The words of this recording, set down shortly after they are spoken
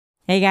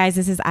Hey guys,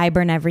 this is I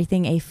Burn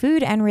Everything, a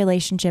food and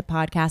relationship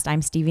podcast.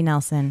 I'm Stevie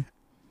Nelson.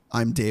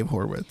 I'm Dave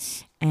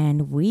Horwitz.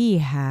 And we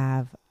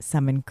have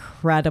some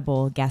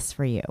incredible guests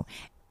for you.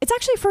 It's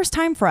actually first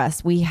time for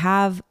us. We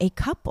have a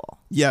couple.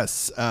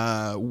 Yes.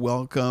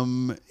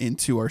 Welcome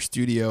into our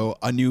studio,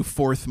 a new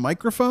fourth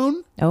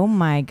microphone. Oh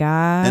my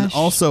gosh. And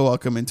also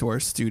welcome into our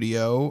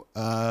studio,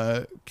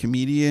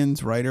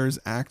 comedians, writers,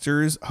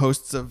 actors,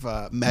 hosts of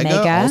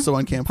Mega, also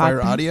on Campfire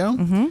Podbean. Audio.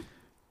 Mm-hmm.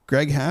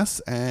 Greg Hess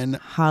and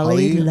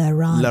Holly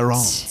Laurent.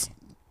 Laurent.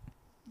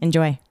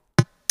 Enjoy.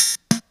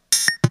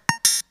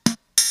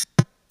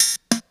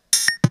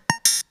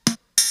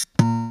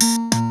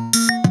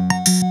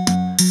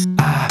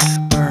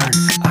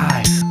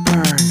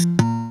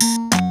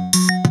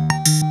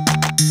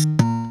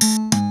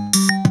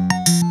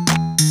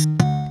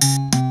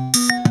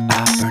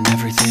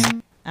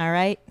 All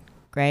right,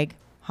 Greg,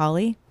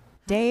 Holly,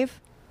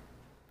 Dave,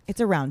 it's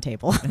a round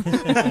table.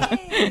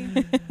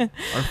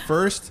 Our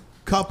first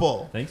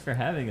couple. Thanks for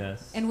having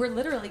us. And we're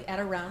literally at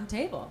a round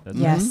table. That's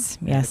Yes,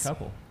 right. yes. A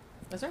couple.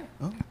 That's right.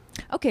 Oh.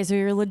 Okay, so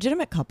you're a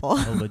legitimate couple.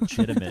 A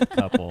legitimate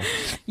couple.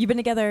 You've been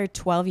together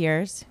 12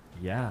 years,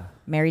 Yeah.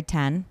 married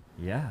 10.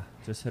 Yeah.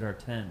 Just hit our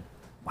 10.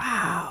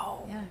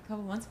 Wow. Yeah, a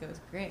couple months ago. It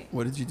was great.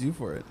 What did you do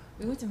for it?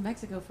 We went to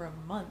Mexico for a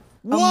month.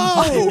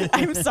 Whoa!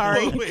 I'm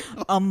sorry. Whoa, wait.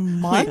 A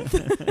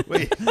month?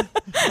 Wait.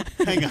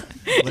 Hang on.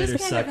 Later,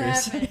 Just kind of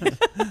suckers. happened.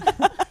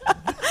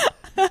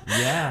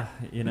 Yeah.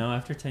 You know,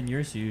 after 10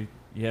 years, you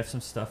have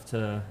some stuff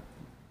to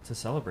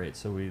celebrate.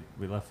 So we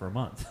left for a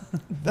month.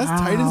 That's Wow.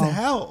 tight as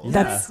hell. Yeah.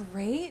 That's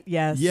Great.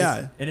 yes.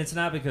 Yeah. And it's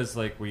not because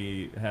like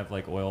we have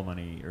like oil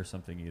money or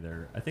something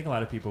either. I think a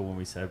lot of people when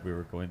we said we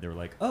were going, they were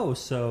like, "Oh,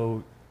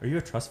 so are you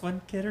a trust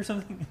fund kid or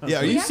something?" I was Yeah,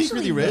 are like, you We actually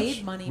secretly rich?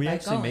 made money We by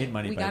actually going. made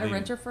money We by got a leaving.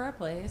 renter for our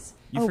place.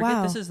 You Oh, forget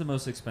wow. this is the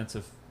most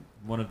expensive,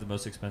 one of the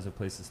most expensive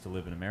places to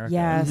live in America.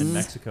 Yes. And Mhm.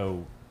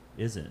 Mexico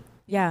isn't.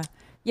 Yeah.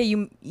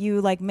 Yeah,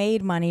 you like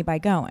made money by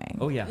going.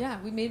 Oh yeah. Yeah,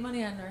 we made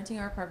money on renting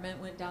our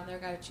apartment, went down there,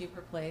 got a cheaper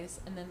place,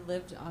 and then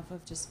lived off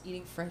of just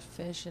eating fresh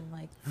fish and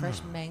like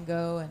fresh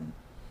mango and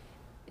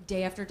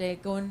day after day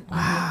going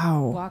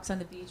Wow. on walks on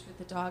the beach with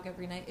the dog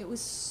every night. It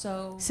was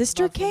so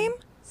Sister lovely. came?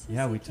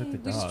 Yeah, we Sister took the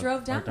came. dog. We just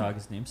drove down. Our dog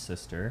is named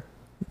Sister.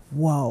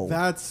 Whoa.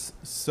 That's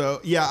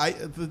so. Yeah,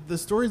 the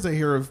stories I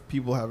hear of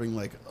people having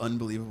like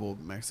unbelievable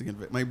Mexican.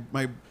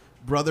 My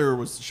brother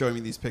was showing me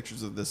these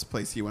pictures of this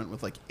place he went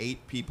with like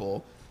 8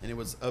 people, and it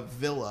was a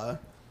villa.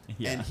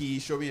 Yeah. And he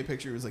showed me a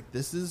picture. He was like,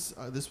 "This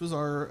was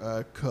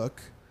our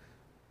cook,"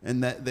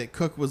 and that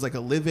cook was like a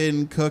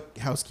live-in cook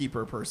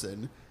housekeeper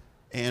person,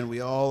 and we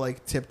all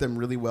like tipped them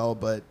really well.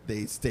 But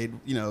they stayed,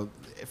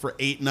 for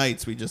 8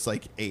 nights. We just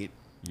like ate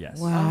Yes.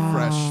 Wow.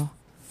 fresh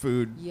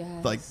food,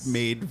 Yes. like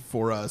made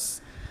for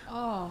us.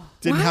 Oh,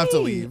 Didn't have to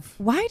Why? leave.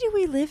 Why do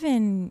we live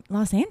in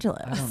Los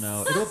Angeles? I don't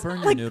know. It'll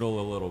burn your noodle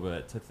a little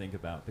bit to think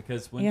about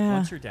because Yeah.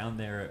 once you're down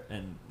there,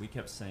 and we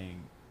kept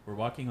saying we're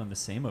walking on the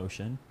same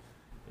ocean.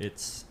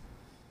 It's,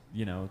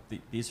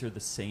 these are the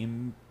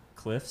same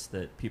cliffs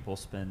that people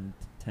spend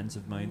tens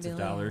of millions of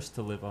dollars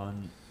to live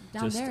on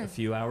Down just there. a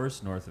few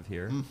hours north of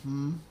here.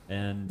 Mm-hmm.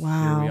 And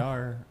Wow. here we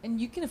are. and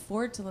you can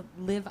afford to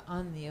live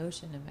on the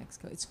ocean in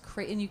Mexico. It's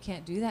crazy, and you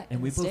can't do that. And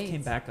in we the both States.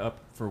 came back up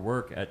for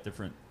work at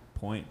different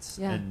points,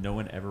 Yeah. and no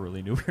one ever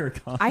really knew we were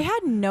gone. I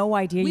had no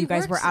idea We you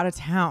guys worked- were out of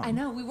town. I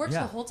know. We worked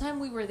Yeah. the whole time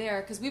we were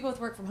there because we both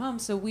work from home.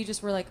 So we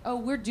just were like, oh,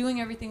 we're doing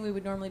everything we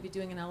would normally be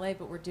doing in LA,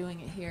 but we're doing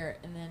it here.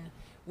 And then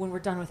when we're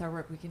done with our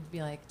work, we can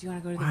be like, do you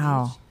want to go to the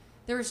Wow. beach?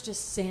 There was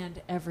just sand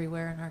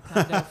everywhere in our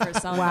condo for a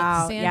solid Wow.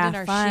 month. Sand Yeah, in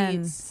our fun.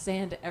 sheets,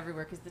 sand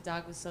everywhere because the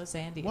dog was so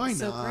sandy. Why it was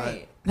so not?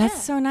 great. That's Yeah.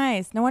 so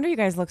nice. No wonder you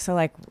guys look so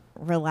like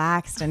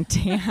relaxed and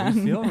tan.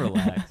 We feel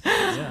relaxed.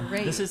 Yeah.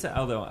 Great. This is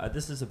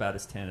this is about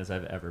as tan as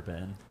I've ever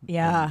been.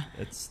 Yeah.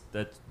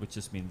 And which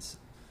just means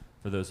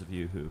for those of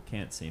you who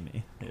can't see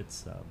me,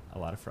 it's a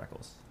lot of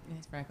freckles.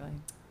 It's freckling.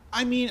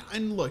 I mean,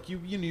 and look, you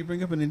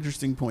bring up an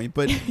interesting point,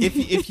 but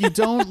if you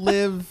don't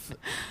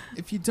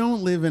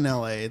live in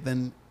LA,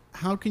 then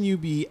how can you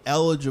be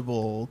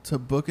eligible to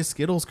book a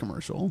Skittles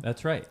commercial?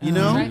 That's right. You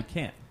know? Right. You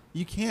can't.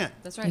 You can't.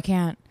 That's right. You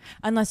can't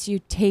unless you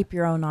tape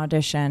your own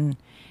audition,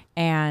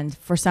 and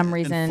for some And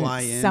reason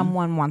fly in.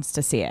 someone wants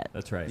to see it.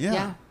 That's right. Yeah.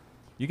 Yeah.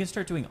 You can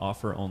start doing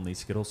offer-only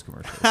Skittles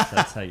commercials.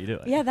 That's how you do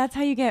it. Yeah, that's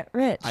how you get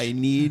rich. I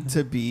need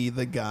to be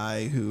the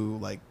guy who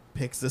like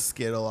picks a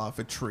Skittle off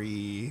a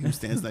tree, who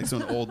stands next to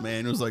an old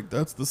man who's like,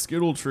 "That's the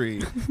Skittle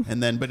tree,"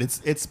 and then but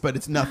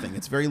it's nothing.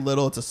 It's very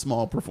little. It's a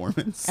small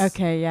performance.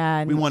 Okay,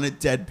 yeah. We want it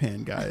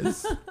deadpan,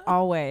 guys.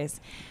 Always.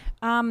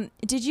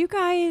 Did you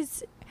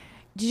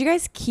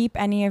guys keep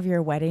any of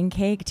your wedding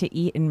cake to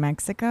eat in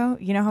Mexico?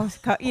 You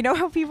know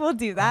how people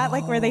do that,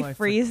 like where they Oh, I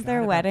freeze forgot their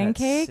about wedding that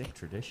cake. Sick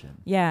tradition.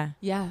 Yeah.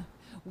 Yeah.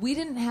 We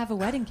didn't have a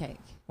wedding cake.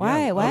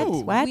 Why? Yeah. What? Oh.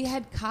 What? We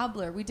had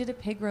cobbler. We did a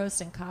pig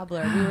roast and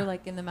cobbler. We were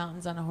like in the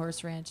mountains on a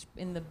horse ranch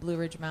in the Blue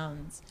Ridge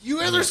Mountains. You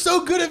guys are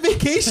so good at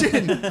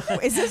vacation.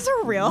 Is this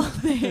a real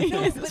thing?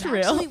 Is But this real?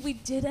 actually, we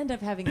did end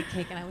up having a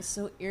cake, and I was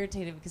so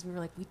irritated because we were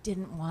like, we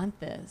didn't want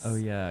this. Oh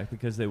yeah,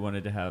 because they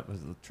wanted to have a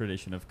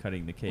tradition of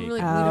cutting the We cake. were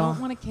like, Oh. we don't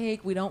want a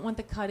cake. We don't want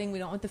the cutting. We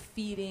don't want the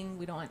feeding.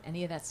 We don't want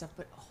any of that stuff.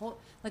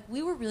 But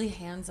we were really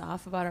hands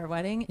off about our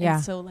wedding, Yeah.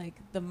 and so like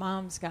the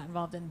moms got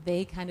involved, and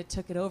they kind of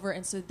took it over.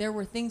 And so there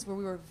were things where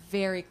we were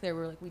very clear.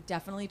 We were like, we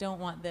definitely don't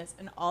want this,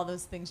 and all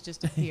those things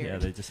just appeared. Yeah,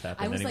 they just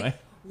happened I was anyway. like,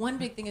 one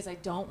big thing is I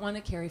don't want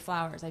to carry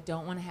flowers. I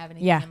don't want to have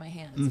anything Yeah. in my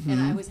hands. And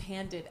I was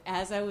handed,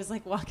 as I was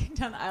like walking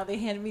down the aisle, they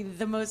handed me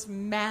the most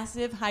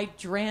massive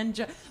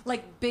hydrangea,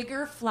 like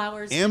bigger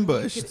flowers. than you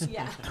Ambushed. could-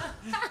 Yeah.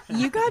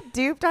 You got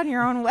duped on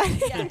your own wedding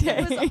Yeah, day.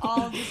 it was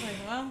all just like,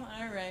 well,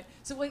 all right.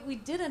 So we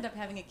did end up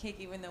having a cake,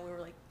 even though we were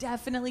like,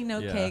 definitely no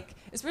Yeah. cake,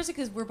 especially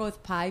because we're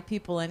both pie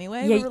people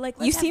anyway. Yeah, we were like,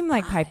 you let's have seem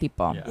like pie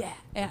people, yeah,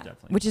 Yeah.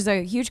 definitely. which is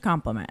a huge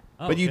compliment.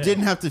 Oh, But you good.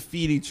 didn't have to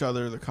feed each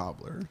other the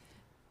cobbler.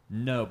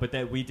 No, but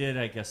that we did,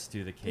 I guess,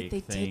 do the cake they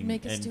did thing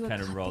make us and do a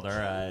kind of cut rolled the our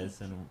cake. eyes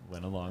and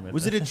went along with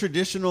Was it a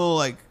traditional,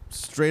 like,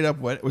 straight up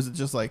wed? Was it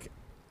just like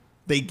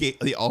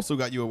they also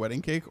got you a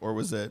wedding cake, or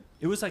was it?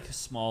 It was like a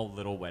small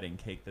little wedding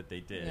cake that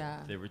they did. Yeah.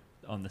 They were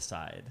on the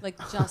side. Like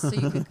just so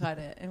you could cut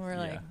it. And we're Yeah.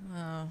 like,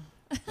 oh.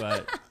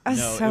 But That's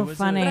no, so it was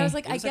funny. But I was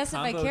like, it I was a guess if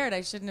I combo- cared,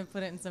 I shouldn't have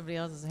put it in somebody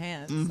else's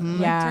hands. Mhm. So,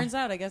 like, Yeah. turns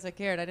out, I guess I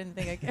cared. I didn't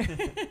think I cared.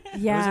 It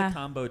was Yeah. a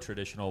combo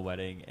traditional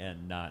wedding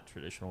and not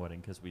traditional wedding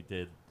because we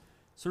did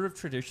sort of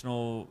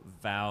traditional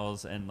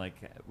vows and like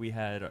we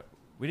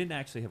didn't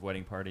actually have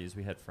wedding parties.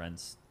 We had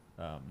friends.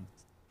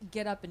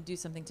 Get up and do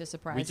something to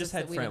surprise We us just that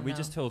had we friends. didn't We know.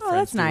 just told Oh,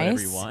 friends that's do whatever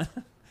nice. you want.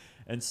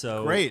 And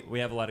so Great. we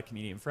have a lot of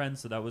comedian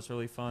friends, so that was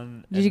really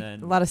fun. Did and you,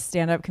 then a lot of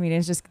stand-up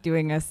comedians just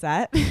doing a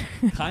set?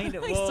 kind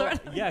of, Like, well,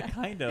 sort of. yeah,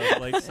 kind of.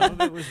 Like some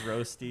of it was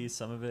roasty,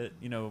 some of it,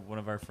 one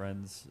of our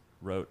friends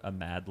wrote a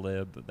Mad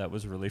Lib that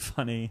was really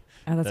funny.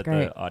 Oh, that's that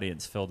great. the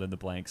audience filled in the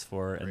blanks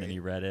for, and then Great. he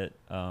read it.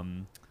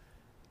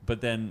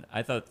 But then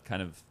I thought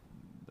kind of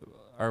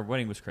our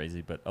wedding was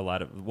crazy, but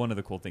one of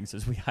the cool things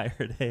is we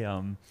hired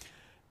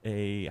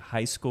a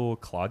high school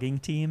clogging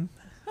team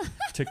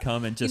to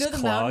come and just you know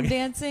the clog. mountain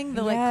dancing,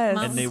 the Yes. like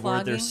mountain And they wore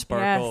their clogging?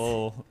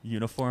 sparkle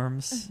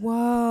uniforms,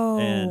 Whoa.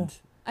 and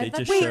I they thought-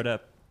 just Wait. showed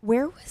up.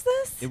 Where was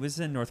this? It was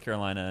in North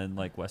Carolina, and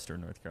like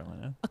Western North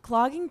Carolina. A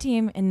clogging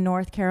team in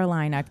North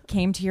Carolina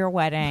came to your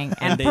wedding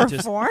and they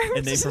performed.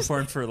 and they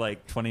performed for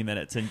like 20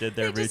 minutes and did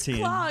their They just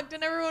routine. clogged,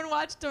 and everyone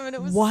watched them, and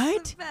it was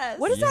What? the best.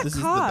 What does Yeah. that This is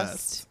the cost?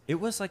 best. It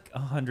was like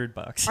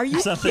 $100. Are you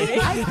or something.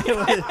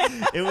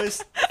 kidding?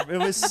 It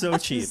was so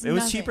cheap. is It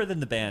was nothing. cheaper than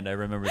the band. I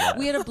remember that.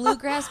 We had a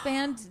bluegrass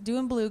band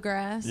doing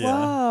bluegrass. Yeah.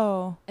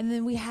 Whoa. And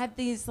then we had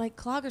these like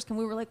cloggers come.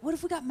 We were like, what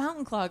if we got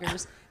mountain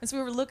cloggers? And so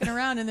we were looking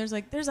around, and there's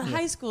a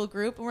high school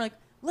group, and we're like,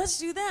 let's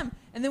do them.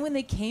 And then when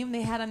they came,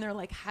 they had on their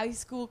like high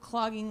school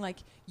clogging like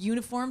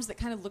uniforms that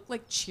kind of looked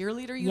like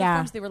cheerleader uniforms.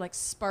 Yeah. They were like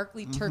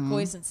sparkly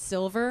turquoise and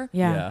silver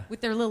Yeah.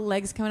 with their little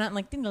legs coming out and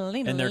like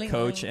And their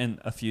coach and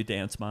and a few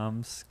dance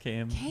moms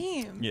came.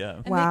 came. Yeah.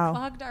 And Wow. they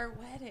clogged our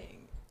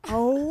wedding.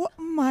 Oh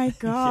my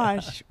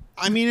gosh.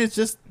 I mean, it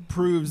just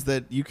proves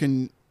that you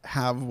can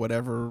have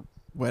whatever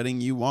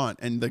wedding you want,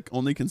 and the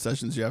only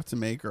concessions you have to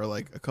make are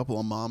like a couple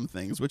of mom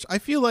things, which I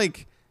feel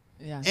like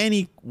Yeah.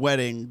 any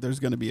wedding there's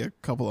going to be a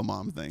couple of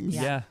mom things.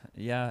 Yeah.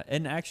 Yeah.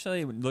 And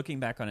actually, looking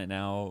back on it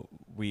now,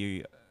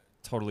 we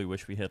totally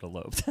wish we had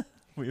eloped.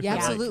 We were Yeah,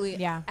 like- absolutely. Yeah.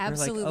 we were like,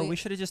 Absolutely. oh, we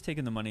should have just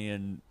taken the money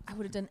and I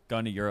would have done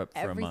gone to Europe for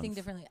a everything month.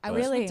 differently. I But-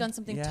 wish Really? we'd done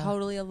something Yeah.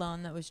 totally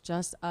alone that was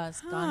just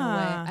us, gone Huh.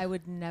 away. I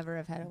would never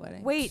have had a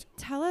wedding. Wait,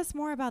 tell us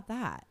more about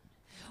that.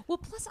 Well,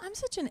 plus I'm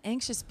such an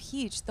anxious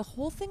peach. The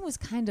whole thing was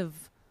kind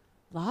of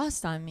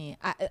lost on me.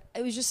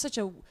 It was just such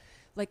a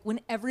like when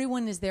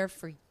everyone is there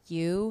for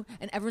you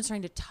and everyone's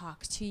trying to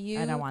talk to you.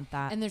 I don't want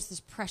that. And there's this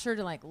pressure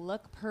to like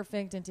look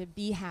perfect and to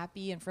be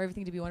happy and for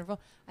everything to be wonderful.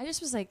 I just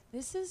was like,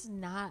 this is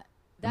not.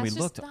 And That's we just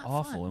looked not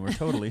awful fun. and we're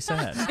totally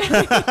sad.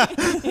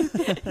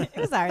 It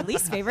was our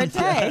least favorite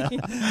day.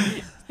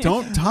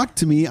 Don't talk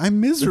to me. I'm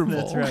miserable.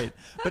 That's right.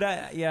 But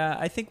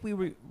I think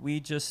we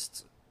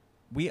just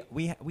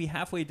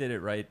halfway did it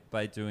right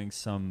by doing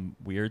some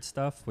weird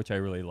stuff, which I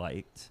really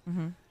liked.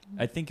 Mm-hmm.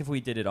 I think if we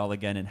did it all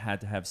again and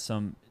had to have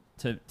some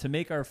to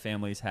make our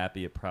families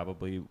happy, it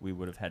probably we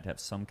would have had to have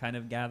some kind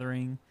of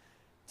gathering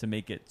to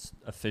make it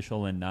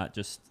official and not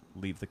just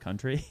leave the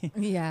country.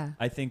 Yeah.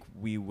 I think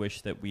we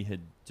wish that we had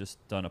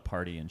just done a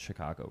party in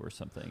Chicago or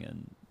something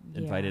and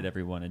invited Yeah.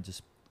 everyone and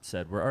just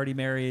said, we're already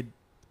married.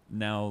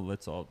 Now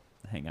let's all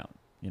hang out,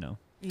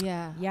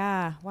 Yeah.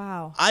 Yeah.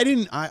 Wow.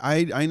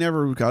 I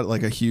never got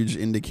like a huge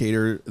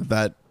indicator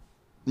that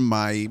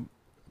my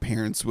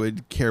parents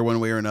would care one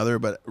way or another,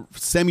 but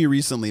semi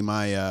recently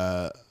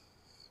I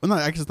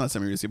guess it's not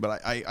semi recently,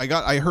 but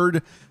I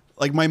heard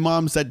like my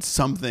mom said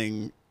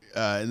something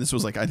and this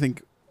was like I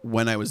think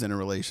when I was in a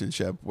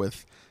relationship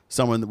with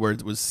someone where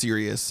it was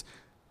serious,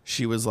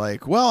 she was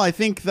like, well, I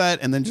think that,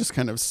 and then just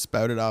kind of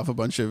spouted off a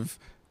bunch of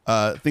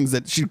things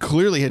that she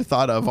clearly had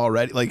thought of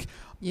already. Like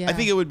Yeah. I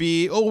think it would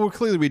be, well,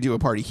 clearly we do a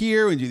party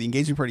here and do the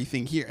engagement party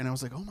thing here. And I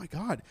was like, oh my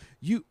God,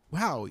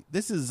 wow,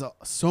 this is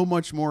so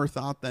much more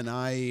thought than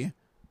I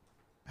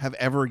have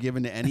ever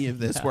given to any of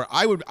this. Where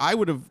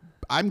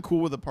I'm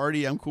cool with a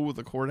party. I'm cool with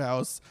the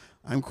courthouse.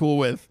 I'm cool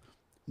with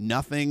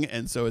nothing.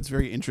 And so it's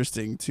very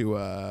interesting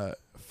to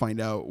find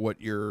out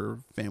what your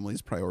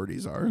family's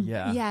priorities are.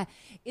 Yeah. Yeah.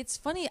 It's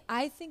funny.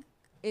 I think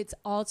it's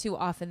all too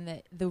often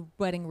that the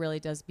wedding really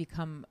does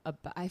become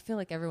I feel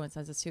like everyone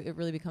says this too. It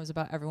really becomes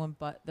about everyone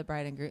but the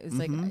bride and groom. It's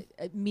like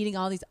meeting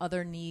all these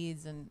other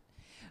needs.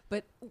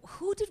 But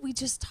who did we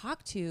just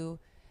talk to?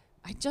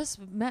 I just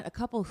met a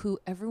couple who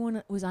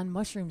everyone was on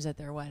mushrooms at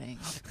their wedding.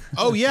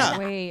 Oh yeah.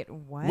 Wait,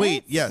 what?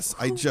 Wait, yes.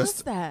 Who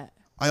was that?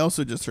 I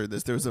also just heard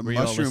this. There was a Were you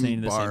all listening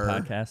mushroom to the same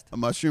bar. podcast? A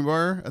mushroom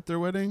bar at their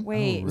wedding.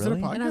 Wait, Was it a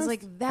really? podcast? And I was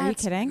like,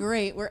 that's kidding?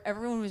 great. Where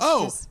everyone was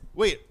oh, just...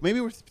 wait.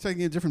 Maybe we're talking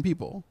to different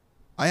people.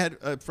 I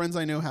had friends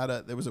I know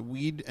there was a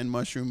weed and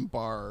mushroom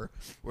bar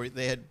where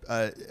they had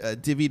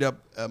divvied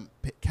up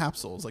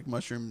capsules, like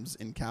mushrooms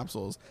in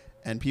capsules,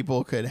 and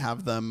people could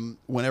have them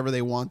whenever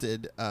they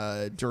wanted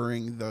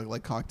during the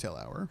like cocktail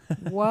hour.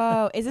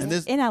 Whoa. Is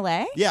this in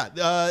LA?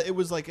 Yeah, it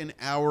was like an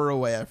hour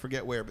away. I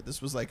forget where, but this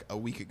was like a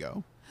week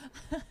ago.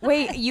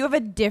 Wait, you have a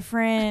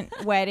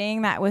different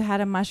wedding that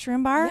had a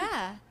mushroom bar?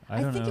 Yeah.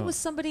 I think know. it was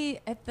somebody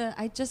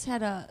I just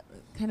had a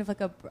kind of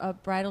like a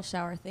bridal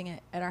shower thing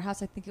at our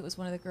house. I think it was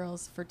one of the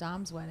girls for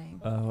Dom's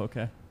wedding Oh,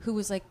 okay. who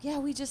was like, yeah,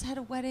 we just had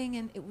a wedding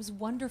and it was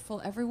wonderful.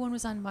 Everyone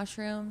was on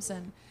mushrooms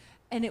and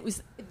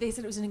they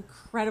said it was an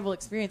incredible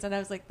experience. And I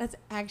was like, that's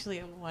actually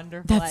a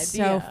wonderful That's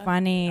idea. so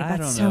funny. I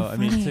That's don't know. so I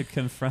funny. mean, to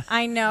confront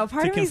I know.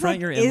 Part to of me is confront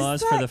like, your is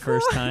in-laws for that the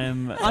first cool?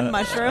 time On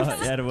mushrooms?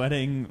 at a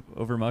wedding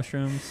over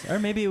mushrooms, or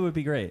maybe it would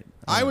be great.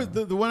 I don't was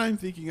know. the one I'm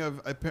thinking of.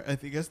 I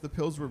guess the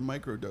pills were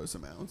microdose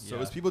amounts, so Yeah. it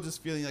was people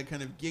just feeling like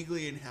kind of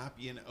giggly and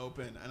happy and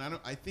open. And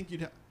I think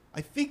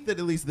I think that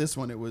at least this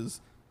one, it was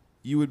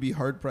you would be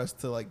hard pressed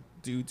to like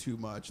do too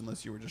much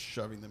unless you were just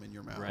shoving them in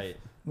your mouth. right.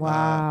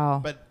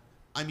 Wow. But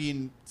I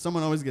mean,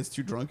 someone always gets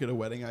too drunk at a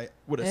wedding. I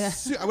would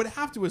I would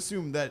have to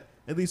assume that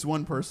at least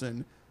one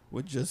person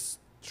would just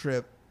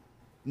trip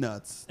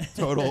nuts.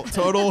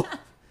 Total.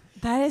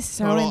 That is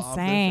so total off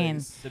their insane.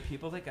 face. The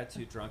people that got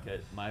too drunk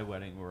at my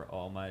wedding were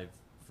all my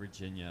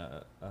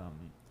Virginia.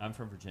 I'm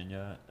from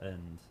Virginia,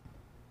 and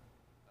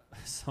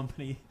some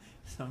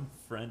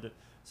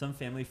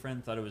family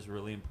friend thought it was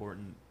really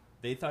important.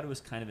 They thought it was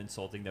kind of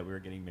insulting that we were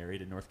getting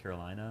married in North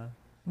Carolina.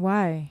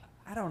 Why?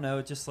 I don't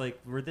know. Just like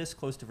we're this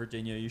close to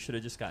Virginia, you should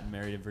have just gotten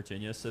married in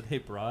Virginia. So they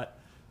brought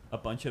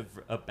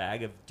a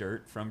bag of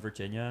dirt from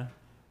Virginia,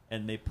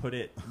 and they put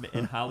it,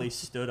 and Holly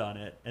stood on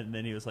it, and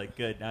then he was like,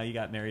 "Good, now you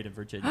got married in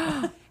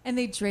Virginia." And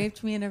they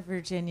draped me in a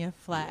Virginia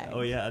flag.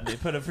 Oh yeah, they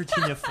put a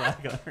Virginia flag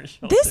on her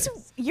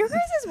shoulders. Your guys'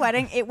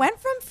 wedding, it went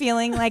from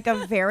feeling like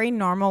a very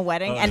normal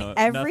wedding, Oh, and no,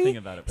 every nothing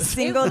about it was-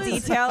 single It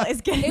was- detail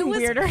is getting It was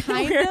weirder and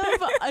kind weirder.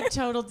 of a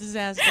total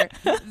disaster.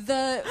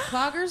 The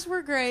cloggers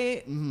were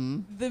great.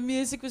 Mm-hmm. The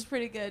music was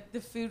pretty good. The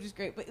food was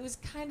great, but it was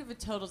kind of a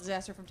total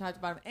disaster from top to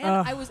bottom. And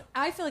Ugh.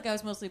 I feel like I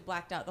was mostly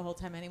blacked out the whole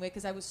time anyway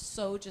because I was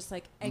so just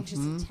like anxious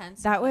Mm-hmm. and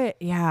tense. That would,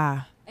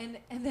 yeah. And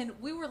then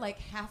we were like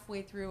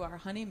halfway through our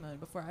honeymoon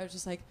before I was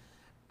just like,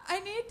 I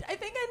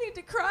think I need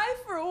to cry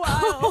for a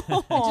while.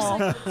 And just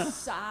like would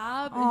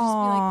sob and just be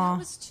like, Aw. that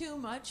was too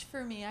much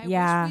for me. I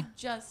Yeah. wish we'd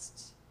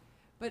just.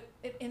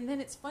 And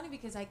then it's funny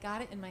because I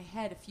got it in my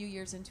head a few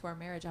years into our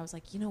marriage. I was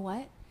like, you know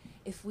what?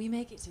 If we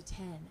make it to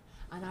 10,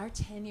 on our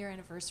 10-year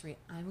anniversary,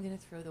 I'm going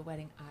to throw the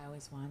wedding I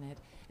always wanted.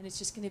 And it's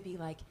just going to be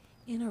like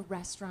in a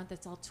restaurant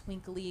that's all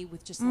twinkly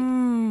with just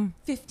like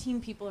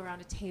 15 people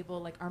around a table,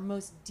 like our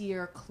most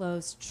dear,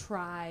 close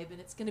tribe. And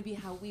it's going to be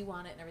how we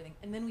want it and everything.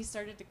 And then we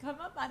started to come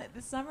up on it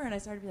this summer. And I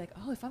started to be like,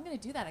 oh, if I'm going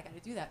to do that, I got to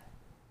do that.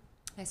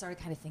 I started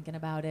kind of thinking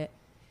about it.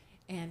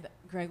 And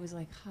Greg was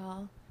like,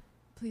 Hal,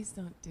 please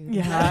don't do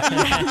that.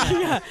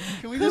 Yeah.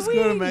 Can we Could just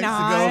go to we Mexico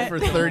not? for I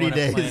don't 30 wanna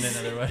plan days?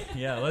 another way.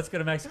 Yeah, let's go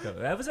to Mexico.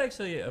 That was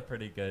actually a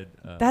pretty good.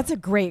 That's a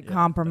great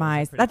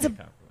compromise. That's a pretty good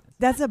compromise.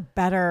 That's a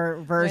better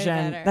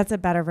version. better. That's a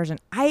better version.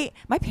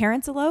 My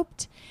parents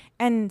eloped,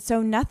 and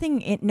so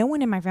no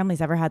one in my family's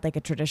ever had like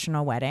a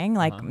traditional wedding.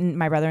 Like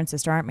my brother and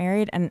sister aren't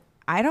married, and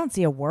I don't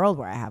see a world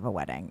where I have a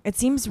wedding. It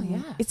seems Oh,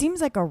 yeah. it seems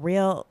like a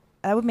real.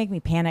 That would make me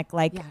panic.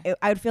 Like Yeah.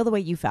 I would feel the way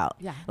you felt.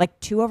 Yeah. Like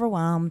too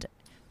overwhelmed.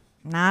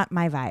 Not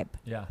my vibe.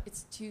 Yeah.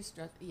 It's too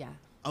yeah.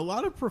 A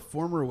lot of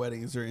performer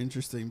weddings are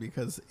interesting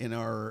because in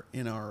our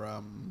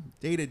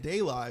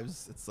day-to-day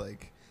lives, it's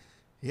like,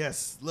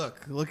 yes,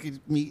 look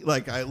at me,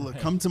 like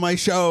come to my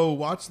show,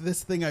 watch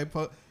this thing I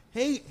post.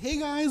 Hey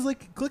guys,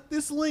 like click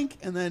this link,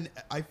 and then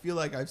I feel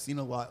like I've seen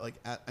a lot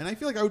and I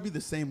feel like I would be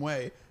the same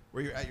way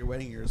where you're at your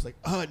wedding, you're just like,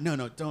 oh no,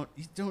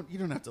 you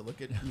don't have to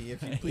look at me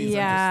if you please.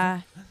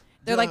 Yeah.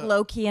 They're like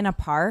low key in a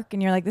park,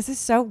 and you're like, this is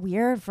so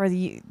weird for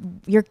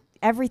your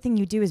everything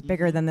you do is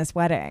bigger than this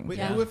wedding. Wait,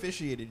 Yeah. who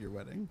officiated your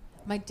wedding?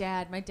 My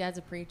dad's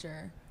a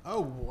preacher.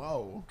 Oh,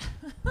 whoa.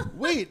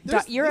 Wait.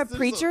 You're a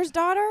preacher's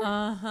daughter?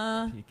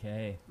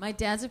 PK. My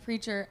dad's a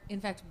preacher. In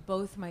fact,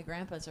 both my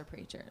grandpas are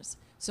preachers.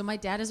 So my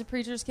dad is a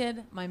preacher's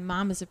kid, my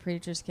mom is a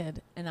preacher's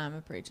kid, and I'm a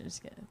preacher's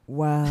kid.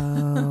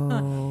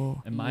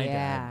 Whoa. And my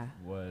Yeah. dad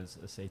was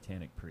a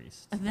satanic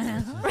priest.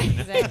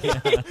 Exactly.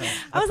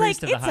 I was like,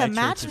 priest of the it's High a Church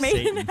match of made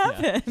in Satan, yeah.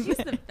 heaven. He's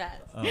the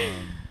best.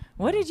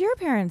 What did your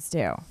parents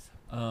do?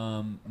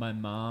 My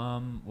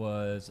mom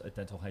was a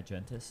dental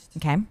hygienist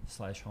Okay.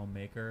 /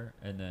 homemaker,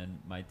 and then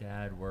my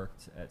dad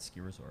worked at ski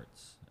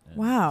resorts. And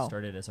Wow.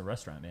 Started as a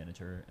restaurant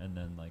manager, and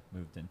then like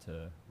moved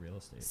into real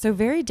estate. So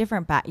very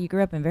different. You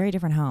grew up in very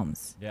different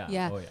homes. Yeah.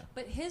 Yeah. Oh yeah.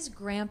 But his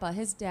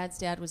dad's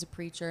dad was a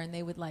preacher, and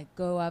they would like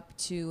go up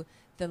to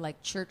the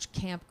like church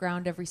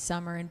campground every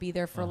summer and be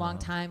there for a long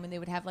time, and they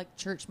would have like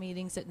church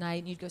meetings at night,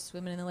 and you'd go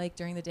swimming in the lake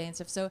during the day and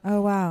stuff. So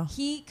Oh, wow.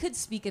 he could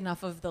speak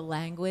enough of the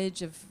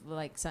language of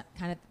like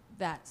kind of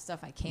that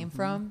stuff I came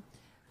from.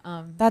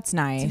 That's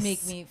nice. To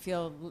make me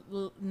feel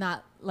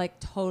not like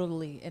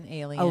totally an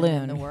alien A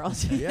loon. in the world.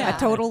 Yeah. A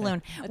total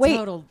loon. A Wait,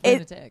 total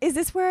lunatic. is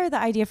this where the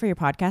idea for your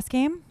podcast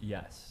came?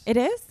 Yes. It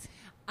is?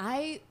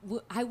 I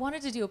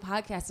wanted to do a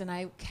podcast, and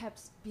I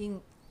kept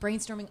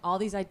brainstorming all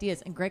these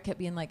ideas, and Greg kept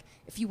being like,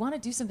 if you want to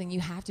do something, you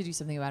have to do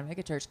something about a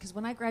megachurch. Because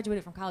when I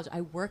graduated from college,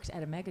 I worked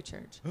at a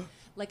megachurch.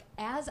 Like,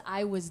 as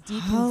I was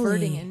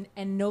deconverting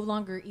and no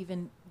longer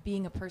even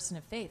being a person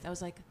of faith, I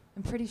was like,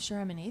 I'm pretty sure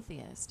I'm an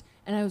atheist.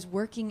 And I was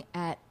working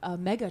at a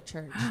mega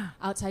church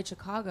outside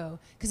Chicago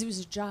because it was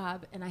a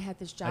job, and I had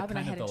this job, and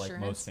I had the insurance.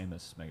 like most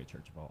famous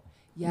megachurch of all.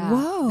 Yeah,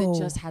 Whoa. that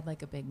just had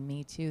like a big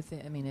Me Too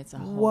thing. I mean, it's a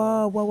whole.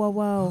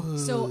 Whoa.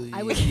 So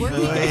I was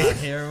working.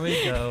 Here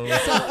we go.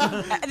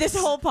 This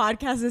whole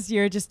podcast this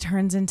year just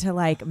turns into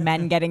like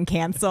men getting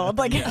canceled.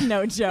 Like,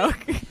 no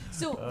joke.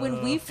 So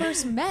when we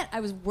first met,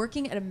 I was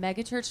working at a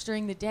megachurch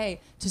during the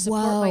day to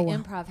support my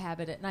improv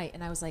habit at night,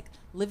 and I was like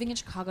living in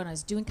Chicago, and I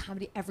was doing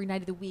comedy every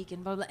night of the week,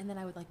 and blah, blah, and then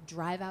I would like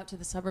drive out to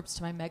the suburbs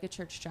to my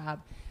megachurch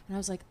job, and I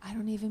was like, I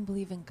don't even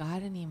believe in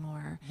God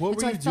anymore. What and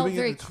were so you I felt doing at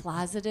very the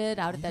closeted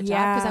out at that job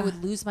Yeah. because I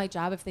would lose my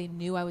job if they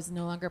knew I was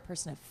no longer a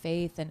person of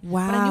faith, and but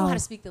I knew Wow. how to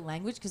speak the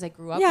language because I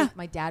grew up Yeah. with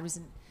my dad was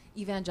an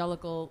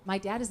evangelical. My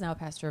dad is now a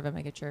pastor of a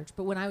megachurch,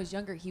 but when I was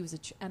younger, he was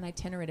an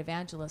itinerant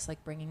evangelist,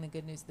 like bringing the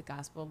good news of the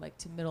gospel like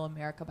to Middle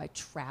America by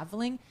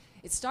traveling.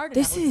 It started.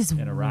 This out with, is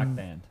In a rock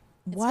band.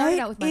 It started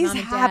out what with my is mom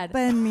and dad.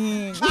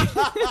 happening.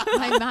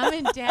 my mom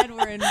and dad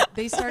were in.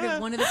 They started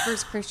one of the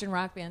first Christian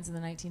rock bands in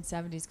the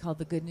 1970s called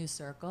the Good News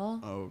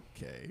Circle.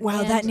 Okay. Wow,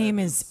 And- that name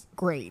is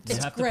great. You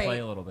It's have great. to play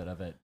a little bit of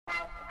it.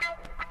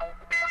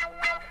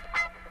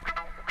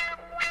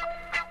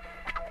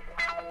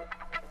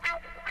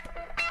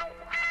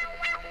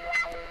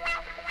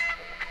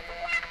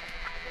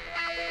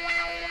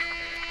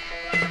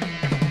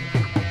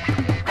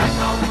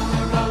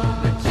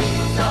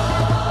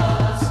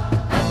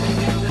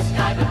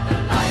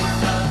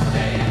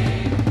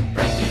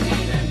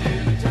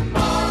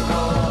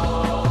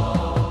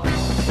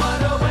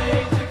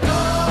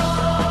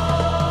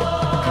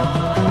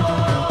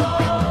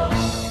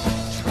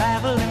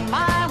 Traveling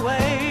my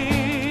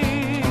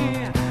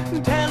way,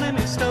 telling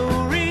his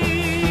story,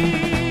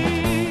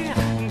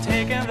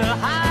 taking the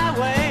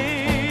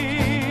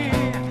highway,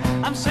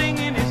 I'm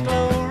singing his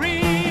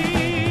glory.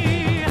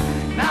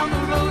 Now the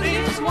road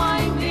is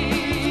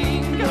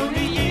winding, gonna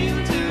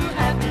yield to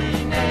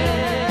happiness.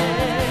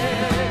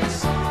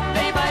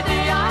 Day by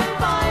day I'm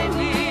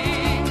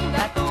finding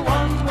that the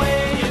one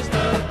way is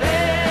the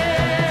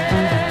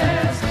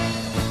best.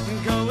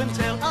 Go and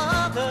tell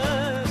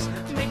others,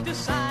 make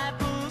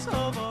disciples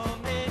of all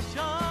nations,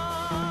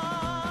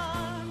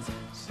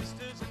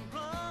 sisters and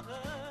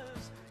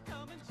brothers,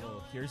 come and join.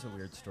 So here's a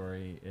weird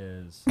story: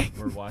 is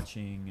we're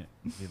watching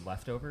The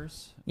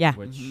Leftovers. Yeah.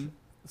 Which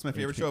It's my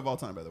favorite show of all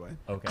time, by the way.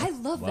 okay. I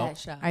love well, that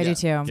show. I do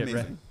too. Get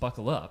Amazing.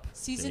 buckle up.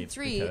 Season Dave,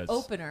 3 because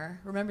opener.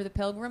 Remember the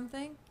Pilgrim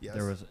thing? Yes.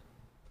 There was You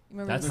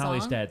remember that's the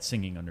Holly's song? dad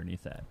singing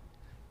underneath that,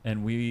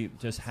 and we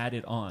just had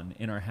it on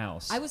in our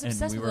house. I was and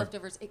obsessed we with were,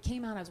 Leftovers. It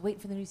came out. I was waiting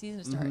for the new season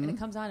to start, and it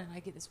comes on, and I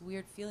get this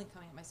weird feeling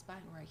coming up my spine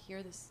where I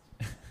hear this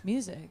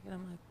music, and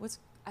I'm like, "What's?"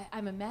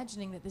 I'm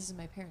imagining that this is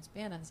my parents'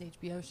 band on this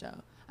HBO show.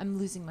 I'm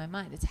losing my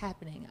mind. It's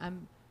happening.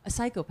 I'm a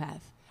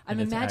psychopath. I'm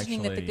And it's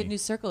imagining that the actually- Good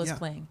News Circle is Yeah.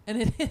 playing,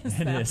 and it is.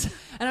 It them. is.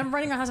 And I'm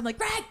running around the house. I'm like,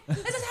 Greg, this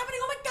is happening.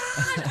 Oh my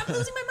God, I'm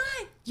losing my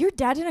mind. Your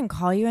dad didn't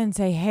call you and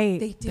say, hey,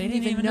 They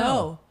didn't even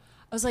know.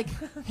 I was like,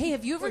 hey,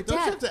 have you ever Wait, don't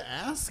you dad? have to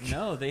ask?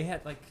 No, they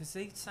had because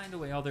they signed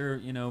away all their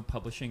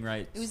publishing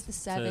rights. It was the to-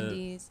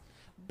 70s.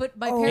 But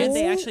my Oh. parents, And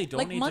they actually don't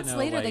like need to months know,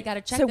 later, they like- got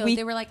a check. So though. we-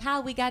 They were like,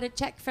 "How we got a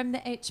check from the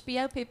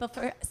HBO people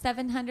for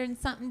 $700 and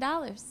something."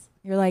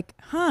 you're like,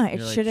 huh, it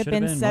You're like, should have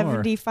been "Should've been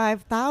more."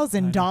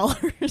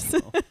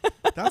 $75,000.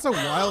 That's a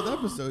wild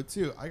episode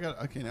too. Now I'm gonna go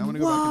back and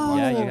watch.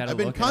 Yeah, it. you gotta I've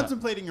been look it up.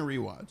 contemplating a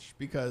rewatch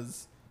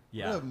because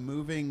Yeah. what a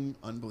moving,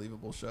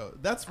 unbelievable show.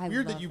 That's I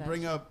weird that love you that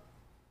bring show. up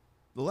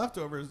The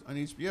Leftovers on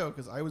HBO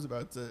because I was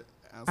about to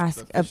ask Ask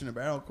the fish in a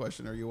barrel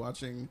question. Are you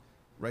watching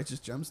Righteous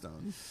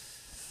Gemstones?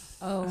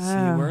 Oh,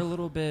 See, we're a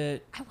little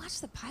bit. I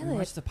watched the pilot. We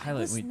watched the pilot.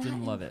 I was We didn't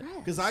not love it. impressed.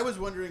 Because I was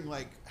wondering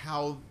like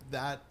how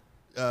that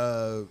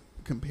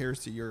compares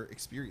to your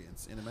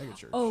experience in a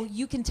megachurch. Oh,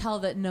 you can tell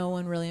that no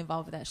one really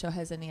involved with that show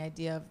has any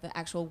idea of the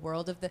actual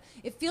world of the.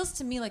 It feels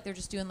to me like they're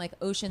just doing like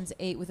Ocean's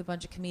 8 with a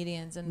bunch of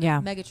comedians, and Yeah.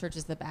 the megachurch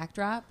is the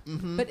backdrop.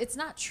 But it's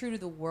not true to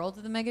the world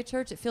of the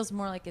megachurch. It feels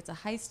more like it's a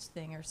heist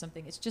thing or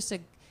something. It's just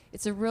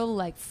it's a real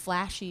like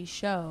flashy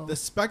show. The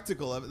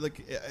spectacle of it,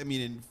 like I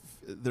mean,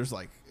 there's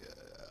like,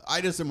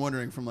 I just am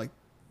wondering from like,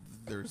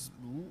 there's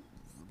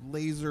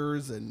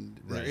lasers and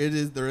Right.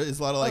 there is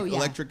a lot of like Oh, yeah.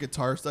 electric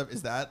guitar stuff.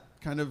 Is that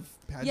kind of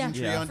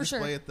pageantry Yeah. on For display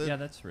sure. at the? Yeah,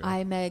 that's real.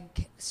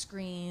 iMeg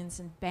screens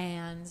and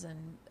bands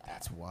and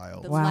That's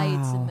wild. the Wow.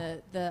 lights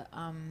and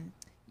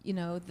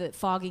the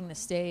fogging the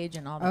stage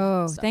and all that.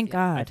 Oh, stuff. thank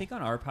Yeah. I God. think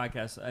on our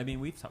podcast, I mean,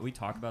 we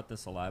talk about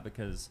this a lot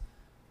because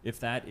if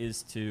that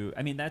is to,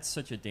 I mean, that's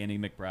such a Danny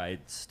McBride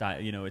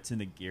style. You know, it's in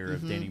the gear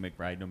of Danny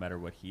McBride, no matter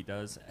what he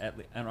does.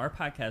 On our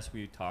podcast,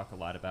 we talk a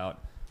lot about,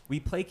 we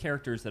play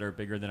characters that are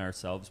bigger than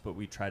ourselves, but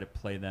we try to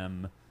play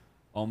them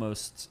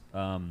almost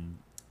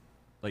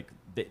like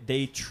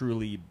they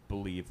truly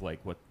believe like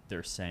what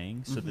they're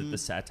saying, so that the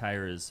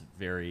satire is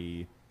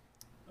very.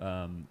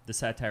 The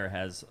satire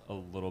has a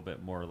little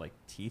bit more like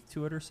teeth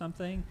to it or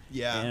something.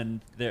 Yeah.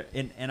 And there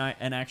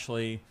and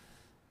actually,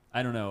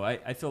 I don't know.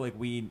 I feel like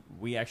we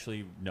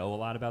actually know a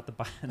lot about the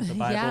Bible,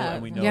 Yeah.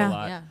 and we know Yeah. a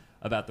lot Yeah.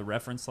 about the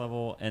reference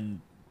level.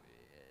 And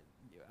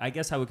I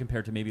guess I would compare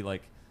it to maybe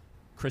like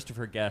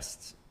Christopher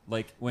Guest,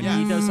 like when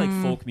he does like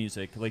folk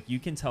music, like you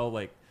can tell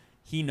like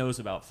he knows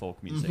about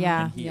folk music.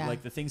 Yeah. And he Yeah.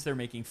 like the things they're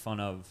making fun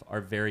of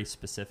are very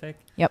specific.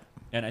 Yep.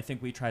 And I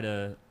think we try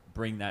to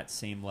bring that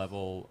same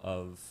level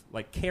of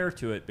like care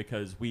to it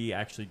because we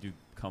actually do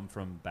come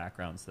from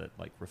backgrounds that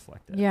like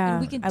reflect it. Yeah.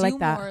 And we can I do like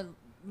that. more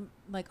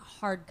like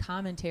hard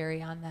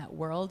commentary on that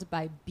world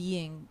by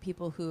being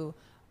people who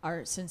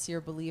are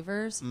sincere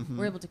believers.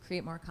 We're able to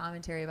create more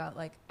commentary about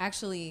like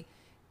actually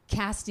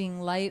casting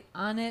light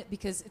on it,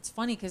 because it's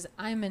funny because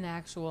I'm an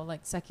actual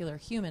like secular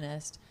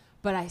humanist,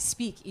 but I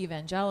speak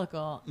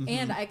evangelical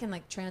and I can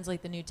like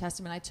translate the New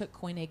Testament. I took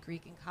Koine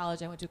Greek in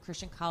college. I went to a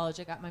Christian college.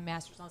 I got my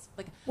master's on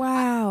like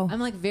Wow. I'm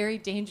like very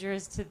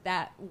dangerous to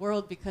that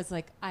world because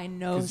like I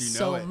know 'Cause you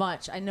know so it.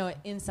 much. I know it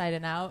inside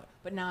and out,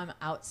 but now I'm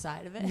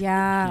outside of it.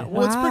 Yeah.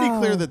 Well, it's pretty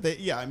clear Wow. that they.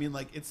 Yeah, I mean,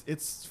 like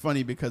it's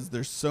funny because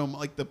there's so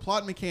like the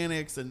plot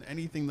mechanics and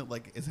anything that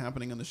like is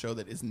happening on the show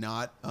that is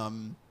not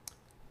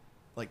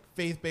like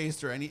faith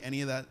based or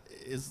any of that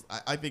is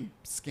I think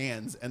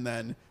scans, and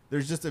then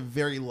there's just a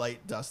very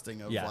light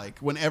dusting of Yeah. like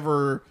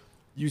whenever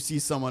you see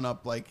someone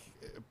up like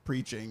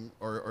preaching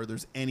or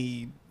there's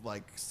any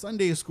like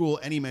Sunday school,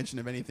 any mention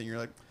of anything, you're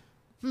like,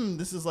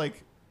 this is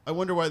like. I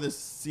wonder why this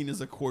scene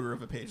is a quarter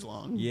of a page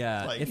long.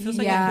 Yeah, Like, it feels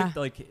like Yeah.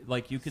 I could,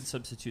 like you could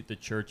substitute the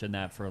church in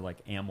that for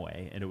like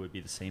Amway, and it would be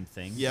the same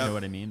thing. Yeah. You know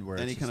what I mean? Where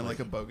any it's kind just of like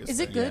a bogus. Is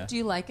it thing. good? Yeah. Do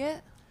you like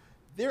it?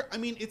 I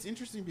mean, it's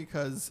interesting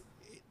because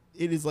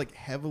it is like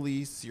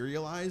heavily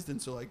serialized,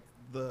 and so like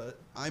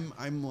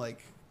I'm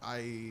like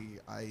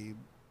I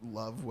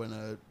love when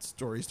a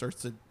story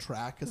starts to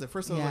track, because at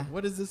first I was Yeah. like,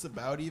 what is this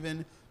about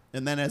even?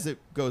 And then as it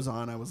goes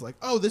on, I was like,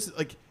 oh, this is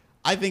like.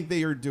 I think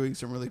they are doing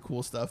some really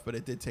cool stuff, but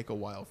it did take a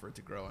while for it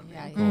to grow on me.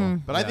 Yeah, yeah.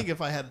 Mm. But I Yeah. think if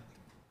I had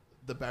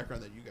the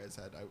background that you guys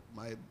had,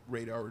 my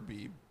radar would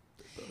be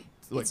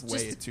like It's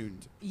way just-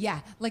 attuned.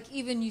 Yeah, like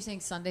even you saying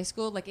Sunday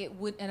school, like it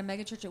would at a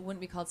megachurch, it wouldn't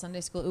be called Sunday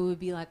school. It would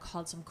be like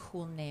called some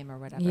cool name or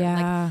whatever.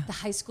 Yeah. Like the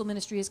high school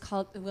ministry is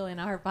called. Well, in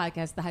our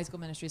podcast, the high school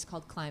ministry is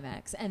called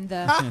Climax, and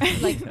the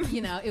like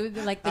it would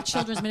be like the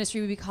children's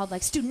ministry would be called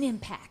like Student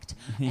Impact,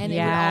 and it would all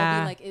Yeah.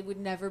 be like it would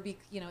never be.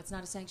 It's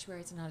not a sanctuary,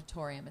 it's an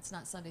auditorium, it's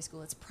not Sunday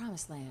school, it's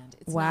Promised Land.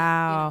 It's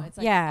Wow. Not, it's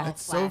like Yeah. all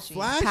It's so flashy.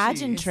 flashy.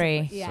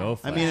 Pageantry. Yeah. So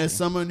I mean, flashy. as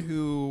someone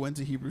who went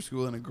to Hebrew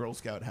school in a Girl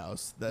Scout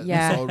house, that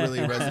Yeah. this all really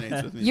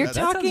resonates with me. You're That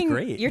sounds talking.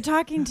 great. You're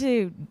talking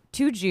to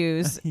two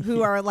Jews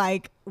who are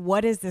like,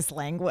 "What is this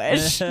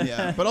language?"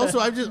 Yeah, but also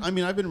I've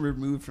been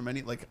removed from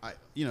any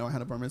I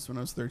had a bar mitzvah when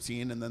I was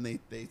 13, and then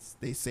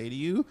they say to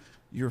you,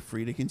 you're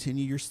free to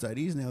continue your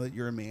studies now that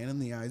you're a man in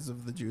the eyes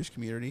of the Jewish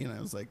community, and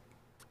I was like,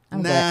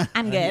 I'm nah, good.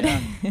 I'm good.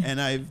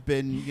 and I've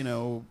been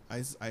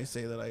I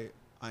say that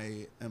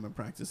I am a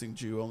practicing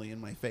Jew only in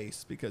my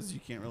face, because you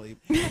can't really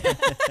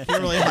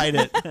hide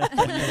it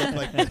when you look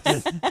like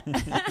this.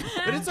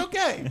 But it's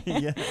okay.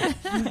 yeah.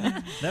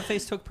 That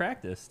face took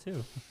practice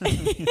too.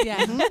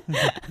 Yeah.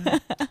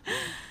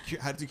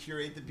 Had to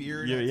curate the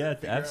beard. Yeah, had to yeah,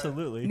 figure out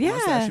absolutely. Yeah.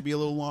 mustache should be a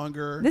little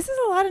longer. This is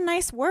a lot of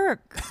nice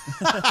work.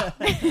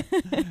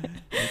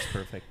 It's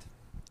perfect.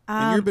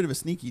 And you're a bit of a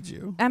sneaky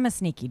Jew. I'm a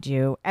sneaky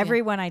Jew.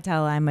 Everyone I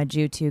tell I'm a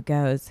Jew to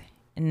goes,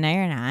 "No,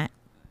 you're not.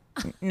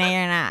 No,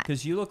 you're not."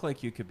 Because you look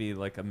like you could be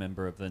like a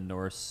member of the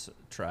Norse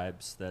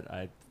tribes that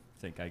I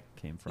think I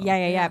came from.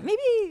 Yeah.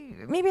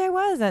 Maybe I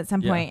was at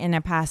some Yeah. point in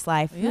a past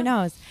life. Yeah. Who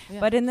knows? Yeah.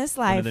 But in this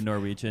One life, of the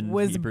Norwegian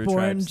was Hebrew born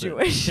tribes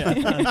Jewish.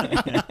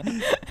 That,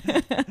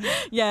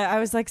 yeah, I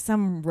was like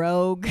some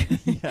rogue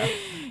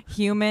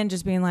human,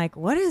 just being like,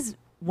 "What is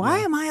Why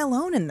Yeah. am I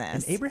alone in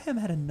And this? Abraham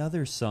had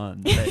another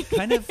son that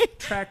kind of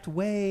tracked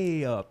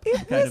way up,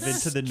 kind of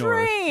into the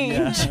north.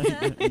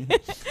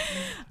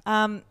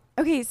 Yeah.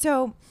 Okay,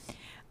 so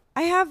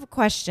I have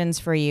questions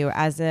for you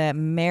as a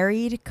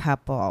married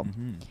couple.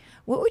 Mhm.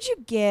 What would you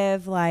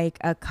give like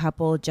a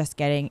couple just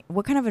getting?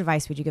 What kind of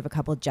advice would you give a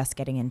couple just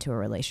getting into a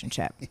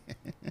relationship?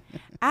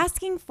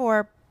 Asking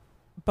for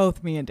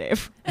both me and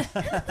Dave.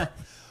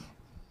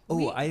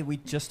 We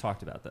just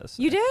talked about this.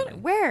 You actually.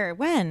 did? Where?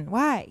 When?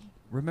 Why?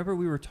 Remember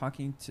we were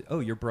talking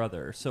to your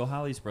brother. So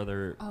Holly's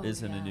brother Oh,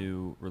 is in a yeah.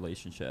 new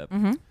relationship,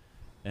 Mm-hmm.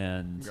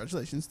 and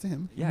Congratulations to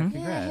him. yeah, Mhm.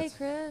 congrats. Yeah, hey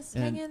Chris,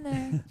 And- hang in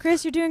there.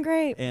 Chris, you're doing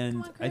great. And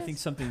Come on, I Chris. think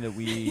something that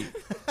we,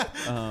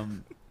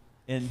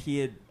 and he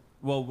had,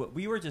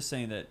 we were just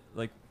saying that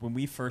like when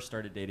we first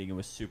started dating, it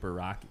was super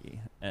rocky,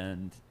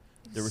 and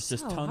there was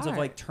just so tons of hard.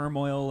 like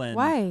turmoil, and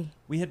Why?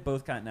 we had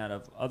both gotten out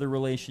of other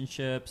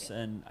relationships,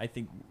 and I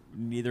think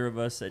neither of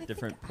us at think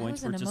different I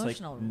points was were an just like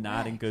emotional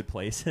not in wreck. good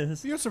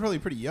places. You're also probably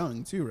pretty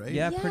young too, right?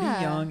 Yeah, pretty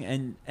Yeah. young,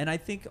 and I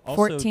think also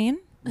 14?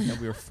 No,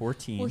 we were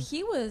 14. Well,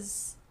 he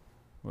was.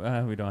 We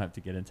don't have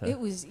to get into It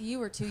was you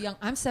were too young.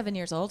 I'm 7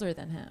 years older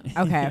than him,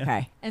 Okay,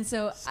 okay. and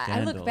so I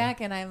Scandal. look back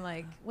and I'm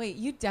like, wait,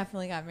 you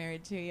definitely got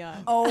married too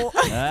young. Oh,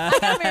 I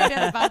got married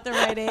at about the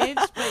right age,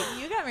 but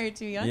you got married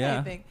too young.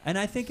 I think. And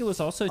I think it was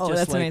also Oh, just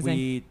that's like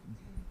amazing.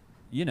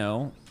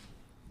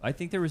 I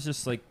think there was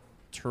just like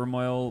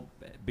turmoil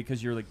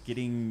because you're like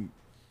getting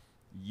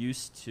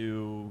used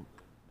to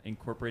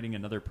incorporating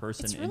another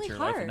person It's into really your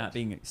life and hard. not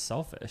being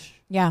selfish.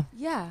 yeah.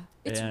 Yeah,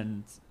 it's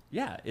And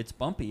yeah, it's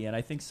bumpy. And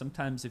I think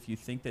sometimes if you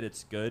think that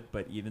it's good,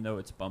 but even though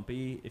it's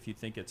bumpy, if you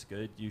think it's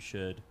good, you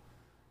should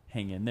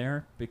hang in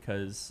there,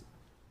 because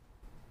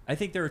I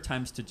think there are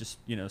times to just,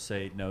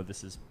 say, no,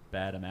 this is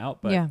bad, I'm out.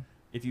 But Yeah.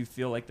 if you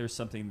feel like there's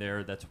something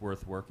there that's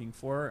worth working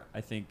for,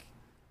 I think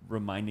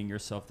reminding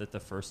yourself that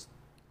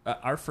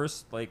our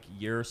first like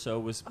year or so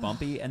was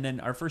bumpy, and then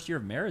our first year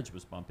of marriage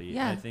was bumpy.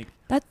 Yeah. And I think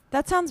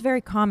That sounds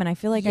very common. I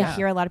feel like I Yeah.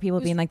 hear a lot of people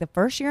It was- being like, the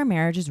first year of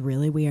marriage is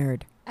really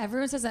weird.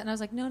 everyone says that, and I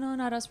was like, no,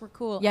 not us. We're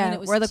cool. Yeah, and it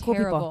was we're the cool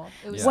people. terrible.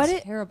 It was Yeah.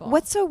 What terrible.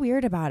 What's so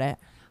weird about it?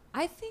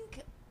 I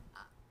think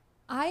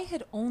I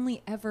had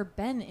only ever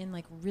been in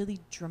like really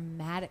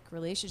dramatic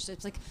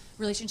relationships, like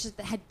relationships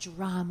that had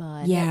drama.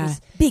 And Yeah. that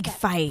was Big that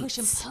fights. push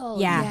and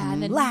pull. Yeah.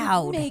 and then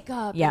Loud.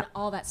 makeup, Yep. and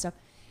all that stuff.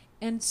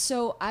 And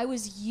so I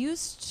was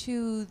used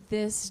to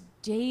this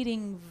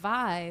dating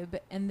vibe,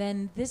 and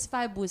then this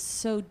vibe was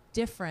so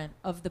different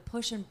of the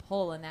push and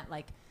pull and that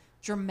like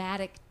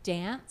dramatic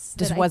dance.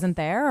 Just that wasn't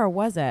there, or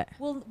was it?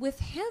 Well, with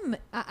him,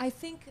 I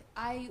think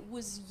I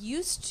was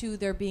used to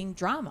there being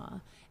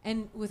drama,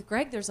 and with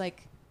Greg, there's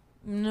like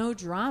no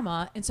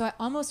drama, and so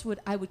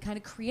I would kind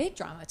of create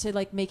drama to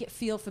like make it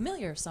feel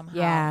familiar somehow.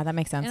 Yeah, that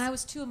makes sense. And I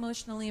was too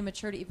emotionally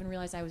immature to even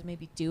realize I was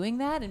maybe doing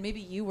that, and maybe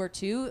you were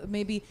too.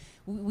 Maybe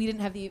we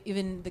didn't have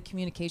even the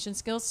communication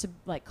skills to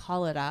like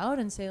call it out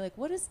and say like,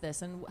 what is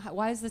this, and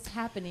why is this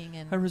happening?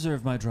 And I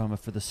reserve my drama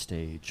for the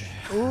stage.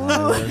 Ooh. I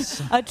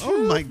was, A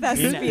true my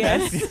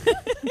thespian.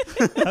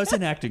 I was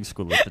in acting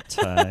school at the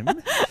time.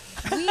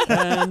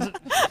 And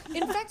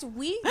in fact,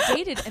 we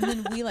dated and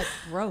then we like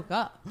broke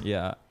up.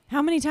 yeah.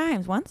 How many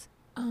times? Once?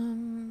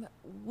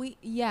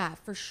 Yeah,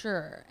 for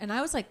sure. And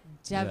I was like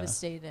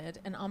devastated,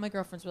 and all my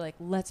girlfriends were like,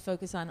 "Let's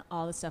focus on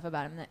all the stuff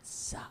about him that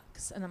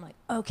sucks." And I'm like,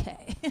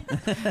 "Okay,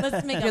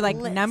 let's make." You're a like,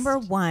 list. number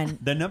one,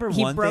 The number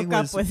he one broke thing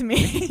up was with me.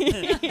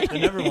 the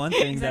number one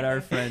thing that our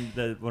friend,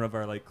 that one of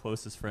our like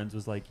closest friends,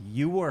 was like,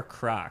 "You wore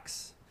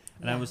Crocs,"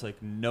 and I Yeah. was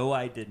like, "No,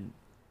 I didn't."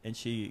 And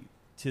she,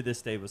 to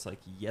this day, was like,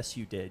 "Yes,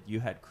 you did.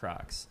 You had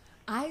Crocs."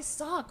 I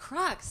saw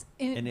Crocs,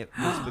 And it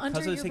was under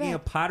because I was your taking a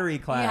bed. pottery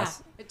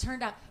class. Yeah, it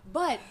turned out.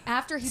 But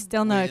after he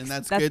Still no. Wait, and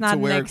that's good not to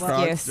wear an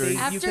Crocs excuse. during- You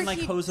After can like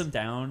he- hose them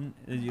down.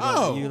 You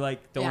Oh. you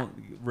like don't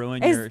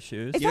ruin Is- your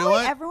shoes. Is You that know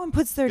why what? everyone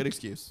puts their Good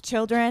excuse.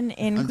 children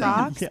in I'm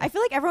done. Crocs? I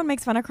feel like everyone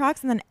makes fun of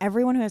Crocs, and then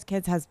everyone who has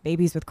kids has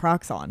babies with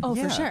Crocs on. oh,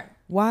 Yeah. for sure,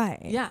 Why?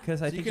 yeah.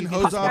 Because I So you think can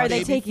hose off Are they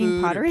baby taking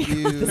food, pottery?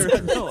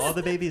 no, all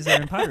the babies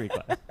are in pottery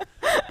class.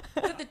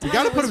 You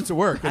got to put them to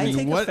work. I I mean,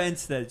 take what?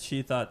 offense that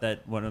she thought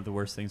that one of the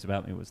worst things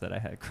about me was that I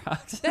had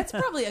Crocs. That's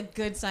probably a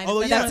good sign.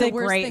 Although, If yeah, one of the That's a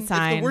worst great things-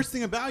 sign. The worst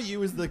thing about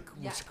you is the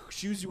Yeah.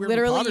 shoes you wear.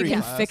 Literally, for pottery you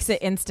can class. fix it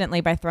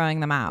instantly by throwing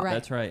them out. Right.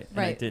 That's right. And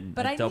I Right. didn't.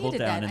 But I I doubled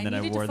needed down that. and then I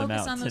I needed to wore them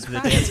focus out on to those the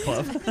Crocs.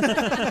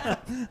 dance club.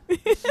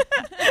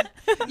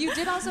 You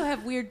did also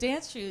have weird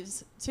dance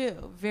shoes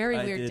too. Very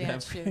I weird did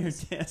dance have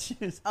shoes. weird dance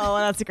shoes. Oh,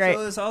 that's great.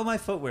 So it was all my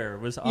footwear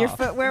was Your off.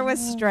 footwear was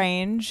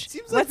strange.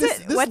 Seems like What's this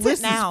it? What's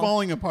list it now? is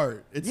falling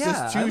apart. It's Yeah,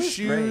 just I two was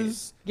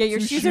shoes. Yeah, your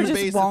two shoes are just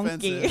shoe-based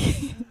wonky.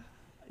 offensive.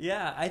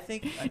 Yeah, I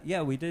think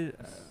we did.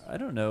 I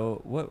don't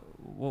know what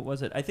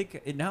was it. I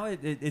think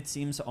it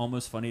seems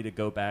almost funny to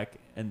go back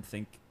and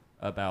think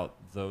about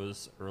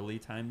those early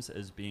times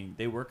as being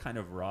they were kind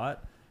of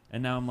wrought,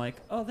 and now I'm like,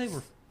 oh, they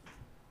were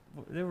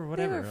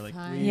whatever. were Like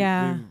fine.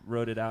 Yeah. we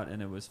wrote it out and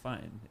it was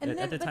fine. And At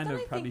then- the but time, then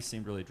it I probably think-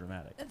 seemed really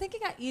dramatic. I think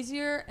it got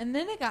easier, and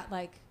then it got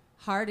like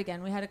hard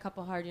again. We had a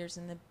couple hard years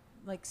in the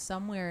like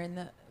somewhere in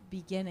the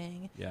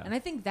beginning, Yeah. and I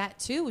think that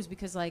too was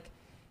because like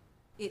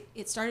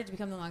it started to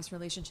become the longest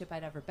relationship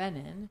I'd ever been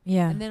in.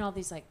 Yeah. And then all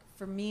these, like,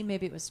 for me,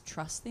 maybe it was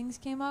trust things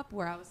came up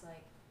where I was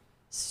like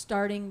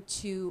starting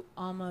to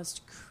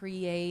almost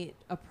create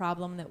a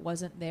problem that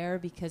wasn't there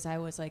because I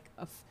was like,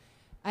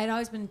 I'd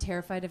always been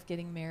terrified of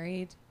getting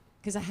married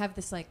because I have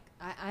this, like,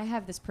 I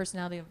have this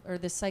personality or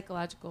this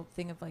psychological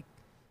thing of, like,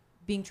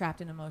 being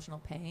trapped in emotional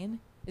pain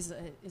is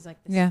like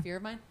this fear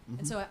of mine. Mm-hmm.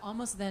 And so I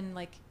almost then,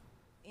 like,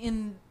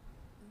 in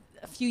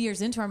a few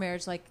years into our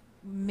marriage, like,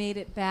 made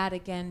it bad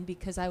again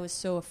because I was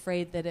so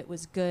afraid that it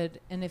was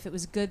good, and if it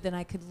was good then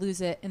I could lose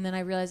it. And then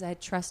I realized I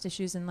had trust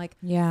issues, and like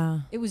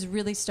it was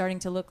really starting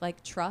to look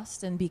like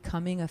trust and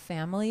becoming a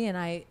family, and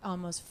I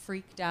almost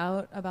freaked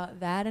out about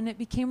that, and it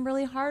became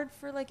really hard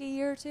for like a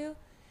year or two.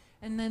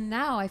 And then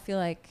now I feel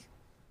like,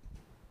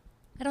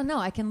 I don't know,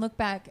 I can look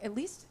back, at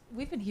least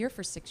we've been here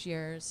for 6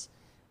 years,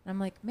 and I'm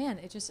like, man,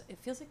 it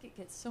feels like it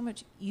gets so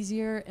much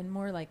easier and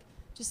more like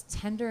just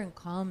tender and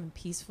calm and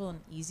peaceful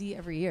and easy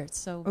every year. It's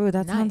so that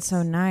nice. sounds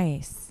so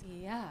nice.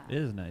 Yeah. It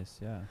is nice,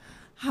 yeah.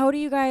 How do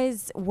you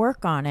guys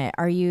work on it?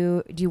 Do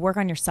you work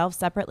on yourself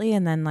separately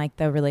and then like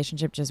the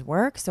relationship just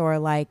works, or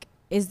like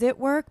is it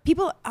work?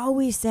 People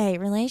always say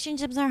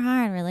relationships are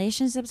hard,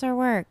 relationships are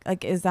work.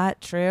 Like, is that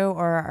true,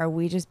 or are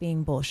we just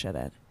being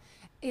bullshitted?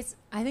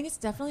 I think it's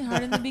definitely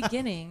hard in the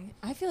beginning.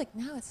 I feel like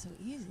now it's so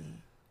easy.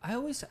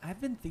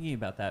 I've been thinking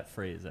about that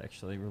phrase,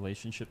 actually,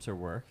 relationships or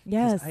work.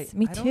 Yes,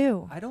 me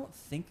too. I don't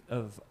think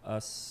of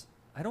us,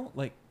 I don't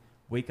like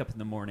wake up in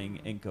the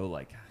morning and go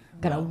like,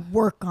 gotta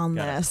work on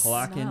gotta this.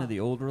 Clock into the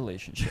old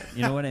relationship.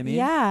 You know what I mean?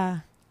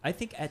 Yeah. I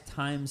think at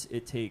times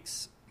it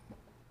takes,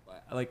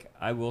 like,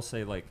 I will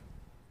say, like,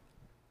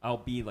 I'll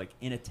be like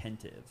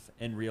inattentive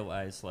and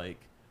realize like,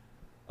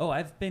 oh,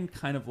 I've been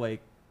kind of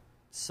like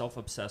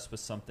self-obsessed with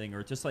something,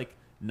 or just like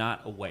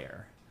not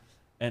aware.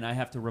 And I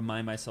have to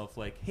remind myself,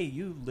 like, hey,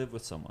 you live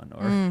with someone,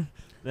 or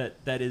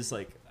that is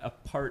like a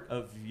part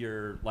of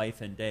your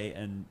life and day,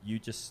 and you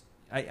just,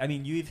 I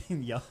mean, you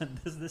even yawned.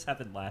 This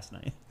happened last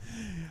night.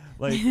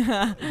 Like,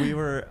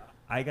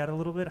 I got a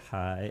little bit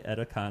high at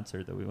a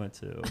concert that we went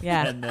to.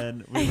 Yeah. And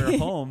then we were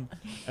home,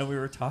 and we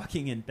were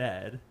talking in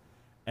bed,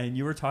 and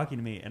you were talking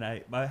to me, and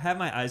I had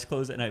my eyes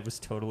closed, and I was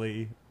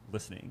totally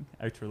listening.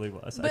 I truly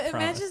was. But I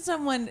promise. imagine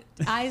someone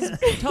eyes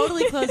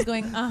totally closed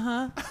going,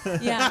 yeah,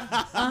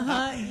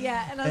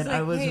 yeah. And I was And like,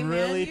 I was hey,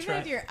 really man, you've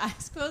had your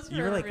eyes closed for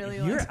You were a like, really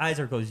long your time. eyes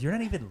are closed. You're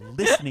not even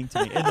listening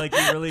to me. And like,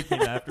 you really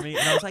came after me.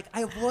 And I was like,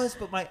 I was,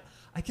 but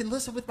I can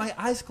listen with my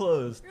eyes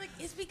closed. You're like,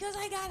 it's because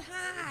I got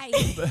high.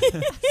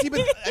 See,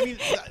 but I mean,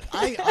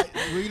 I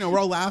you know, we're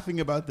all laughing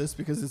about this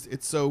because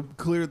it's so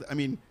clear. I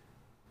mean,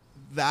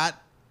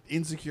 that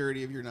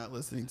insecurity of you're not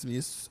listening to me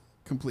is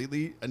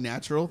completely a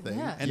natural thing,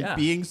 Yeah. and Yeah.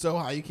 being so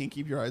high you can't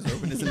keep your eyes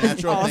open is a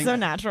natural thing. Also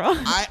natural.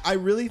 I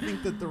really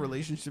think that the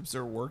relationships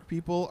or work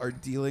people are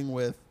dealing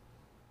with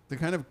the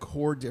kind of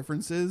core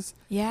differences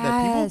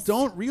that people Yes.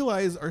 don't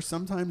realize are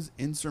sometimes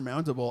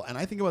insurmountable. And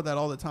I think about that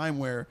all the time,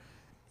 where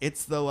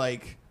it's the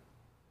like,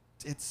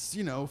 it's,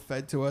 you know,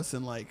 fed to us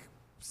in like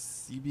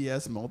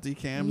CBS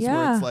multicams where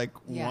Yeah. it's like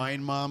Yeah.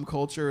 wine mom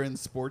culture and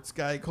sports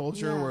guy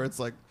culture, Yeah. where it's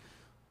like,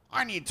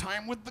 I need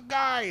time with the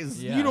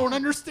guys. Yeah. You don't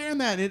understand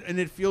that. And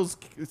it feels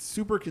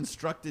super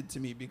constructed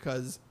to me,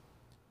 because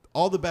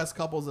all the best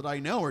couples that I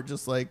know are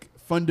just like,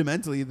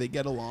 fundamentally they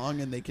get along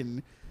and they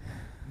can,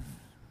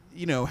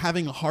 you know,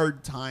 having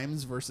hard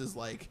times versus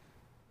like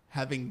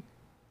having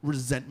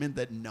resentment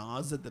that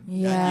gnaws at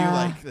you,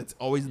 like that's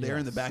always there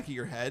in the Yes. back of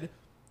your head,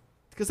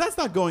 because that's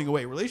not going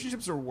away.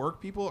 Relationships or work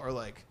people are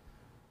like,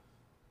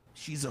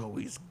 she's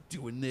always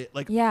doing it.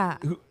 Like, Yeah.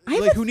 who, I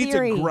have like, a who needs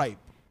theory. a gripe?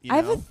 You I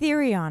have know? a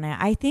theory on it.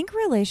 I think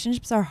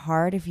relationships are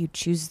hard if you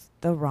choose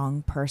the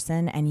wrong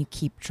person and you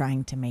keep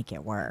trying to make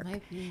it work.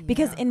 Might be,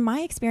 Because yeah. in my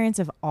experience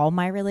of all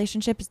my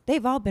relationships,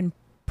 they've all been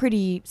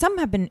pretty, some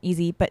have been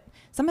easy, but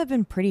some have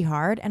been pretty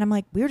hard. And I'm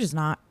like, we're just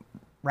not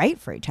right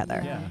for each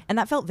other. Yeah. And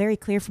that felt very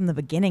clear from the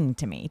beginning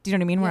to me. Do you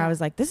know what I mean? Where Yeah. I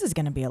was like, this is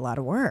going to be a lot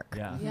of work.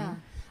 Yeah. Yeah.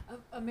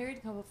 A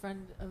married couple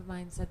friend of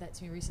mine said that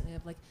to me recently,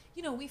 of like,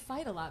 you know, we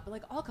fight a lot, but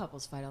like all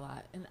couples fight a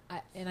lot. And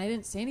I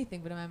didn't say anything,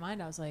 but in my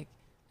mind I was like,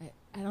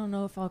 I don't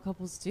know if all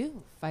couples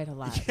do fight a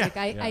lot. Yeah.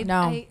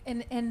 Like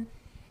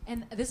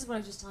and this is what I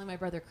was just telling my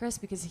brother Chris,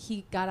 because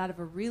he got out of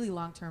a really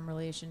long-term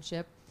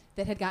relationship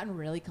that had gotten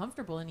really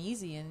comfortable and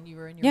easy, and you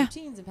were in your Yeah.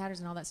 routines and patterns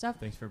and all that stuff.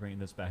 Thanks for bringing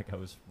this back. I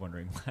was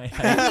wondering why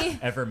And I he-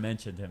 ever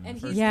mentioned him. And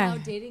first. he's Yeah. now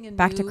dating a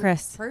Back to new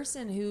Chris.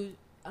 person who,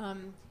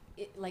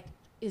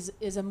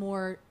 is a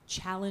more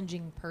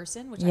challenging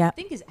person, which I Yep.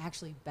 think is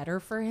actually better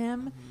for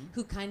him.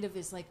 Who kind of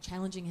is like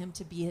challenging him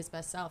to be his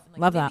best self. And like,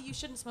 Love maybe that. you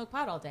shouldn't smoke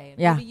pot all day. And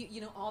Yeah. maybe you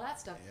know, all that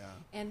stuff. Yeah.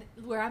 And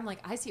where I'm like,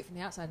 I see it from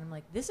the outside, and I'm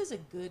like, this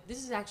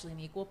is actually an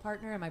equal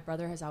partner. And my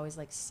brother has always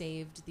like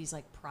saved these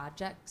like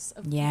projects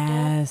of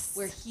Yes.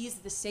 people where he's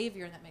the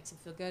savior, and that makes him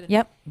feel good. And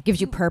Yep.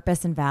 Gives you he-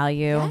 purpose and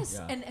value. Yes,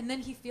 Yeah. and then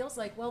he feels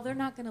like, well, they're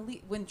not going to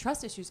leave. When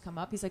trust issues come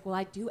up, he's like, well,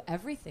 I do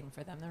everything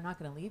for them. They're not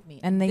going to leave me.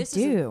 And they this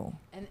isn't- do.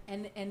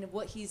 And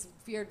what he's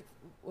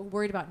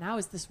worried about now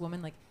is this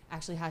woman like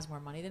actually has more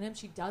money than him.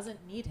 She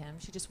doesn't need him.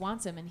 She just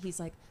wants him. And he's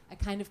like, I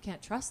kind of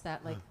can't trust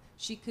that. Like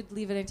she could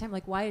leave at any time.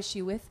 Like, why is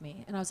she with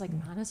me? And I was like,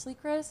 honestly,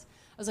 Chris,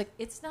 I was like,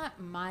 it's not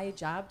my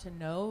job to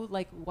know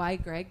like why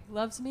Greg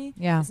loves me.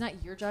 Yeah. It's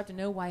not your job to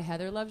know why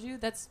Heather loves you.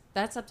 That's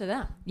up to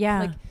them. Yeah.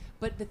 Like,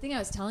 but the thing I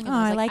was telling him, Oh,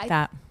 I was I like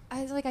that.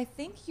 I was like, I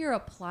think you're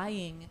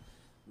applying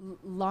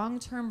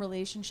long-term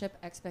relationship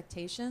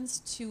expectations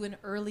to an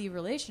early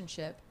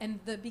relationship, and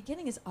the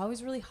beginning is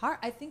always really hard.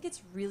 I think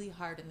it's really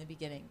hard in the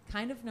beginning,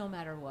 kind of no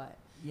matter what.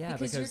 Yeah,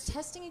 because you're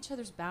testing each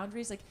other's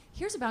boundaries. Like,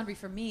 here's a boundary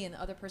for me, and the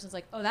other person's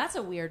like, oh, that's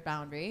a weird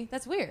boundary.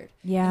 That's weird.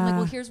 Yeah. And I'm like,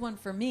 well, here's one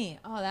for me.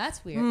 Oh,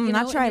 that's weird.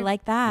 Not sure I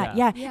like that.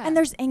 Yeah. Yeah. And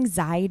there's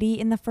anxiety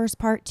in the first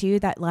part too,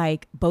 that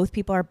like both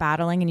people are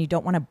battling and you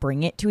don't want to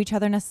bring it to each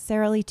other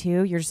necessarily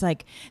too. You're just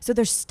like, so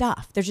there's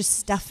just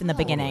stuff in the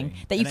beginning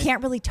Totally. that you And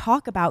can't really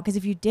talk about, because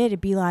if you did,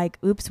 it'd be like,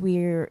 oops,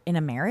 we're in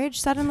a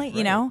marriage suddenly, you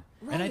Right. know?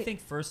 And I Right.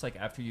 think first, like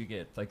after you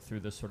get like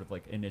through this sort of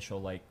like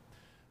initial like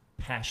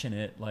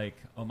passionate, like,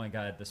 oh my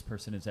God, this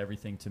person is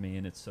everything to me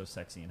and it's so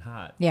sexy and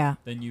hot. Yeah.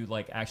 Then you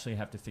like actually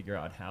have to figure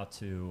out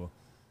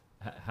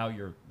how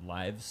your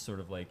lives sort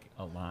of like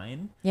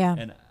align. Yeah.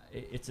 And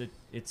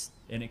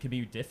and it can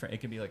be different. It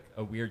can be like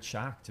a weird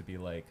shock to be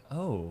like,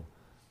 oh,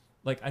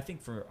 like I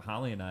think for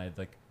Holly and I,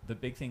 like the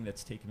big thing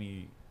that's taken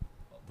me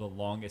the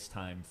longest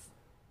time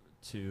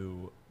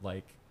to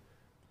like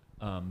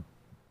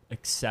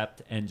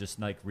accept and just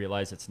like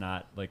realize it's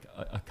not like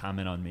a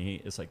comment on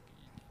me is like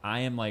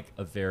I'm like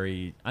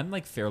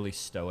fairly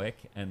stoic,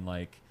 and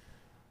like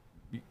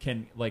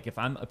can like if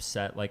I'm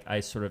upset, like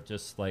I sort of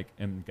just like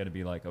am gonna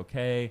be like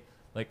okay,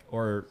 like,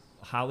 or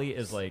Holly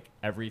is like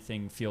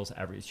everything feels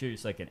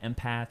she's like an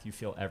empath. You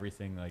feel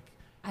everything. Like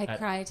I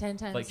cry 10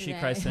 times like a she day.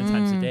 cries 10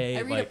 times a day.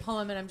 I read like, a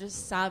poem and I'm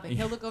just sobbing.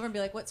 He'll look over and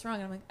be like, what's wrong?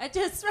 And I'm like, I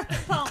just read a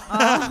poem.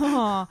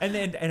 Oh. and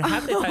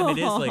half the time it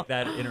is like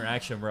that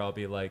interaction where I'll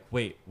be like,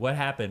 wait, what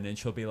happened? And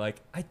she'll be like,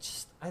 I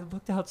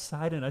looked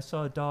outside and I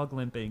saw a dog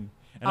limping.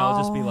 And I'll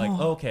just be like,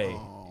 okay,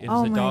 it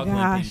was Oh a my dog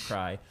limping gosh.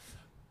 cry.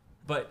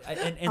 But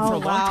and Oh, for a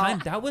long wow.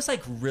 time, that was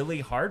like really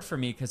hard for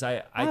me because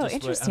I'm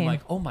interesting.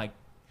 like, oh my,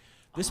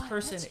 this Oh,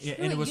 person, that's true.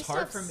 and it was used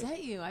hard to for me.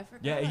 upset you. I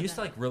forgot Yeah, it about used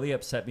to that. like really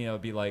upset me. I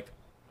would be like,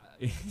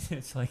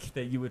 it's like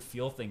that you would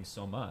feel things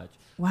so much.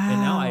 Wow.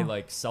 And now I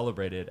like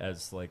celebrate it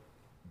as like,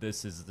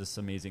 this is this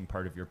amazing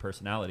part of your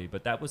personality.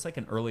 But that was like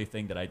an early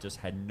thing that I just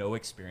had no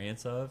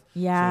experience of.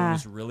 Yeah. So it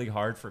was really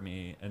hard for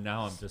me. And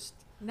now I'm just,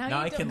 Now now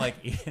you I can don't-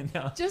 like,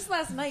 now, Just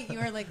last night, you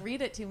were like,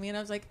 read it to me, and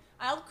I was like,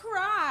 I'll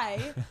cry.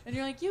 And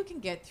you're like, you can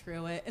get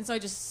through it. And so I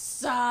just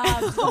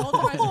sobbed the whole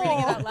time I was reading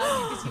it out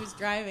loud because he was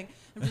driving.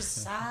 I'm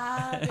just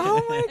sobbing.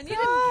 Oh my and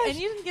gosh.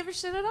 you didn't give a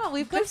shit at all.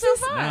 We've come This so is-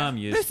 far. now I'm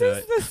used This to is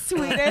it. the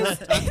sweetest.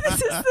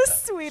 This is the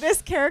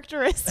sweetest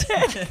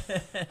characteristic.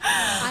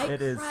 I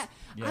It is. cry.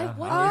 Yeah, I Holly's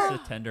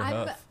wonder. a tender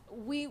I'm- hoof.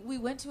 We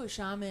went to a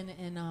shaman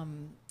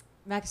in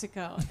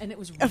Mexico, and it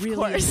was Of really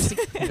course.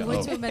 interesting. We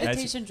went to a As-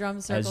 meditation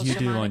drum circle. As you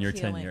do on shamanic your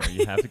healing. tenure,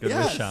 you have to go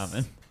Yes. to a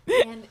shaman.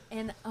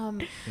 And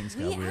Things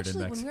we got weird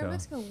actually, in when we were in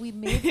Mexico,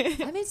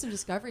 I made some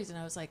discoveries, and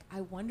I was like,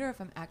 I wonder if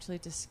I'm actually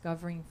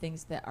discovering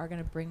things that are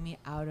going to bring me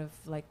out of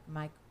like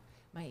my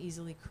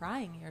easily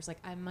crying years. Like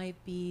I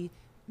might be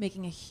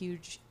making a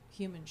huge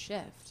human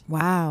shift.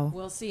 Wow.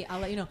 We'll see. I'll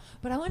let you know.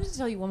 But I wanted to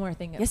tell you one more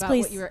thing Yes, about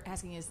please. what you were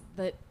asking. Is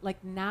that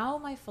like now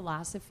my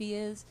philosophy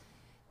is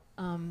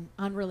on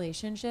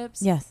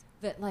relationships. Yes.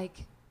 That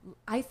like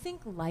I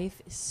think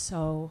life is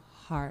so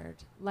hard.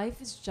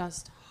 Life is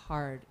just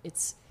hard.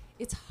 It's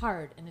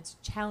hard and it's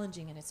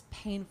challenging and it's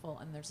painful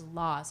and there's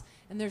loss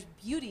and there's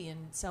beauty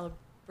and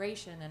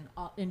celebration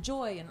and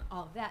joy and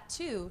all of that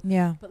too.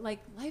 Yeah. But like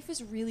life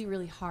is really,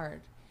 really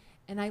hard.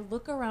 And I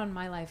look around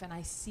my life and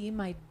I see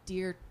my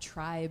dear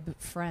tribe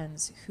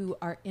friends who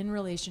are in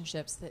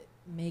relationships that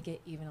make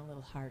it even a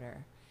little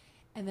harder.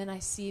 And then I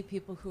see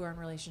people who are in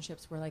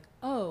relationships where like,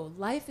 oh,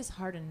 life is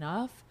hard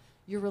enough.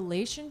 Your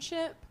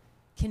relationship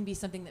can be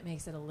something that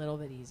makes it a little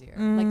bit easier.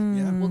 Like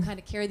Yeah. we'll kind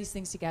of carry these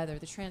things together.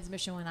 The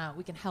transmission went out.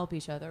 We can help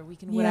each other. We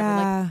can whatever.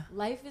 Yeah. Like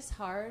life is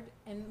hard.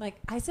 And like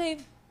I say,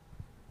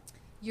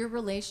 your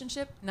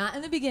relationship, not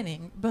in the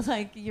beginning, but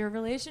like your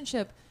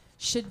relationship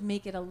should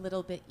make it a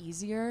little bit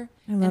easier.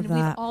 I love and that.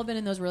 we've all been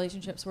in those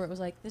relationships where it was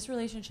like, this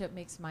relationship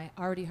makes my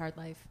already hard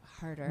life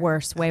harder.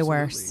 Worse. Way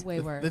worse. Absolutely. Way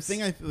The worse. thing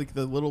like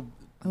the little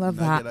I love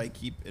nugget that. I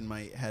keep in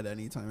my head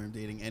anytime I'm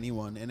dating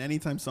anyone, and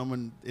anytime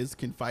someone is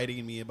confiding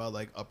in me about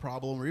like a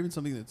problem or even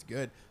something that's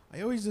good,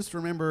 I always just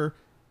remember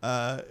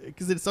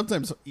because it's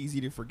sometimes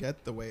easy to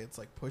forget the way it's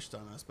like pushed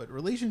on us, but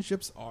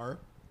relationships are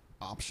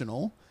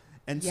optional,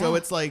 and so Yeah.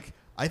 it's like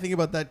I think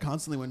about that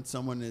constantly when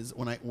someone is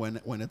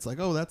when it's like,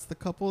 oh, that's the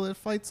couple that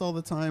fights all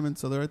the time, and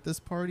so they're at this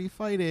party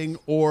fighting,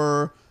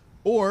 or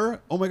oh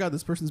my god,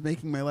 this person's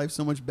making my life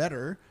so much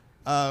better.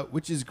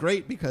 Which is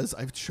great because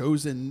I've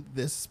chosen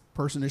this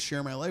person to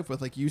share my life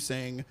with. Like you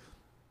saying,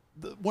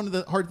 one of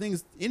the hard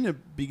things in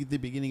the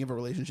beginning of a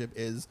relationship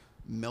is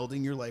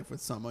melding your life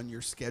with someone,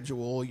 your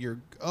schedule,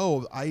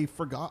 I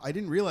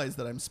didn't realize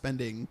that I'm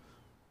spending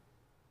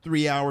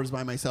 3 hours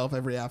by myself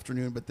every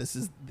afternoon, but this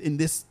is in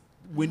this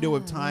window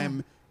of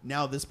time.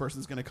 Now this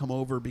person's going to come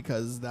over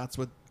because that's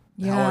how our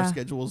Yeah.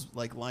 schedules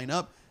like line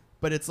up.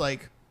 But it's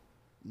like,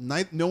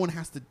 no one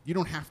has to. You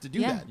don't have to do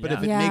Yeah. that. But Yeah.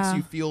 if it Yeah. makes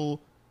you feel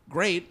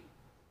great,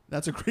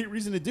 that's a great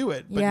reason to do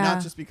it. But Yeah.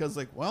 not just because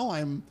like, well,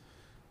 I'm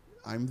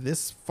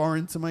this far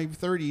into my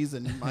 30s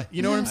and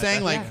you know what I'm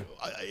saying? Like,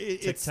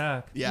 it's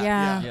TikTok. yeah,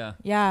 Yeah. yeah.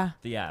 Yeah.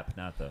 The app,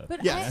 not the.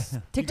 But Yes.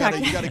 TikTok.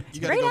 You gotta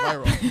Great go app.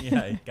 viral.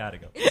 yeah, you gotta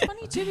go. it's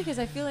funny too because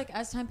I feel like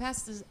as time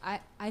passes,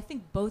 I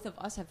think both of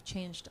us have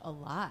changed a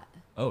lot.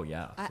 Oh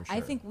yeah, for sure.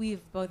 I think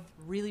we've both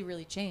really,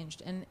 really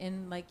changed.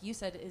 And like you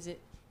said, is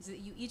it that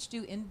you each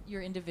do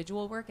your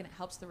individual work and it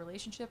helps the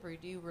relationship, or you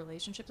do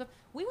relationship stuff?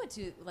 We went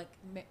to like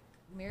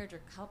marriage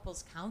or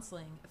couples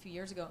counseling a few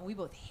years ago, and we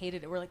both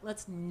hated it. We're like,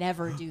 let's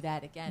never do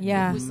that again.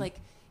 Yeah. It was like,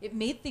 it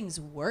made things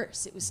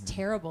worse. It was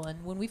terrible.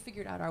 And when we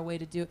figured out our way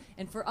to do it,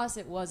 and for us,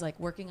 it was like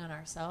working on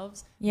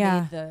ourselves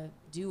Yeah. made the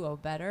duo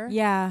better.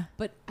 Yeah.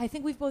 But I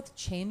think we've both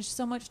changed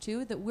so much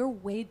too that we're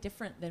way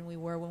different than we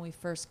were when we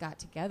first got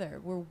together.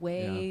 We're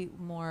way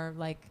more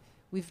like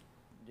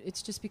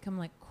it's just become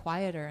like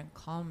quieter and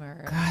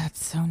calmer. God,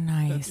 that's so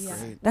nice. That's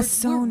great. That's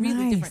We're so really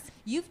nice. different.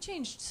 You've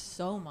changed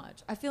so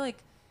much. I feel like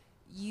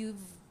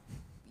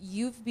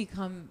you've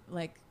become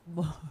like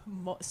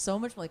so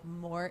much like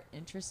more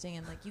interesting,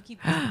 and like you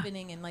keep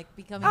deepening and like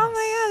becoming. Oh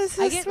my God, this is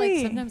so I get sweet.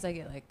 like sometimes I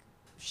get like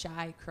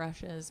shy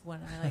crushes when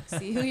I like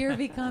see who you're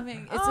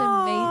becoming. It's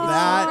Oh, amazing.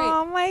 That- It's so great.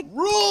 Oh my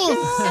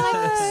Rules. And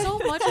I think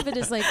so much of it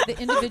is like the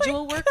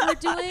individual work we're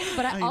doing,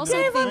 but I I also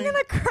know. Dave, I'm think,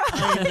 gonna cry.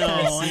 I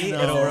know. I See,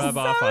 know. it'll rub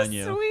off So on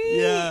you. Sweet.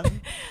 Yeah.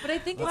 but I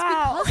think it's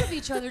Wow. because of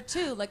each other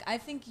too. Like I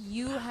think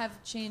you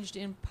have changed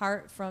in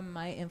part from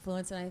my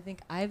influence, and I think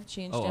I've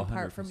changed Oh, in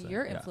part from 100%,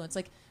 your yeah. influence.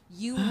 Like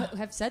you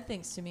have said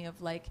things to me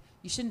of like,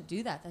 you shouldn't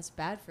do that. That's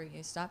bad for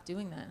you. Stop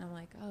doing that. And I'm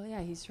like, oh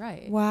yeah, he's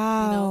right.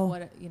 Wow. You know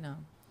what? You know.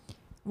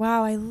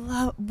 Wow, I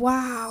love.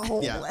 Wow,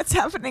 Yeah. what's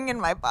happening in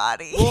my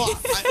body? Well,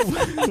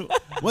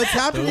 what's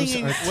happening? Those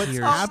are What's tears.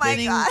 Oh my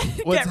happening? God.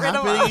 What's Get rid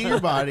of happening in them. your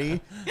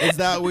body is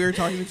that we're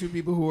talking to two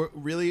people who are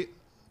really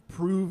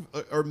prove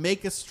or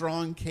make a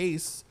strong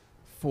case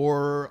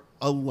for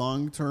a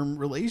long-term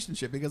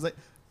relationship, because like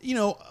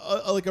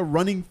like a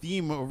running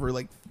theme over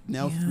like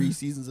now Yeah. 3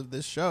 seasons of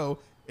this show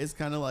is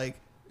kind of like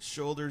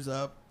shoulders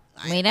up.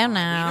 We don't know.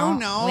 We don't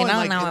know. We And, don't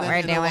like, know and what then- we're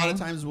and a lot doing. of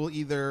times we'll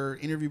either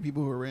interview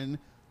people who are in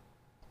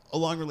a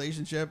long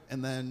relationship,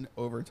 and then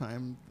over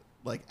time,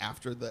 like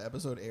after the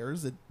episode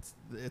airs,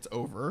 it's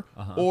over,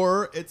 Uh-huh.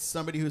 or it's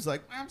somebody who's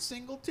like, I'm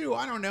single too.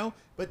 I don't know,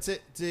 but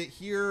to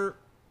hear,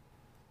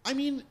 I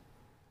mean,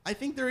 I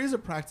think there is a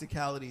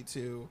practicality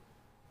to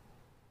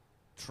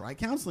try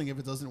counseling. If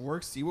it doesn't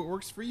work, see what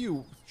works for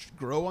you.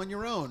 Grow on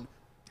your own.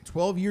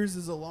 12 years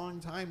is a long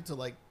time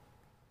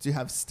to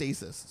have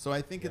stasis. So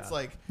I think it's Yeah.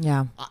 like,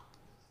 Yeah.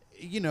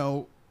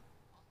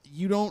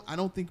 I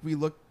don't think we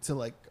look to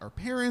like our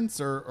parents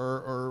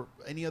or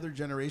any other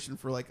generation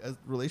for like a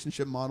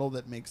relationship model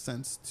that makes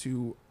sense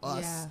to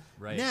us Yeah.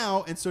 Right.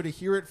 now. And so to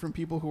hear it from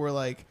people who are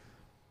like,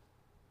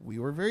 we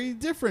were very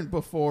different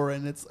before,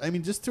 and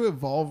just to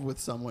evolve with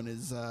someone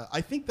is,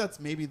 I think that's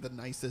maybe the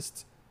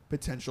nicest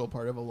potential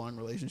part of a long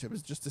relationship,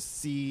 is just to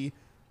see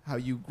how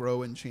you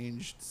grow and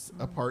change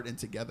apart and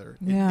together.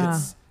 Yeah.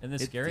 And the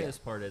It-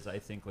 scariest part is, I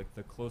think, like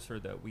the closer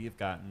that we've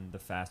gotten, the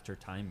faster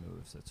time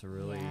moves. It's a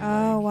really,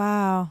 Yeah. Oh like,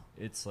 wow.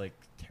 it's like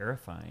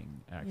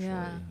terrifying. Actually,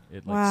 Yeah.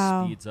 it like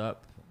Wow. speeds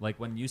up. Like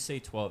when you say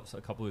 12, so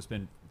a couple who's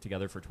been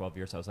together for 12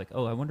 years, I was like,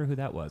 oh, I wonder who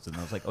that was, and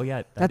I was like, oh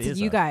yeah, That's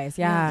is you us. guys.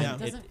 Yeah. Yeah. It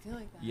doesn't feel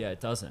like that. Yeah,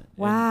 it doesn't.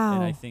 Wow.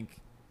 And I think,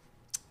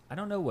 I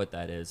don't know what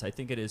that is. I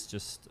think it is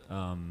just,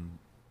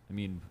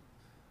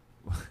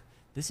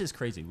 this is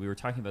crazy. We were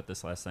talking about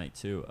this last night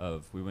too.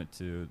 We went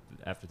to,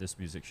 after this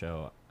music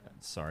show.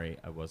 Sorry,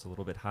 I was a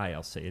little bit high.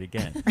 I'll say it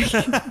again.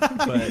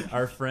 But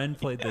our friend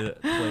played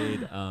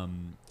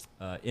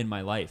 "In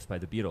My Life" by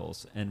the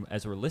Beatles, and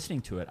as we're listening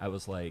to it, I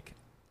was like,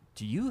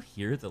 "Do you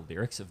hear the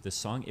lyrics of this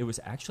song?" It was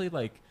actually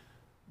like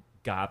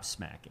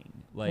gobsmacking,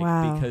 like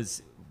Wow.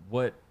 because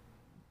what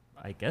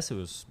I guess it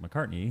was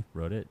McCartney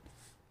wrote it.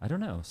 I don't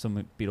know.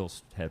 Some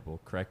Beatles head will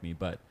correct me,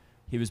 but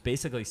he was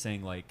basically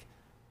saying like,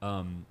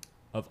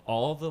 of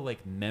all the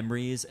like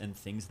memories and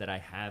things that I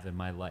have in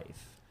my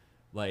life,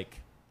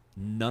 like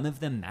none of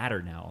them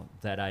matter now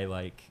that I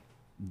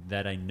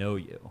know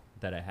you,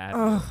 that I have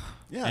you.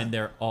 Yeah. And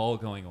they're all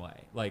going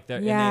away. Like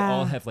and they Yeah.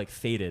 all have like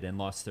faded and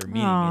lost their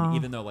meaning. Aw. And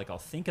even though like I'll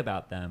think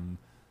about them,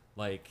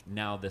 like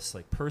now this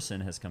like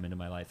person has come into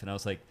my life, and I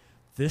was like,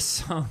 this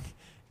song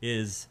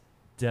is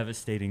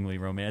devastatingly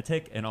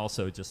romantic and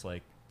also just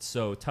like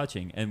so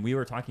touching. And we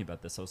were talking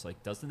about this. I was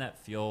like, doesn't that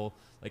feel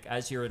like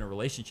as you're in a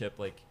relationship,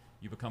 like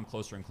you become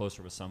closer and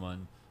closer with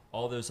someone,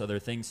 all those other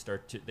things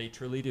they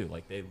truly do.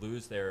 Like they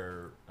lose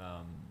their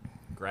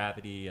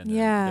gravity and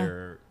Yeah.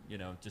 their,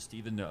 just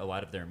even a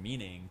lot of their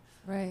meaning.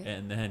 Right.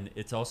 And then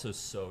it's also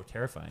so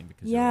terrifying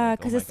because you're Yeah, like,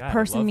 because oh my this God, I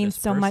person love means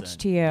this so much person.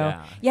 to you.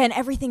 Yeah. Yeah, and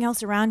everything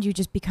else around you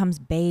just becomes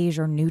beige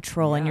or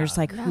neutral, and you're just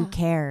Yeah. like, who Yeah.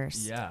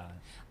 cares? Yeah.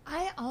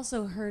 I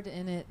also heard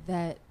in it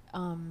that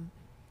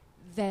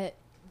that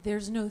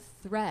there's no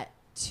threat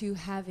to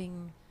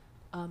having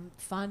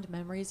fond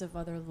memories of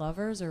other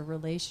lovers or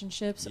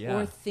relationships Yeah.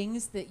 or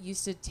things that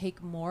used to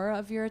take more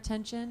of your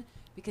attention,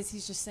 because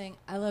he's just saying,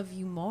 I love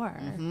you more.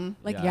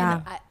 Like,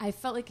 Yeah. and I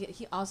felt like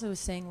he also was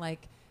saying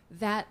like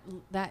that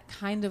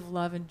kind of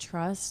love and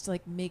trust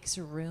like makes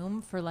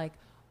room for like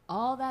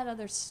all that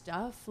other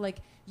stuff. Like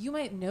you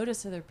might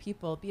notice other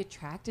people, be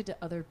attracted to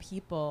other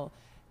people,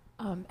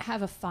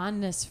 have a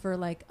fondness for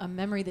like a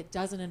memory that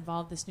doesn't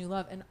involve this new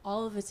love, and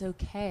all of it's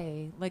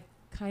okay. Like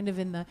kind of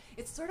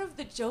it's sort of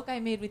the joke I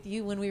made with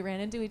you when we ran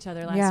into each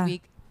other last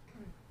week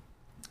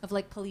of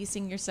like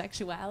policing your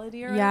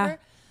sexuality or whatever.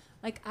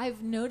 Like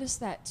I've noticed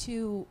that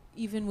too,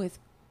 even with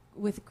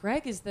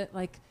Greg, is that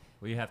like,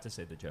 Well, you have to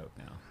say the joke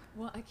now.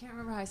 well, I can't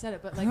remember how I said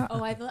it, but like, I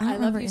love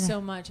remember you either. so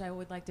much. I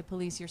would like to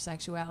police your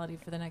sexuality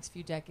for the next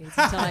few decades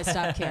until I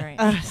stop caring.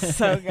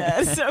 So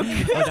good. So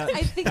good. Oh, no,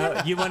 I think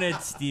no, you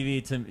wanted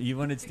Stevie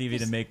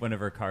to make one of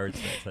her cards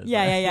that says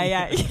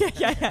that.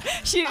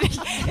 Yeah.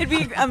 It'd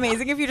be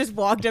amazing if you just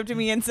walked up to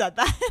me and said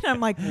that. And I'm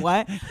like,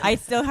 what? I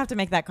still have to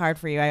make that card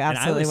for you. I And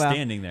I absolutely was will.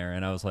 standing there,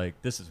 and I was like,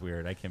 "This is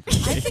weird. I can't." I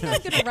think I'm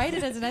going to write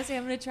it as an essay.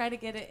 I'm going to try to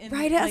get it in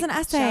Write it as like, an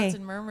essay. Shouts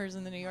and Murmurs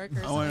in the New Yorker or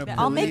I something want like to that.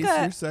 I'll make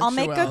police a- your I'll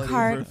make a sexuality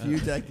card. for a few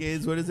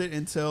decades. What is it?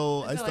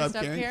 Until I Until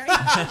stop caring.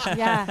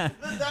 Yeah.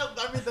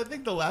 I mean, I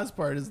think the last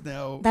part is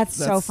now. That's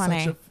so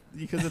funny.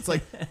 Because it's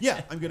like,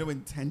 yeah, I'm going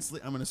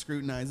to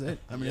scrutinize it.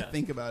 I'm going to Yeah.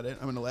 think about it.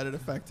 I'm going to let it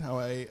affect how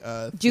I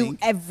Do think.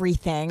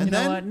 everything. And You know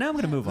then- what? Now I'm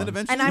going to move And on.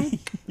 then eventually, And I'm-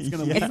 it's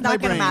going It's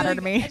not gonna matter Like,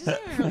 to me. I just don't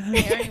even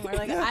really care anymore.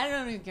 Like I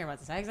don't even care about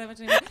the sex that much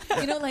anymore.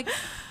 You know, like,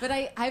 but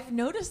I've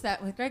noticed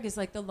that with Greg is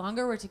like the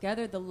longer we're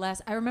together, the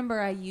less. I remember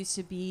I used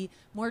to be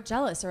more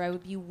jealous, or I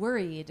would be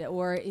worried,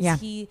 or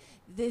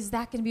is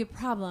that going to be a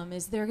problem?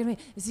 Is he going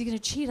to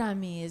cheat on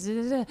me?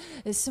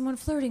 Is someone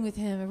flirting with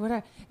him or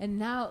whatever? And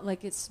now,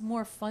 like, it's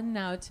more fun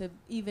now to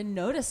even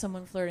notice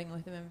someone flirting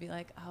with him and be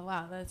like, oh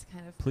wow, that's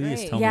kind of Please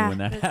great. tell Yeah. me when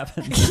that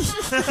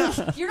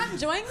happens. You're not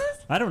enjoying this?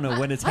 I don't know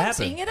when it's I'm happened.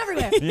 seeing it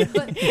everywhere.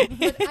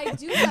 But I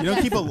do have You don't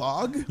that. keep a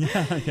log?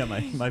 Yeah,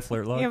 my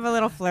flirt log. You have a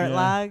little flirt Yeah.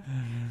 log.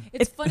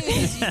 It's funny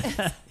because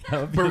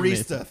That would be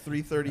amazing. Barista,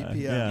 3:30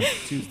 p.m. Yeah.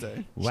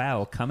 Tuesday.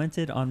 Wow,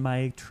 commented on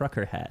my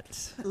trucker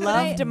hat.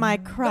 Loved my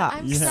but crop.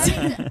 I'm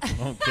starting to,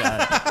 Oh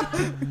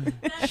God!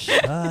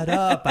 Shut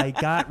up! I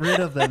got rid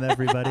of them,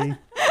 everybody.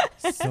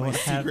 My Don't have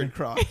secret me.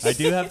 Crocs. I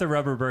do have the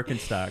rubber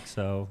Birkenstock,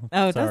 so.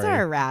 Oh, those sorry.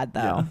 are rad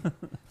though.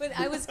 but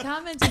I was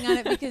commenting on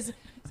it because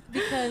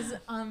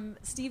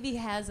Stevie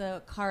has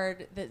a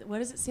card that, what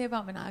does it say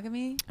about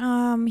monogamy?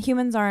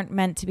 Humans aren't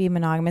meant to be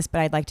monogamous,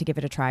 but I'd like to give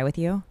it a try with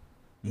you.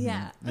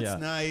 Yeah. That's Yeah.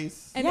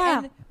 nice.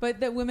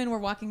 But the women were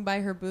walking by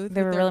her booth.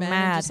 They with were their really men,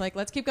 mad. just like,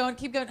 let's keep going,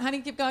 honey,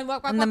 keep going,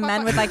 walk, And the walk,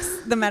 men walk.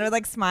 would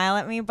like smile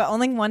at me, but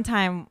only one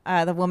time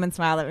the woman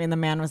smiled at me and the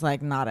man was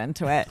like not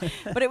into it.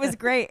 But it was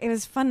great. It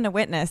was fun to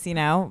witness, you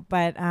know.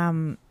 But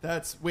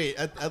That's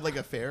at like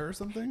a fair or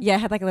something. yeah, I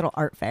had like a little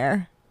art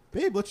fair.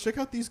 Babe, let's check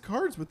out these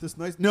cards with this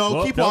nice. No,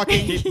 Whoa, keep no,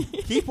 walking. keep-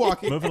 Keep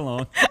walking. Moving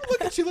along.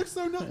 Look at she looks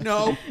so nice.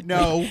 No.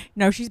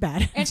 No, she's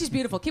bad. And she's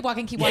beautiful. Keep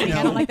walking. I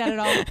No. don't like that at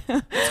all.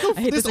 Let's go. I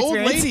hate This this old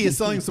experience. lady is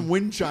selling some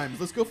wind chimes.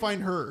 Let's go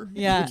find her.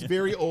 Yeah. She looks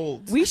very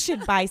old. We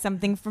should buy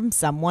something from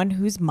someone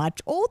who's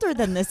much older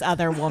than this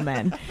other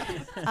woman.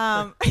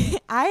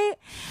 I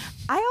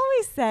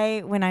always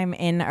say when I'm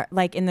in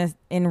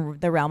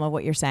the realm of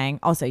what you're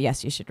saying. Also,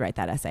 yes, you should write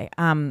that essay.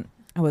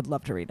 I would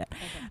love to read it,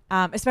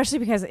 especially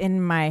because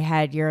in my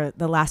head,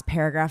 the last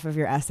paragraph of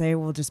your essay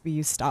will just be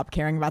you stop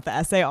caring about the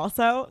essay.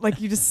 Also, like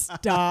you just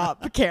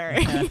stop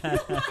caring.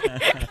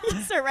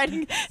 You start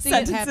writing See,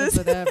 it happens sentences.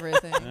 with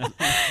everything.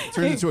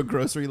 Turns into a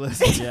grocery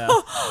list. Yeah.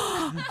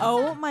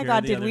 Oh my Here are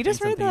God! the Did other we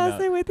just things write I'm the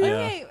thinking essay with you?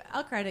 Yeah. Okay,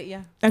 I'll credit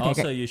you. Okay,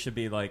 Also, great. you should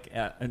be like,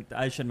 and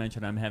I should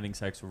mention I'm having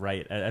sex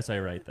right as I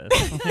write this.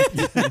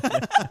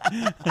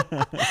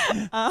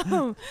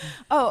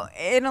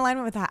 In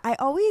alignment with that,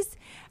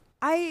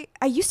 I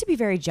used to be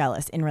very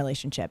jealous in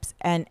relationships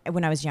and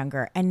when I was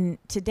younger, and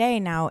today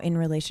now in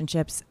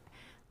relationships,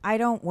 I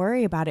don't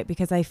worry about it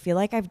because I feel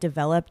like I've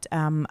developed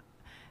I've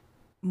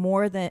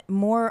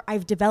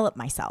developed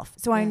myself.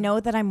 So I Yeah. know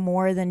that I'm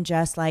more than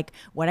just like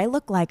what I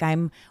look like.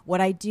 I'm what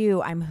I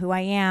do. I'm who I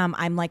am.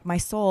 I'm like my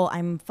soul.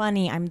 I'm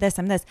funny. I'm this.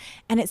 And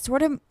it's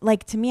sort of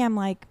like, to me, I'm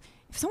like,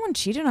 if someone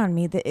cheated on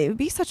me, that it would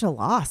be such a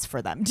loss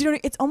for them. Do you know?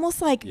 It's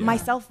almost like my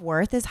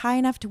self-worth is high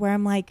enough to where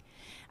I'm like,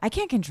 I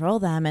can't control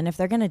them. And if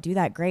they're going to do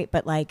that, great.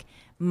 But like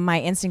my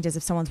instinct is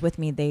if someone's with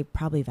me, they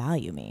probably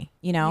value me,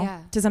 you know,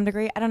 Yeah. to some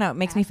degree. I don't know. It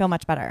makes me feel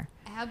much better.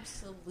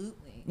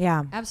 Absolutely.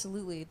 Yeah.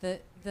 Absolutely.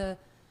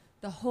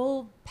 The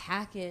whole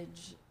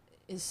package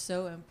is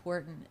so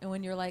important. And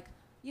when you're like,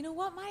 you know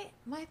what,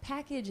 my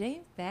package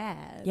ain't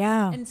bad.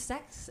 Yeah. And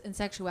sex and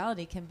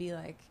sexuality can be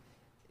like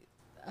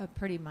a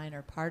pretty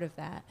minor part of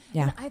that.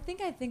 Yeah. And I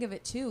think of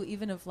it too,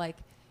 even of like,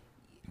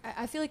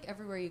 I feel like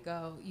everywhere you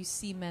go, you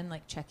see men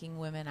like checking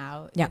women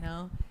out, Yeah. you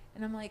know?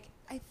 And I'm like,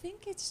 I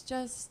think it's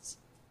just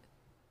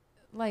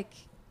like,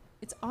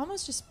 it's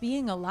almost just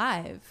being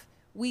alive.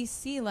 We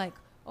see like,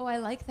 oh, I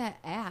like that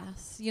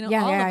ass. You know,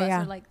 Yeah, all yeah, of us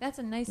yeah. are like, that's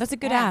a nice That's a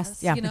good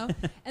ass, yeah. You know?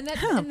 And that,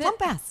 Huh, and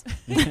plump ass.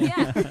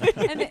 yeah.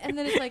 And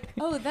then it's like,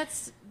 oh,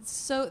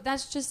 so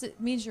that's just, it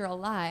means you're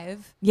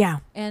alive Yeah.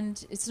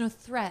 and it's no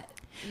threat.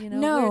 You know,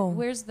 No.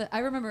 where's the, I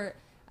remember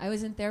I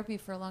was in therapy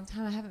for a long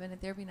time. I haven't been in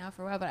therapy now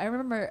for a while, but I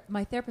remember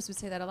my therapist would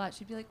say that a lot.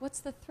 She'd be like, what's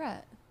the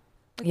threat?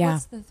 Like, Yeah.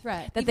 what's the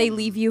threat? That they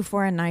leave you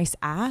for a nice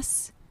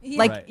ass. Yeah,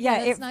 Like, Right.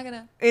 yeah, it's it- not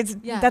gonna. It's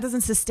Yeah. that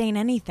doesn't sustain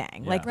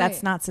anything. Yeah. Like that's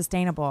Right. not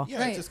sustainable. Yeah,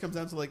 Right. it just comes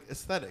down to like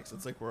aesthetics.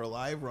 It's like we're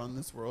alive, we're on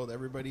this world.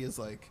 Everybody is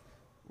like,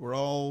 we're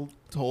all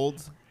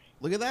told,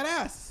 look at that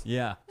ass.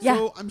 Yeah. Yeah.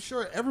 So I'm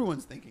sure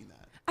everyone's thinking that.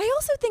 I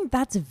also think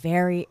that's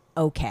very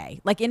okay.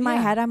 Like in my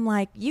Yeah. head, I'm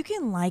like, you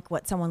can like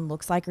what someone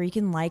looks like, or you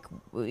can like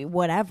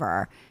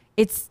whatever.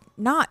 It's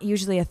not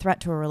usually a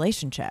threat to a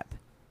relationship.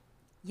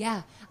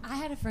 Yeah. I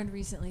had a friend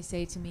recently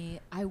say to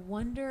me, I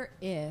wonder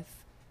if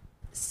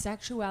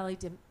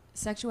sexuality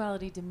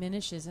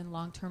diminishes in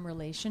long-term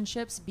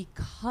relationships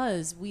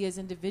because we as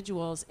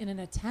individuals, in an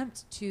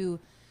attempt to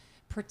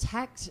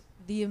protect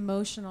the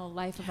emotional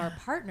life of our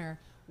partner,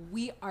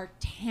 we are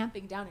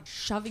tamping down and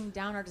shoving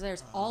down our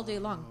desires all day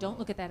long. Don't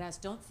look at that ass.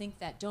 Don't think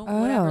that. Don't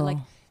whatever. Oh. Like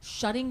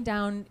shutting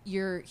down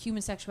your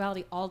human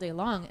sexuality all day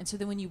long. And so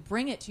then when you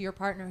bring it to your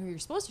partner who you're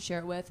supposed to share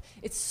it with,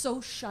 it's so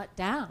shut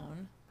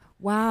down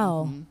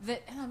Wow.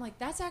 that, and I'm like,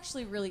 that's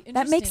actually really interesting.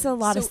 That makes a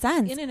lot of So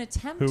sense. In an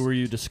attempt, Who were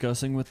you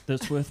discussing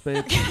this with,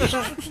 babe?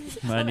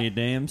 I need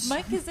names.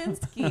 Mike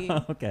Kaczynski.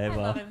 Okay, I well,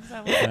 love him so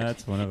much.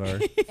 that's one of our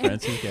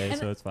friends who's gay, and-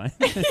 so it's fine.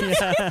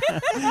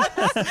 That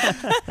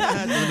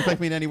doesn't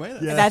affect me in any way.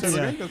 That's-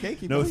 totally yeah. great. Okay,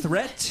 keep No going.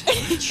 threat.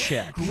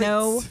 Check.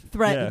 No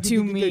threat Yeah.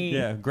 to me.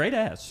 Yeah, great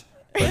ass,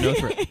 but no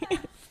threat.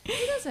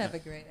 He does have a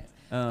great ass.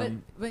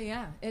 Um, But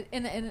yeah,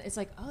 and it's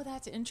like, oh,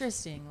 that's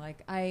interesting.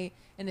 Like and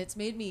it's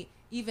made me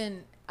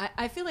even.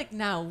 I feel like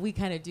now we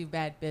kind of do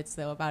bad bits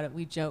though about it.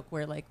 We joke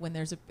where like when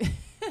there's a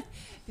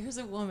there's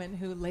a woman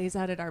who lays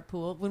out at our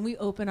pool when we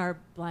open our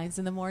blinds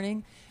in the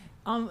morning.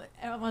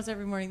 Almost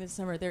every morning this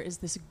summer, there is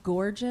this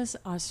gorgeous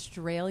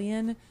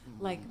Australian,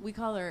 like we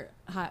call her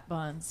Hot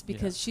Buns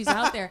because she's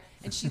out there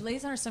and she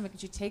lays on her stomach and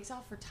she takes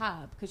off her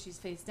top because she's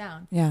face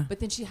down. Yeah. But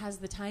then she has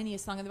the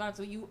tiniest thong on the bottom,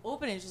 so you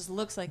open it, it just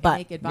looks like But- a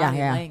naked yeah, body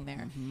yeah. laying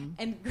there.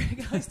 And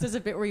Greg always does a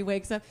bit where he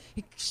wakes up,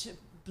 he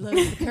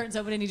blows the curtains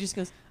open, and he just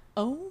goes,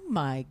 "Oh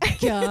my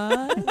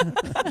god!"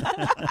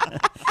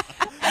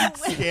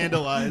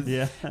 Scandalized.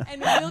 yeah.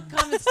 And we'll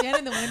come and stand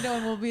in the window,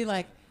 and we'll be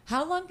like,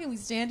 "How long can we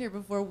stand here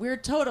before we're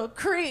total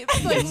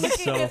creeps?" Like It's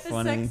looking so at the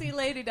funny. sexy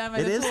lady down by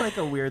It the is pool. like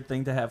a weird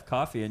thing to have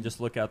coffee and just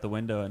look out the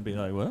window and be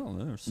like, well,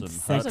 there's some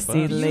Sexy hot buns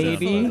down lady. by the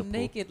Beautiful pool.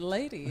 naked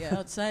lady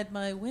outside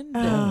my window.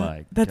 Oh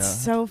my That's God.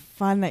 so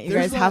fun that you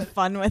There's guys have a-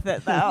 fun with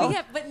it though.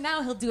 Yeah, but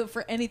now he'll do it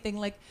for anything.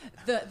 Like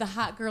the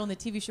hot girl in the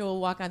TV show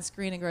will walk on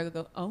screen and Greg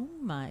will go, "Oh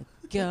my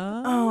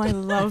god!" Oh, I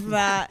love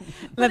that.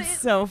 That's it-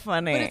 so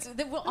funny.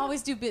 But we'll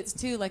always do bits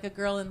too, like a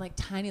girl in like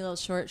tiny little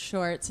short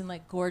shorts and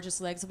like gorgeous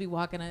legs will be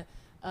walking a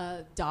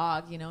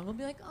dog, you know, and we'll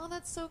be like, "Oh,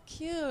 that's so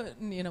cute,"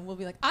 and you know, we'll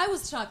be like, "I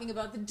was talking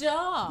about the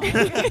dog."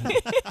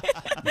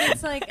 But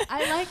it's like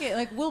I like it.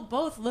 Like we'll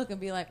both look and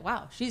be like,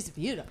 "Wow, she's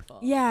beautiful."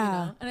 Yeah.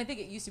 You know? And I think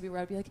it used to be where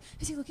I'd be like,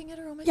 "Is he looking at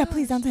her? Oh my Yeah, gosh."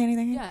 please don't say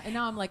anything. Yeah, and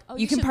now I'm like, "Oh,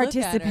 You can should look at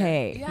her."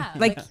 participate. Yeah,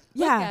 Like,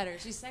 yeah. look at her.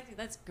 She's sexy.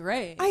 That's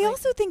great. I Like,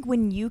 also think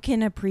when you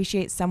can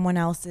appreciate someone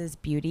else's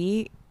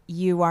beauty,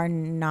 you are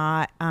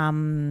not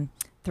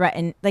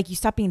threatened. Like you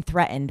stop being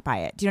threatened by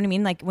it. Do you know what I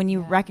mean? Like when you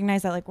Yeah.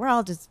 recognize that, like we're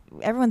all just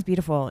everyone's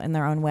beautiful in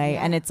their own way,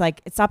 Yeah. and it's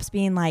like it stops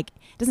being like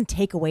it doesn't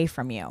take away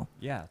from you.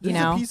 Yeah. You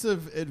There's know? a piece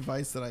of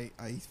advice that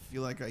I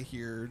feel like I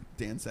hear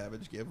Dan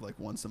Savage give like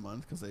once a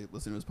month because I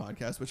listen to his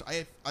podcast, which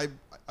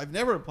I've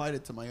never applied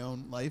it to my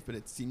own life, but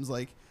it seems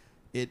like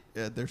it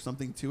there's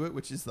something to it,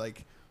 which is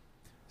like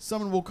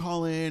someone will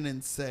call in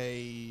and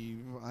say,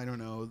 I don't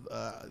know,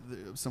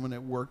 someone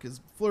at work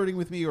is flirting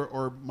with me,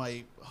 or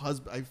my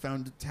husband. I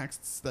found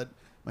texts that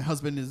my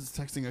husband is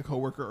texting a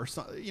coworker, or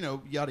you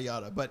know, yada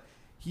yada. But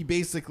he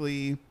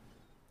basically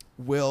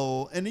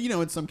will, and you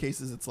know, in some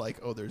cases it's like,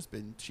 oh, there's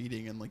been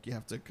cheating, and like you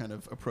have to kind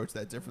of approach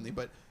that differently.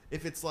 But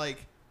if it's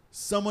like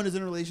someone is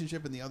in a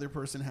relationship and the other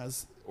person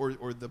has, or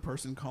the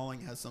person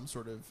calling has some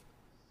sort of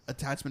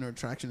attachment or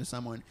attraction to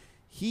someone,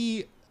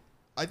 he,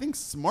 I think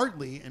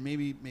smartly, and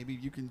maybe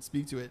you can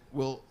speak to it,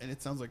 will, and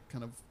it sounds like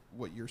kind of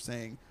what you're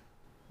saying,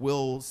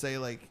 will say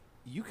like,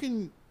 you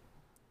can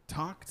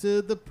talk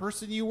to the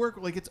person you work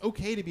with. Like, it's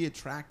okay to be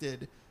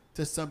attracted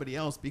to somebody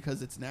else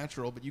because it's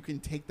natural, but you can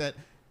take that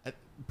at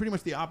pretty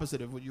much the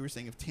opposite of what you were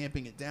saying of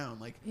tamping it down.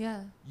 Like,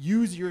 yeah.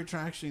 use your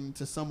attraction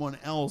to someone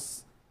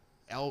else,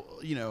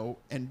 you know,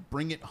 and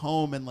bring it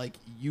home and like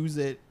use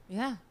it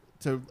Yeah.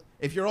 to,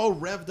 if you're all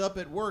revved up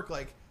at work,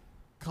 like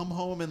come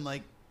home and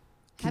like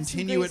Have some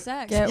continue great it.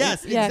 sex.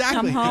 Yes, yeah,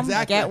 come exactly, home,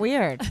 exactly. get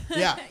weird.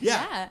 Yeah,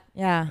 yeah.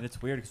 Yeah. And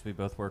it's weird because we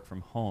both work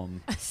from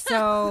home.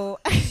 So,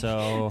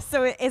 So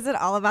so is it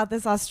all about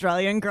this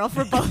Australian girl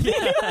for both of you?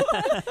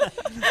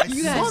 I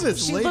You saw guys,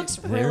 this she lady. looks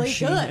really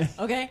she good. is.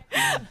 Okay.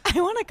 I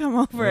want to come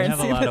over we and have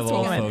a see lot this of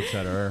old woman. folks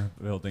at our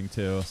building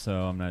too, so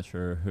I'm not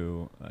sure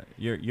who.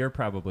 You're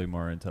probably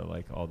more into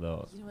like all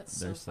the. You know what's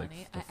so there's, like,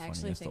 funny? the I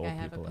actually funniest think I old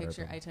have a people at our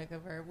picture building. I took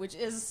of her, which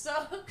is so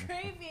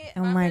creepy.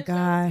 Oh I'm my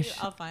gonna show it to you.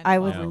 gosh. I'll find I it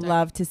would while we're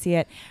love to see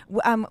it.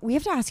 We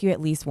have to ask you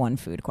at least one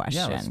food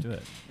question. Yeah, let's do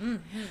it.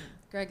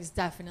 Greg is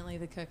definitely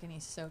the cook, and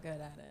he's so good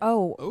at it.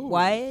 Oh, Ooh.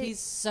 what? He's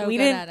so we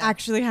good didn't at it.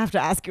 actually have to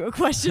ask you a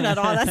question at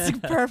all. That's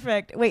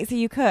perfect. Wait, so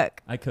you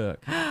cook I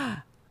cook.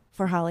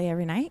 for Holly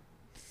every night?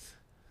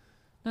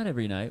 Not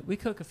every night. We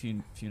cook a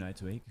few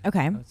nights a week.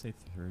 Okay. I would say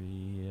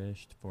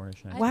 3-ish to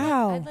 4-ish nights.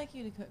 Wow. I'd like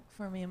you to cook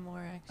for me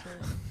more,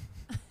 actually.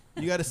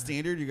 You got a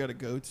standard, you got a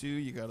go-to,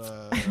 you got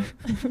a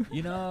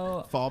You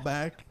know,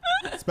 fallback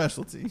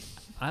specialty.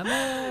 I'm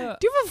a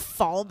Do you have a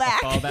fallback?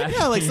 fallback.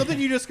 Yeah, like something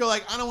you just go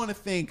like, I don't want to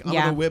think. I'm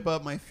Yeah. gonna whip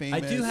up my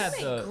famous. I do have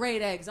I the. make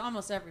great eggs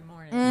almost every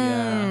morning.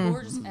 Yeah.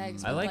 Gorgeous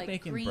eggs. I with, like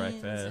making greens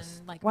breakfast.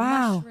 And, like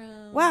Wow.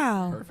 mushrooms.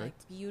 Wow. and, Perfect.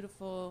 Like,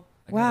 beautiful.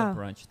 I got Wow. a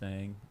brunch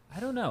thing. I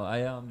don't know.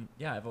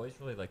 I've always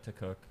really liked to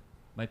cook.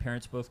 My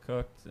parents both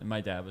cooked, and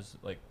my dad was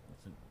like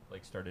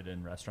started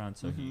in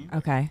restaurants, so he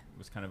Okay.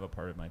 was kind of a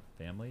part of my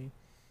family.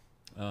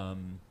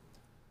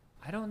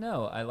 I don't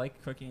know. I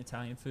like cooking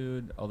Italian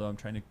food, although I'm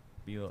trying to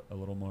be a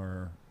little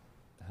more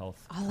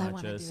health All I want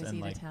to do conscious is and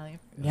eat like. Italian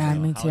food. Yeah,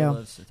 me Holly too.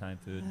 loves Italian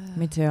food.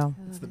 Me too.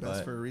 It's the best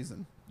But- for a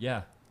reason.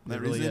 Yeah, And that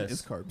it really reason is.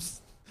 is carbs.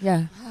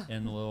 Yeah.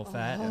 And a little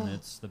fat, and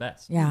it's the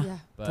best. Yeah.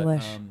 But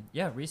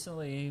Delish.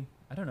 recently,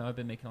 I don't know. I've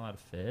been making a lot of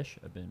fish.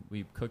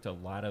 We cooked a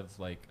lot of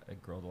I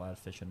grilled a lot of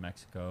fish in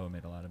Mexico.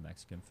 Made a lot of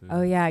Mexican food.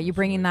 Oh yeah, It you was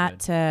bringing really that good.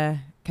 to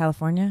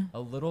California? A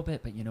little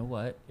bit, but you know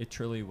what? It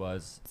truly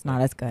was. It's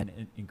not as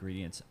good.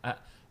 Ingredients.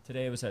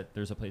 Today I was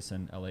there's a place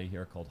in LA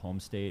here called Home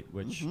State,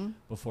 which Mm-hmm.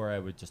 before I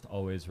would just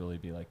always really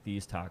be like,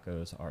 these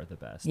tacos are the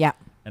best. Yeah.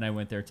 And I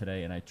went there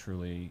today and I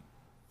truly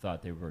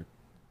thought they were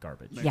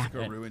garbage.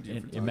 Mexico And- ruined you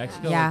and- for and tacos.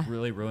 Mexico Yeah.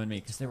 really ruined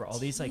me because there were all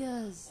these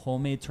Tortillas.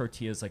 homemade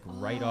tortillas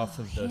right off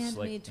of this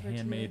handmade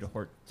handmade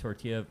tortillas.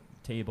 tortilla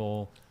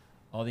table.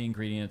 All the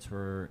ingredients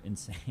were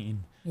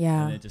insane.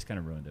 Yeah. And it just kind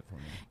of ruined it for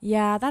me.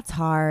 Yeah, that's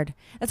hard.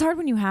 That's hard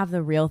when you have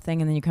the real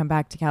thing and then you come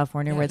back to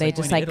California Yeah, where it's they like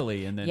just going like to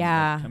Italy and then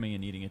yeah. coming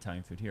and eating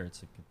Italian food here.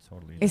 It's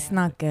totally it's opposite.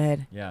 not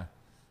good. Yeah.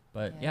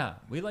 But Yeah. yeah,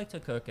 we like to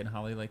cook and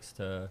Holly likes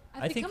to.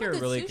 I've I think become a you're a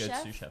good really sous good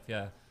chef. sous chef.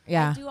 Yeah.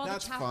 Yeah. I do all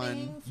That's the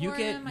chopping fun. for You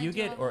him. I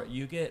do all the-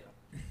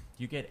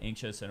 you get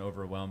anxious and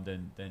overwhelmed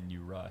and then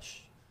you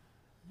rush.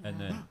 And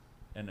then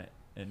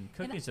and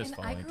cooking's just and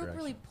I following grew up direction.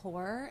 really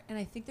poor, and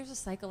I think there's a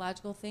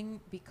psychological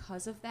thing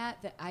because of that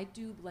I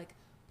do like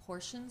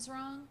portions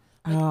wrong.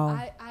 Like Oh.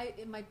 I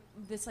in my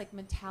this like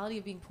mentality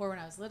of being poor when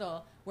I was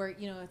little, where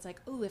it's like,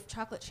 oh, if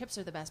chocolate chips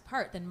are the best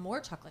part, then more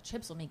chocolate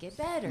chips will make it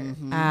better.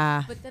 Mm-hmm.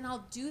 But then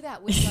I'll do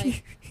that with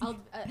like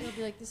it'll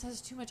be like, this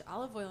has too much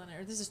olive oil in it,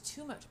 or this is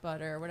too much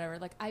butter or whatever.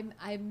 Like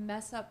I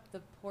mess up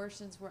the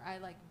portions where I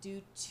like do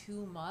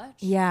too much.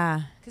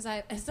 Yeah. Because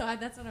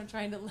that's what I'm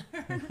trying to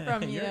learn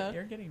from you.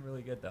 You're getting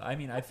really good though. I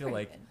mean, I feel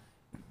Pretty like good.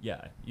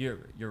 yeah, you're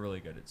really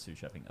good at sous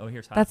chefing. Oh,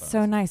 here's hot That's buns.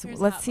 so nice. Here's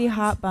Let's hot see buns.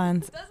 hot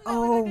buns. Doesn't that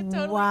Oh, look like a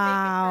totally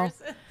wow. naked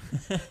person?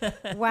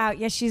 Wow.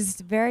 Yeah,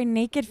 she's very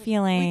naked We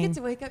feeling. get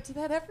to wake up to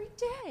that every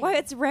day. Well,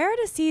 it's rare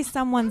to see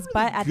someone's Really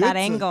butt at good that to-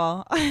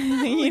 angle. We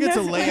You get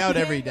to know? lay out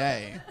every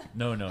day.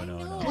 No. I know, I'm a I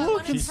little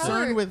want to She's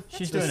concerned cover. with.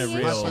 She's That's doing a the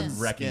real skin.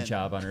 wrecking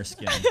job on her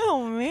skin.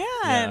 Oh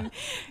man,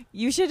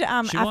 you should She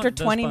after want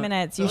those 20 bun-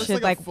 minutes, you That looks should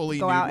like a like fully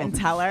go nude out and woman.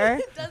 tell her,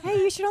 hey,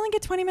 you should only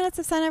get 20 minutes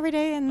of sun every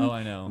day, and Oh,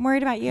 I know. I'm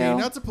worried about you. Hey,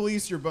 not to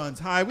police your buns.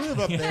 Hi, we live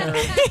up there.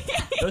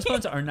 Those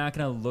buns are not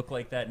going to look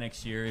like that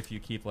next year if you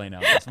keep laying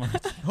out this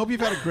much. Hope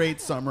you've had a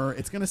great summer.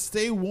 It's going to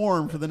stay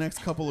warm for the next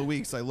couple of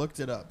weeks. I looked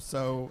it up.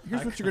 So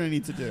here's what you're going to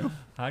need to do.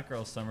 Hot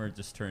girl summer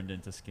just turned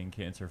into skin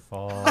cancer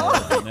fall.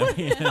 Oh. And then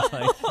we had,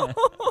 like,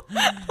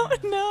 Oh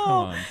no! come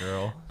on,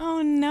 girl.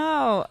 Oh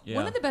no! Yeah.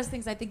 One of the best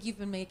things I think you've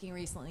been making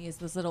recently is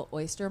those little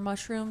oyster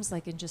mushrooms,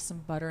 like in just some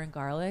butter and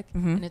garlic,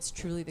 Mhm. and it's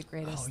truly the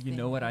greatest. Oh, you thing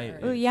know what?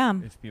 ever. Ooh,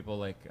 yum. If people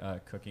like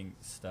cooking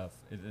stuff,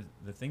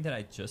 the thing that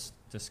I just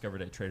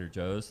discovered at Trader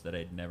Joe's that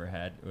I'd never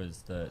had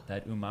was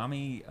that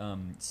umami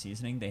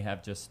seasoning they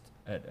have just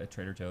at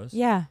Trader Joe's.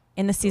 Yeah,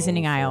 in the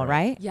seasoning Go for aisle, it.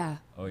 right? Yeah,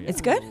 Oh yeah.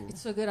 It's good? Ooh.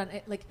 it's so good on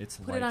it. Like It's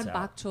put it on lights bok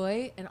out.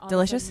 choy, and all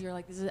Delicious? of a sudden you're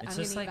like, this is. It's I'm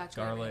just gonna eat like bok choy.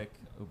 garlic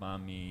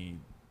umami.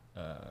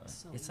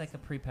 So It's like a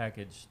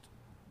prepackaged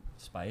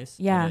spice.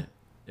 Yeah. and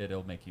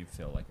it'll make you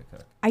feel like a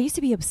cook. I used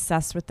to be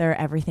obsessed with their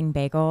everything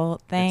bagel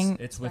thing.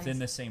 It's within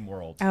Nice. the same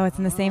world. Oh, it's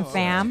in the same Oh.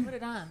 fam. Put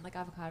it on like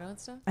avocado and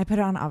stuff. I put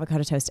it on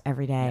avocado toast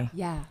every day,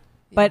 Yeah,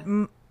 but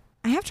Yeah.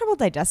 I have trouble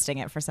digesting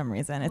it for some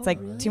reason. It's Oh, like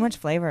really? too much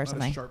flavor or A lot of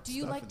something. sharp do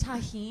you stuff like in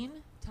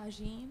there.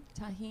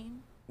 tahine?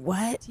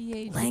 What?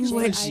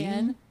 Language?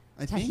 Tahini.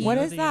 I think. Tahini. What You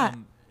know is that?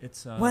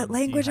 It's What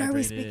language are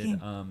we dehydrated,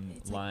 speaking?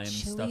 It's like lime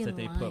chili stuff that and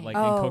they put lime. like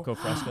Oh. in coco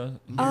fresco.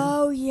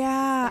 Oh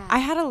yeah, That. I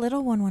had a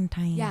little one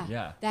time. Yeah,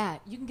 Yeah.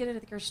 that you can get it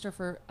at the grocery store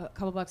for a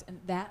couple bucks, and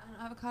that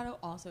on avocado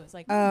also is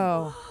like.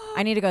 Oh,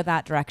 I need to go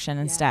that direction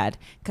instead.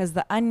 Because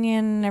the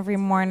onion every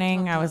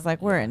morning, I was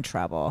like, we're in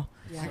trouble.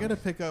 Yeah. I got to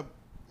pick up.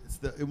 It's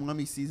the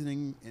umami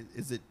seasoning.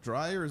 Is it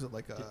dry or is it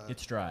like a.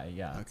 It's dry,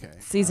 yeah. Okay.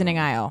 Seasoning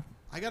aisle.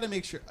 I got to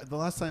make sure. The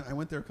last time I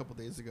went there a couple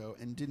days ago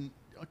and didn't.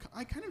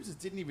 I kind of just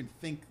didn't even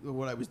think of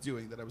what I was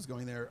doing. That I was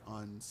going there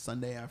on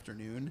Sunday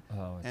afternoon,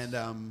 Oh, it's and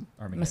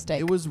Armageddon.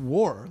 Mistake. it was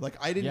war. Like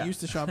I didn't Yeah.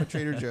 used to shop at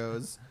Trader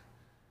Joe's.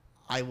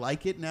 I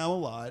like it now a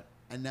lot,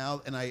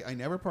 And I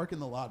never park in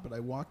the lot, but I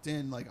walked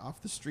in like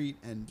off the street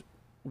and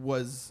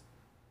was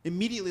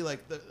immediately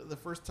like the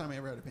first time I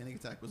ever had a panic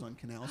attack was on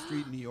Canal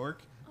Street in New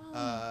York,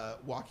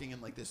 walking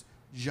in like this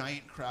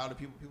giant crowd of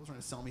people trying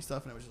to sell me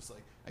stuff, and I was just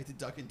like, I had to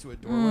duck into a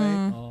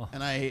doorway, Oh.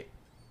 and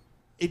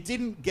it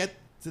didn't get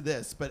to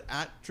this, but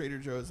at Trader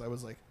Joe's I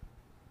was like,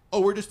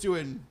 oh, we're just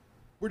doing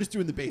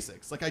the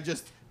basics. Like I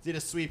just did a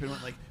sweep and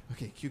went like,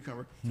 okay,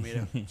 cucumber,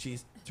 tomato,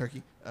 cheese,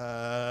 turkey,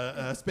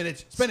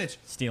 spinach,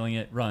 Stealing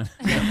it, run.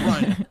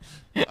 run,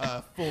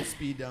 full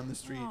speed down the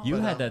street. You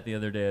But, had that the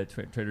other day at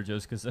Trader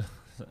Joe's because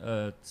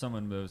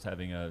someone was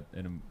having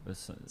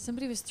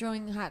Somebody was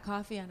throwing hot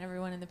coffee on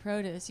everyone in the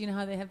produce. You know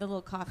how they have the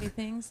little coffee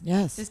things?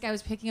 Yes. This guy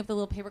was picking up the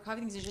little paper coffee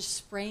things and just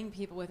spraying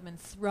people with them and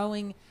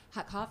throwing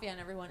hot coffee on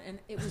everyone. And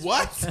it was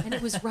What? And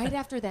it was right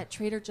after that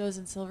Trader Joe's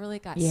in Silver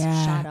Lake got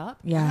Yeah. shot up.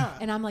 Yeah.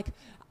 And I'm like,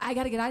 I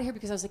got to get out of here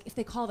because I was like, if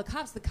they call the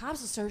cops will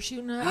start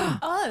shooting at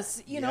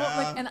us. You know, Yeah.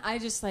 like, and I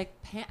just like,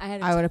 I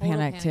had a I would've total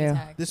panicked, panic too.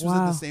 attack. This was at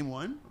Wow. the same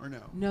one or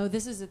no? No,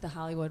 this is at the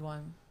Hollywood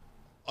one.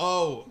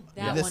 Oh,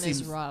 That this one is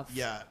seems- rough.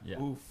 Yeah.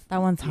 Yeah. Oof.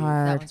 That one's Oof.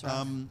 hard. That one's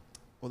rough.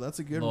 Well, that's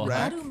a good Little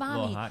rack. hot- Umami.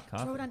 little hot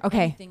coffee. Throw it on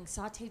Okay. anything.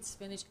 Sauteed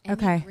spinach, any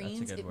Okay. greens.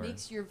 That's a good It word.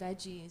 makes your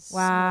veggies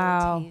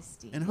Wow. so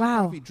tasty. And hot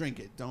Wow. coffee, drink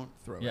it. Don't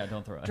throw it. Yeah,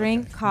 don't throw it.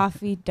 Drink Okay.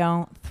 coffee,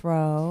 don't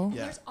throw.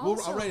 Yeah. There's I'll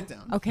also- write it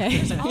down. Okay.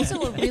 There's also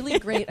a really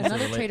great That's a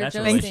another rela- Trader that's a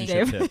Joe's Thanks, thing.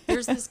 relationship tip.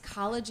 There's this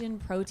collagen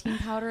protein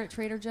powder at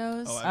Trader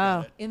Joe's. Oh, I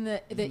got it. In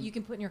that you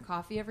can put in your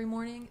coffee every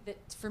morning, that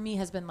for me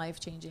has been life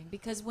changing,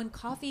 because when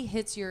coffee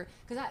hits your,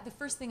 the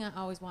first thing I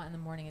always want in the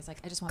morning is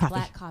like, I just want Coffee.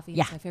 black coffee.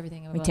 Yeah. It's my favorite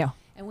thing in the Me world. too.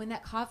 And when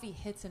that coffee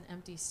hits an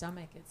empty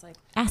stomach, it's like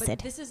Acid.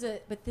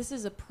 But this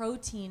is a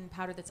protein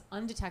powder that's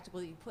undetectable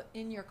that you put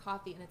in your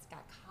coffee, and it's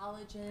got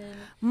collagen.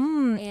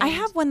 I And-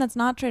 have one that's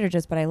not Trader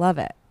Joe's, but I love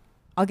it.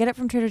 I'll get it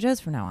from Trader Joe's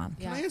from now on.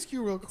 Can I ask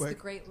you real It's the quick?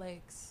 Great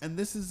Lakes. And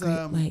this is,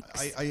 Great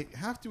Lakes. I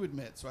have to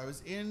admit, so I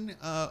was in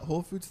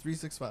Whole Foods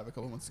 365 a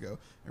couple months ago.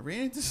 I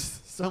ran into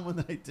someone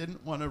that I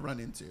didn't want to run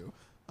into,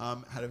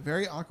 had a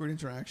very awkward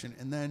interaction,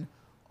 and then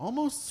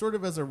almost sort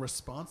of as a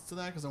response to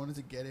that, because I wanted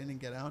to get in and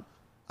get out,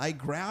 I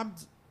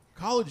grabbed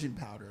collagen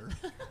powder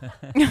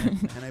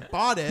and I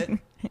bought it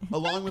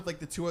along with like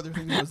the two other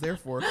things I was there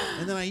for,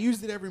 and then I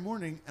used it every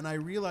morning, and I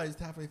realized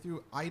halfway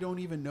through I don't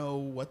even know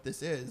what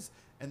this is.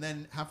 And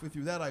then halfway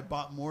through that, I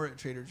bought more at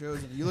Trader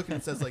Joe's, and you look and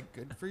it says like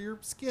good for your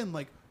skin.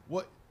 Like,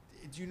 what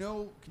do you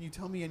know? Can you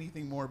tell me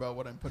anything more about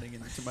what I'm putting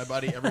into my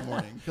body every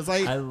morning? Because I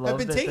I've love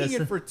been that taking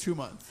this- it for 2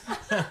 months.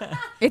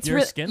 It's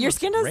Your skin your looks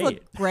skin does great.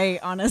 look great,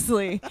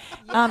 honestly.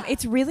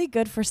 It's really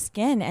good for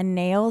skin and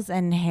nails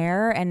and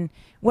hair and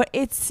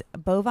it's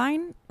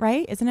bovine,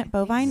 right? Isn't it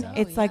bovine? so,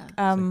 It's like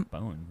yeah. It's like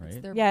bone, right?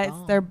 It's their yeah, bone.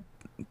 it's their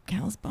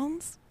cow's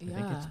bones. I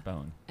think it's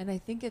bone. And I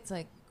think it's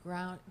like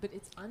ground, but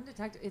it's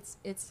undetected.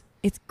 It's.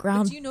 It's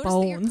ground But do you notice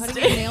bones. that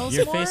you're cutting your nails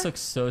Your more? face looks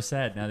so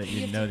sad now that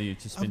you know that you've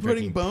just I'm been putting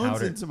drinking bones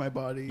powder. into my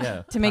body.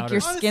 Yeah, To make your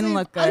powder. skin Honestly,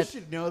 look I good.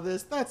 should know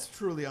this. That's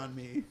truly on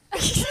me.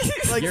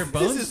 Like, Your this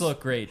bones is-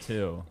 look great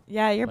too.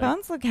 Yeah, your Like,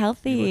 bones look You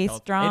healthy, look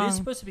healthy. strong. It is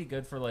supposed to be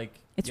good for like.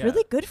 It's yeah,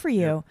 really good for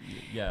you.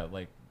 Yeah,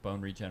 like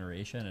bone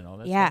regeneration and all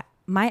that. Yeah. stuff.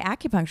 My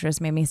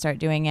acupuncturist made me start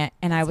doing it,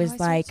 and I That's how was I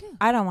started like, too.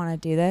 I don't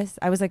want to do this.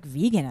 I was like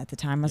vegan at the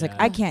time. I was like,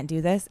 Yeah. I can't do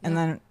this. And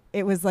Yeah. then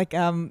it was like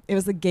it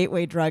was a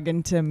gateway drug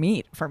into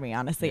meat for me,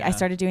 honestly. I Yeah.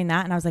 started doing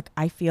that, and I was like,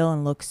 I feel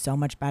and look so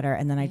much better.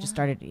 And then I just Yeah.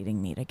 started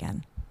eating meat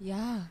again.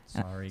 Yeah.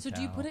 Sorry. So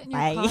do you cow. put it in your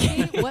Bye.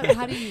 coffee?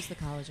 How do you use the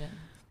collagen?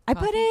 I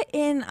put Coffee? it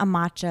in a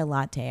matcha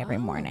latte every Oh,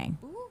 morning.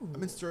 Ooh. I've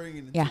been stirring it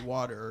into Yeah.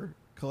 water,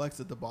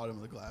 collects at the bottom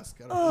of the glass.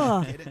 Gotta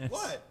Ugh. hate it.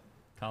 What?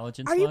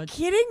 collagen Are you sludge?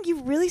 kidding?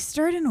 You really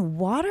stirred in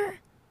water?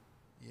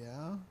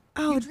 Yeah.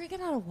 Oh, You drink it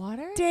out of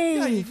water? Dave.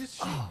 Yeah, you just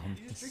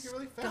drink it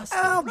really fast.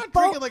 Oh, I'm not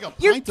bo- drinking like a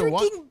You're pint of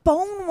water. drinking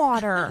bone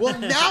water. Well,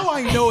 now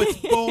I know it's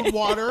bone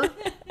water.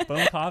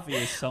 Bone coffee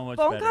is so much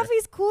Bone better.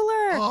 coffee's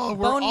cooler. Oh,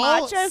 we're bone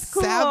all matcha's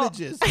cool.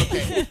 savages.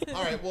 Okay.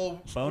 All right.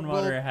 Well, Bone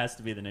we'll- water has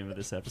to be the name of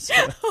this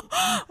episode.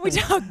 We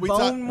talk We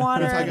bone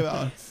water. We talk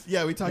about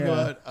we talk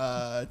Yeah.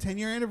 about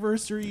 10-year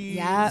anniversaries,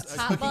 Yep.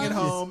 Hot cooking at buns.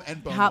 home,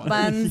 and bone Hot water.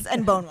 buns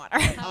and bone water.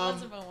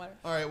 Lots of bone water.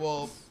 All right.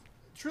 Well,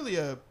 truly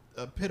a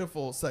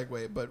pitiful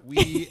segue, but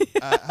we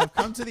have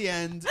come to the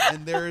end,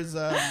 and there's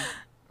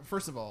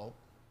first of all,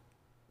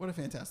 what a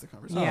fantastic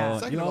conversation. Yeah. Oh,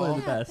 Second you of all are all,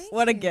 the best.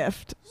 What a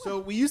gift. so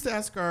we used to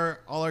ask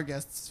all our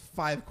guests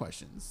 5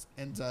 questions,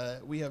 and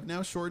we have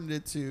now shortened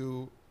it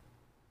to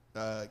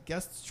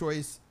guest's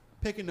choice.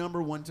 Pick a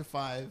number 1 to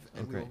 5,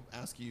 and Okay.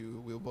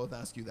 we'll both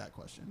ask you that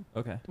question.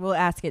 Okay. We'll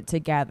ask it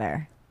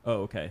together.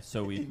 Oh, okay.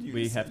 So we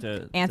unison. have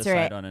to Answer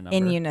decide it on a number.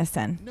 in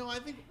unison. No, I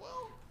think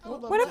I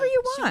would love Whatever that.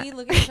 you Should want. we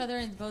look at each other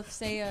and both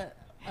say a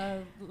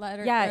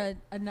letter? Yeah.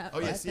 Oh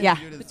yes, Yeah.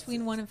 you do this.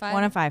 Between 1 and 5.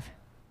 1 and 5.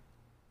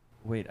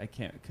 Wait, I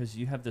can't because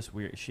you have this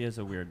weird. She has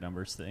a weird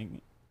numbers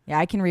thing. Yeah,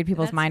 I can read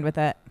people's That's- mind with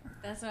it.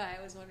 That's why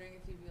I was wondering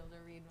if you'd be able to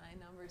read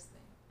my numbers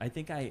thing. I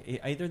think I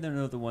either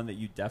know the one that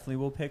you definitely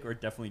will pick or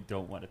definitely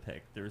don't want to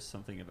pick. There's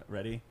something about.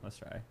 Ready? Let's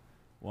try.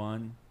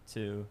 1,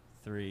 2,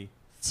 3,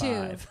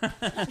 5.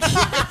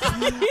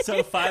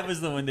 So 5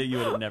 was the one that you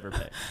would have never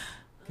picked.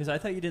 Because I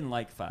thought you didn't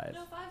like 5.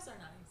 No, 5s are nice.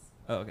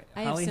 Oh, okay.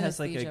 I have Holly has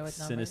like a synesthesia with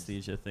numbers.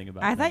 synesthesia thing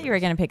about. I thought you were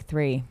numbers. gonna pick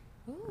 3.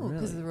 Ooh, because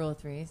Really? of the rule of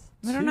 3s.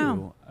 I don't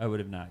know. 2, I would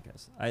have not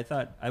guessed.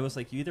 I was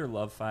like, you either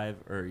love 5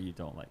 or you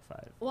don't like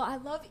 5. Well, I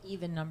love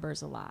even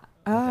numbers a lot.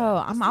 Oh,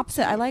 Okay. I'm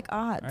opposite. I like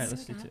odds. All right,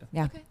 let's do 2.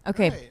 Yeah. Okay.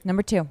 Okay. Right.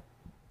 Number 2.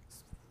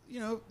 You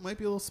know, might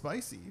be a little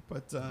spicy,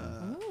 but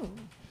Ooh.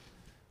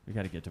 We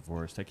got to get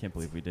divorced. I can't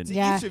believe we didn't.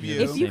 Yeah. each of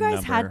you. If you Same guys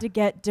number. had to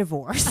get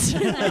divorced, you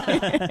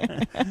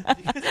guys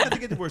have to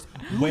get divorced.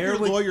 Who Where would your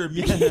would lawyer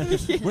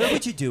be? Where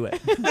would you do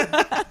it?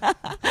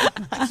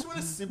 I just want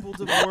a simple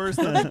divorce,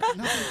 nothing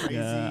crazy.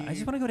 Yeah, I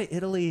just want to go to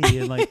Italy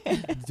and like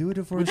do a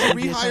divorce. Would you and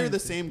be a rehire thing. the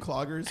same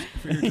cloggers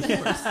for your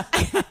divorce?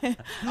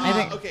 I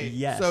think- Okay,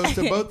 Yes. so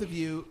to both of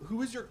you,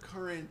 who is your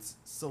current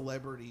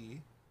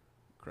celebrity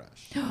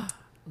crush?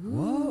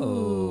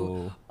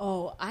 Whoa.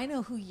 Oh, I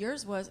know who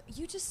yours was.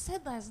 You just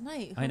said last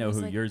night. I know was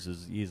who like, yours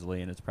is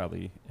easily, and it's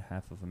probably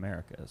half of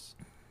America's.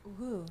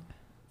 Who?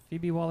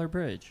 Phoebe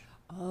Waller-Bridge.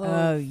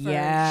 Oh, for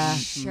yeah.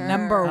 sure.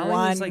 Number Holly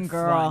one was like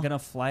girl. gonna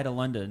fly to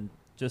London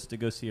just to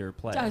go see her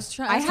play. I was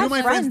trying. I Two had of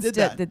my friends friends did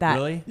that that. did that.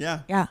 Really?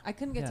 Yeah. Yeah. I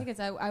couldn't get Yeah. tickets.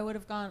 I would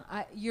have gone.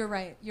 You're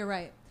right. You're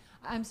right.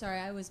 I'm sorry.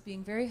 I was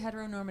being very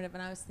heteronormative,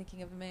 and I was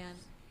thinking of a man.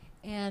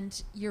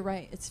 And you're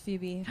right. It's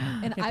Phoebe.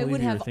 And can't I believe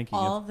would you were have thinking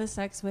all of- the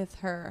sex with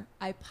her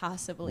I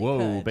possibly Whoa,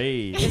 could.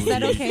 babe. Is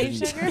that okay,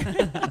 sugar?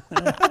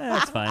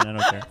 That's fine. I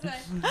don't care.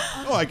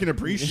 Oh, I can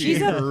appreciate She's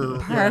her.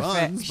 Perfect.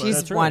 runs, but- She's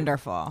That's right.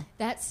 wonderful.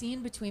 That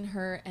scene between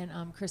her and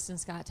Kristen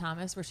Scott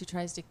Thomas, where she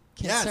tries to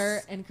kiss Yes.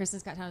 her, and Kristen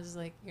Scott Thomas is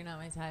like, "You're not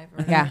my type."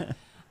 Or Yeah.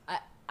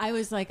 I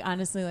was like,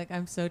 honestly, like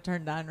I'm so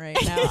turned on right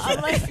now.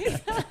 I'm like,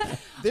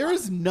 There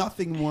is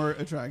nothing more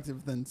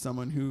attractive than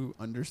someone who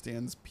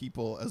understands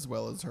people as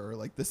well as her.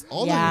 Like this,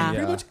 all Yeah. the,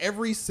 pretty Yeah. much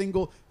every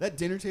single that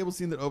dinner table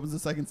scene that opens the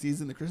second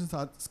season, the Kristen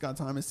Scott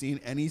Thomas scene,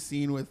 any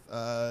scene with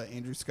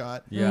Andrew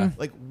Scott, Yeah.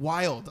 like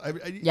wild.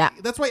 Yeah.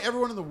 That's why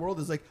everyone in the world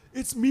is like,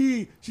 it's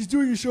me. She's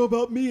doing a show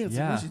about me. And it's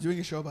like, Yeah. no, she's doing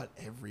a show about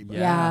everybody.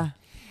 Yeah.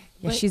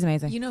 Yeah, But she's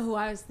amazing. You know who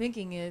I was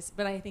thinking is,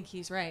 but I think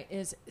he's right.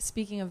 Is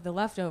speaking of The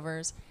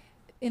Leftovers.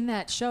 In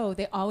that show,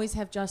 they always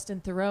have Justin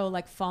Theroux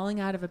like falling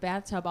out of a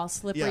bathtub, all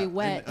slippery, Yeah,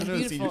 wet, I and know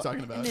the scene beautiful. you're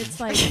talking about.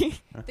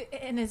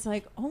 And it's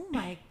like, oh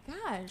my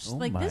gosh, Oh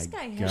like my this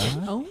guy has,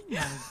 God. oh my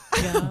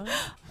god,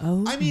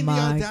 Oh I mean, the my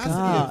audacity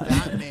God. of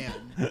that man.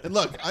 And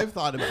look, I've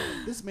thought about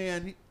it. This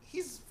man,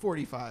 he's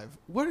 45.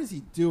 What is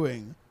he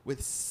doing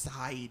with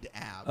side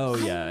abs? Oh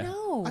I yeah.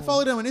 know. I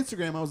followed him on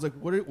Instagram. I was like,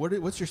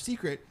 what's your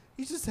secret?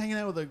 He's just hanging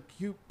out with a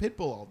cute pit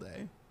bull all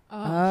day. Oh.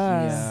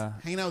 Yeah.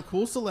 Hanging out with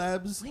cool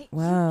celebs. Wait,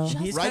 Wow. you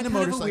just He's Riding got a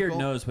kind of a weird motorcycle.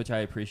 nose, which I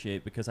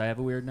appreciate because I have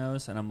a weird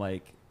nose, and I'm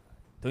like,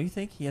 don't you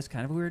think he has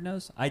kind of a weird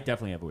nose? I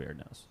definitely have a weird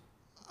nose.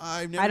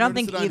 I've never I don't noticed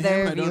think it on either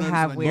him. I of don't you notice it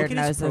have on weird Look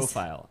at his noses.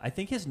 profile. I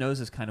think his nose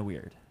is kind of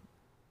weird.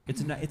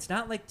 It's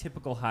not like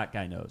typical hot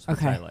guy nose, which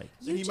Okay. I like.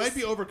 And he might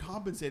be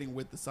overcompensating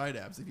with the side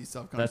abs if he's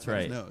self-conscious That's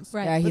right. about his nose.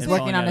 Right. Yeah, he's And working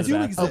falling on out his of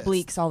the bathtub.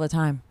 obliques all the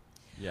time.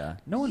 Yeah.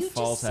 No one you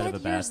falls just out of a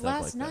said yours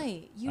bathtub last like that.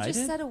 night. You I just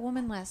did? said a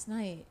woman last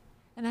night,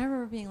 and I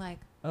remember being like,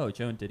 Oh,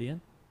 Joan Didion?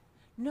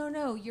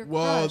 no, your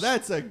Whoa, crush.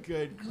 that's a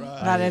good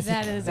crush.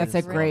 That's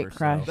a great Love her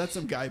crush. so. That's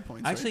some guy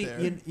points Actually, right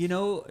there. you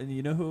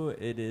know who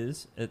it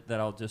is that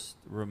I'll just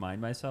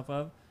remind myself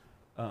of?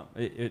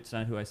 It's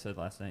not who I said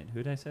last night.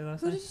 Who did I say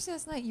last Who night? did you say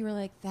last night? You were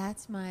like,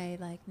 that's my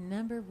like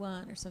number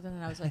one or something,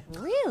 and I was like,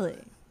 really?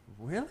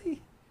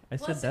 Really? I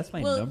said Once- that's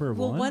my well, number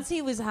well, one. once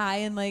he was high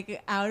and like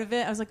out of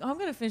it, I was like, oh, I'm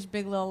gonna finish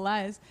Big Little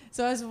Lies.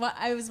 So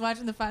I was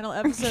watching the final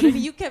episode, and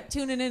you kept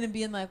tuning in and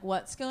being like,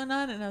 what's going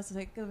on? And I was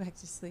like, go back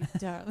to sleep,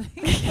 darling.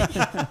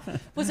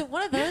 Was it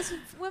one of those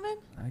women?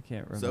 I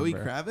can't remember. Zoe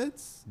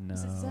Kravitz? No.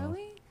 Was it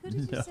Zoe? Who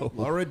did you say? No.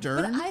 Laura But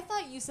Dern? I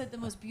thought you said the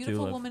most beautiful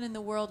Tulip. woman in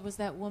the world was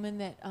that woman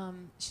that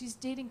she's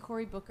dating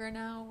Cory Booker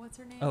now. What's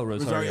her name? Oh,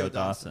 Rosario Rosario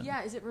Dawson. Dawson.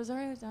 Yeah, is it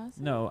Rosario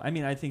Dawson? No, I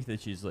mean I think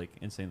that she's like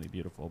insanely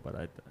beautiful, but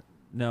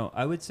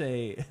I would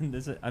say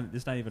this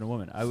is not even a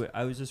woman.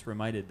 I was just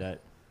reminded that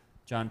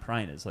John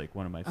Prine is like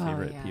one of my Oh,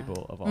 favorite yeah.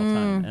 people of all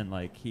time, and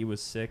like he was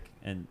sick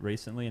and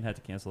recently and had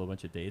to cancel a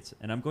bunch of dates.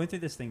 And I'm going through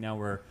this thing now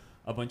where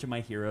a bunch of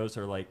my heroes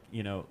are like,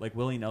 like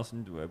Willie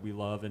Nelson, we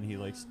love, and he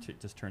likes to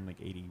just turned like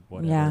 80,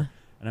 whatever. Yeah.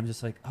 And I'm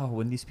just like, oh,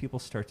 when these people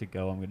start to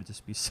go, I'm going to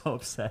just be so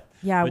upset.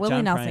 Yeah, But Willie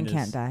John Nelson Prine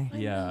can't is- die.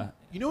 Yeah.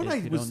 You know what If I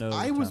you was? don't know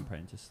I John was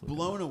Prine, just look him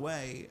blown up.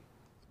 away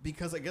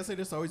because I guess I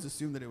just always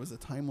assumed that it was a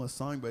timeless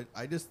song, but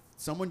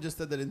someone just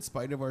said that In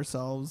Spite of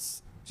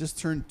Ourselves just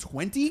turned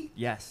 20.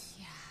 Yes.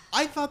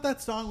 I thought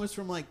that song was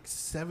from like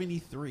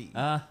 73.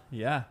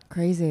 Yeah.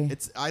 Crazy.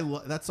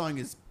 That song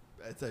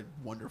it's a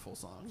wonderful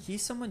song.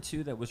 He's someone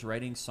too that was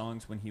writing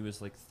songs when he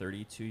was like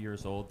 32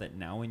 years old that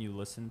now when you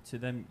listen to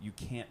them you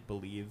can't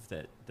believe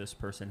that this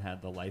person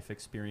had the life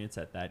experience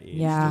at that age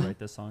Yeah. to write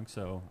this song.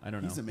 So I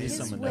don't know. He's amazing.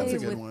 His someone way That's a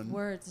that good with one.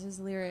 words, his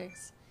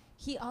lyrics.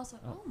 He also.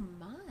 Oh. Oh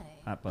my.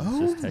 Hot Buns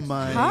just texted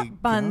my me.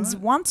 Hot Buns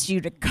God. wants you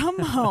to come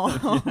home.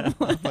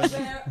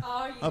 Where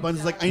are you? Buns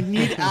is like, I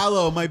need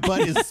aloe. My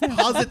butt is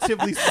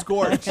positively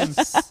scorched.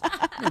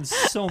 I'm in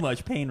so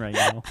much pain right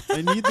now.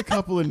 I need the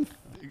couple in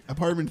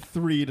apartment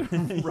 3 to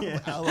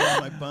rub aloe on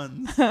my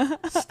buns.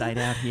 Stayed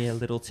out here a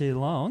little too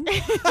long.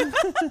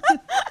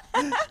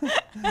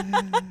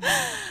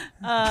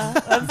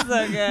 That's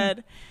so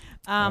good.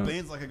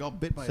 Bane's like I got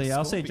bit by So a yeah,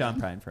 I'll say scorpion.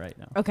 John Prine for right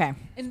now. Okay.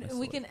 And That's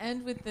we the can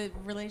end with the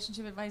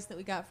relationship advice that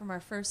we got from our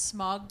first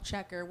smog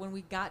checker when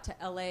we got to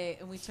LA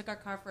and we took our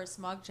car for a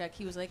smog check.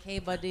 He was like, "Hey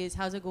buddies,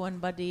 how's it going,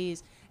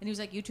 buddies?" And he was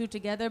like, "You two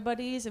together,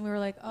 buddies?" And we were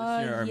like, Is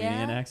your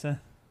Armenian yeah. accent?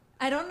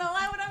 I don't know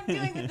what I'm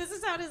doing, but this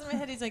is how it is in my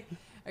head. He's like,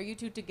 "Are you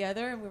two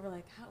together?" And we were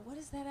like, "What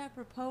is that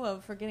apropos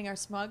of for getting our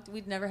smog?"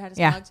 We'd never had a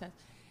Yeah. smog test.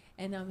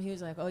 And he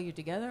was like, "Oh, you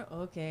together?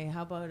 Okay.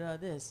 How about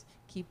this?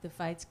 Keep the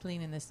fights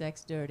clean and the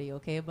sex dirty,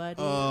 okay,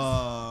 buddies?"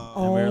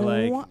 And we were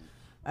like,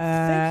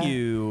 thank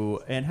you.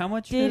 And how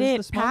much Did is the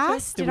it small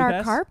pass? check? Did we our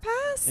pass? car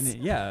pass? And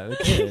yeah, it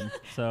did.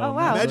 So Oh, wow. I'm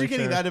not Imagine really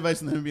getting sure. that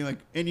advice and then being like,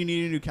 and you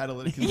need a new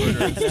catalytic converter.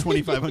 It's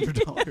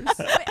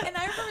 $2,500. And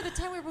I remember the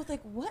time we were both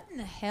like, "What in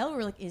the hell?" We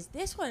were like, "Is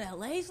this what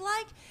LA's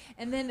like?"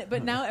 And then,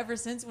 but now ever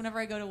since, whenever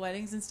I go to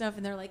weddings and stuff,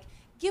 and they're like,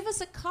 "Give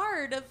us a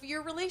card of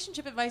your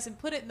relationship advice and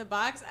put it in the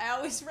box," I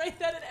always write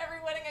that at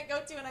every wedding I go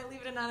to, and I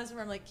leave it anonymous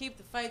where I'm like, "Keep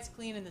the fights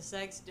clean and the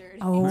sex dirty."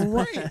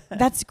 Oh,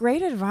 that's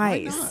great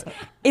advice. not?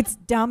 It's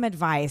dumb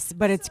advice,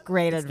 but it's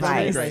great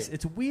advice. great.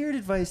 It's weird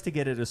advice to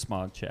get at a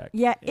smog check.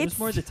 Yeah, it was it's-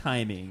 more the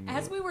timing.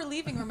 As we were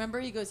leaving, remember,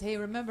 he goes, "Hey,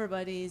 remember,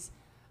 buddies,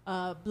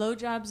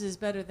 blowjobs is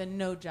better than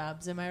no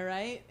jobs. Am I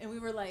right?" And we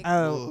were like,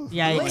 Oh, Ugh,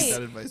 yeah. I don't Wait. like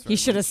that advice He very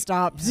should have much.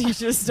 stopped. He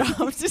should have stopped.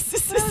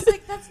 But I was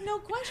like, that's no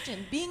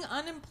question. Being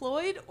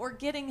unemployed or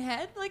getting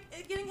head, like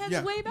getting head's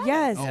Yeah. way better.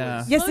 Yes.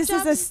 Yeah. Yes, this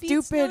is a Blowjobs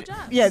beats stupid.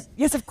 blowjobs. Yes,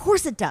 yes, of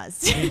course it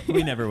does.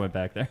 we never went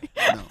back there.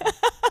 No.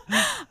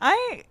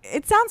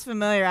 It sounds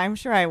familiar. I'm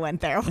sure I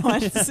went there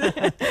once.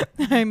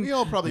 I'm We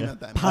all probably met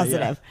that.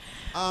 positive.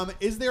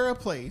 Is there a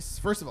place?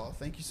 First of all,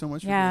 thank you so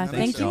much. Yeah, for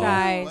being on thank the you show.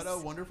 guys. What a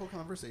wonderful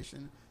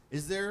conversation.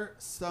 Is there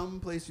some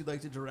place you'd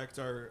like to direct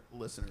our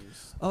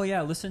listeners? Oh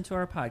yeah, listen to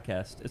our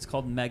podcast. It's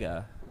called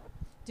Mega,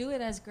 Do it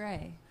as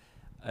Gray,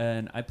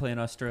 and I play an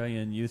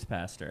Australian youth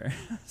pastor.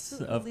 who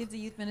so, leads a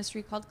youth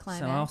ministry called so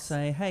Climax. I'll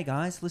say, hey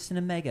guys, listen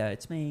to Mega.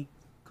 It's me,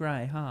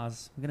 Gray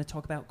Haas. We're going to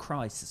talk about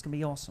Christ. It's going to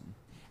be awesome.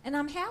 And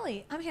I'm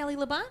Hallie. I'm Hallie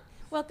Laban,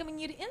 welcoming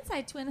you to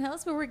Inside Twin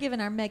Hills, where we're giving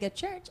our mega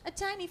church a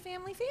tiny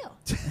family feel.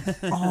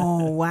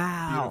 Oh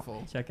wow.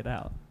 Beautiful. Check it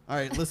out. All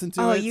right, listen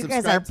to Oh, it. you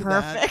guys are subscribe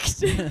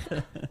to that.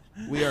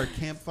 perfect. We are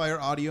Campfire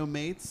Audio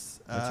Mates.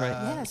 That's right.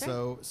 Yeah,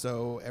 that's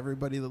so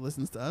everybody that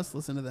listens to us,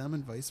 listen to them,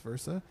 and vice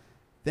versa.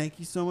 Thank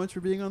you so much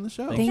for being on the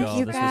show. Thank Thank y'all.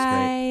 you This was great.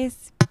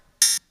 guys.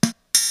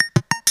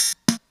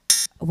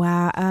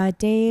 Wow,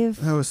 Dave.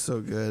 That was so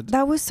good.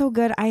 That was so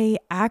good. I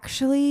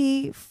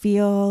actually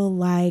feel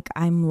like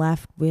I'm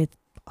left with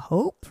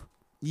hope.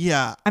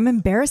 Yeah, I'm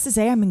embarrassed to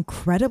say I'm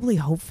incredibly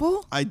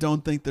hopeful. I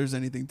don't think there's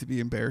anything to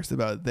be embarrassed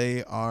about.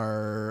 They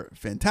are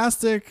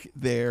fantastic.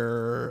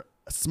 They're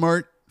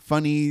smart,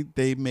 funny.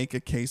 They make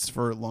a case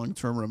for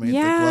long-term romantic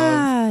love.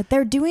 Yeah,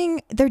 they're doing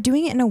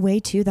it in a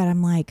way too that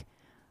I'm like,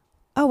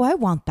 oh, I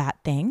want that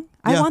thing.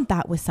 I Yeah. want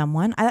that with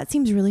someone. That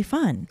seems really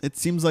fun. It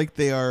seems like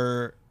they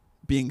are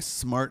being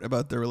smart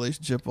about their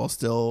relationship while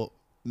still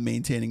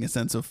maintaining a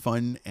sense of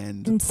fun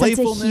and And sense of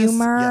playfulness.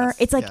 humor. Yes,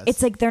 it's like yes.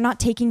 it's like they're not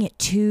taking it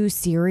too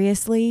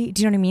seriously.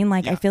 Do you know what I mean?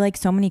 Like Yeah. I feel like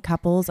so many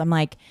couples,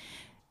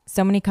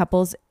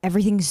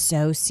 everything's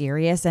so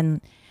serious.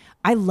 And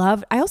I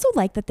also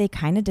like that they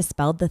kind of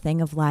dispelled the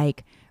thing of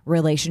like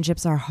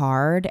relationships are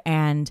hard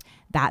and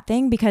that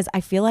thing, because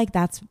I feel like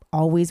that's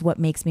always what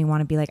makes me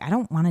want to be like, I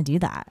don't want to do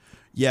that.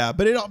 Yeah,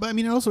 but it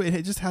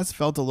just has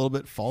felt a little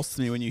bit false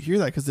to me when you hear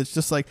that, because it's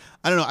just like,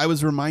 I don't know. I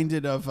was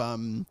reminded of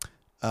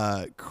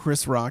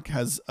Chris Rock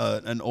has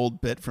an old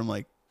bit from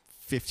like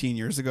 15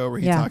 years ago where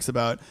he Yeah. talks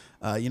about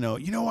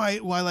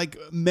why like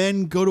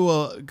men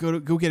go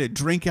get a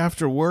drink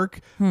after work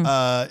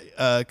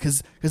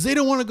because they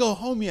don't want to go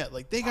home yet,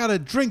 like they gotta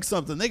drink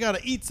something, they gotta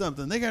eat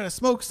something, they gotta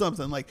smoke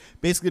something, like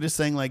basically just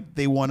saying like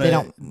they want to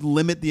don't-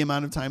 limit the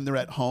amount of time they're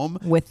at home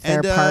With their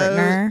And,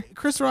 partner.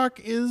 Chris Rock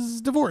is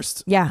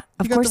divorced. Yeah,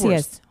 of got course he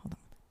divorced. is. Hold on.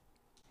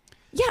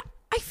 Yeah,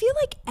 I feel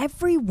like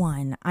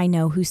everyone I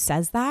know who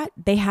says that,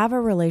 they have a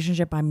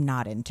relationship I'm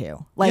not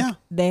into. Like Yeah.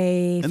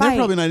 they And fight. they're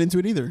probably not into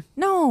it either.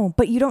 No,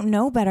 but you don't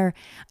know better.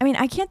 I mean,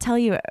 I can't tell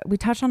you, we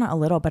touched on it a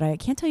little, but I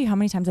can't tell you how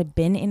many times I've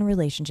been in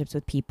relationships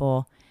with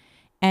people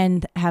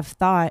and have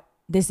thought,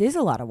 this is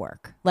a lot of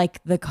work.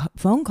 Like the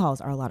phone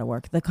calls are a lot of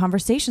work. The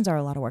conversations are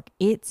a lot of work.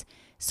 It's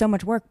so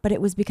much work, but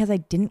it was because I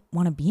didn't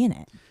want to be in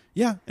it.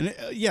 Yeah, and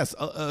yes,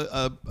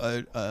 a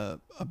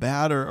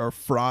bad or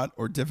fraught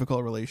or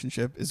difficult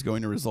relationship is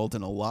going to result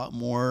in a lot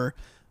more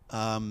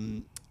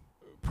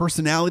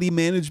personality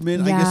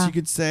management, I guess Yeah. you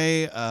could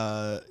say.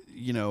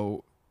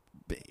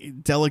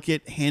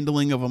 Delicate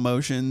handling of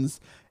emotions,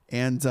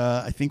 and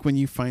I think when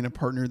you find a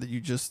partner that you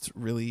just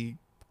really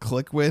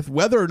click with,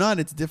 whether or not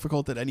it's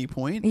difficult at any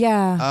point,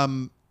 Yeah.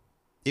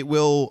 it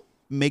will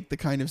make the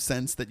kind of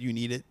sense that you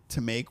need it to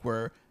make.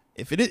 Where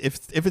if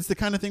it's the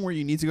kind of thing where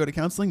you need to go to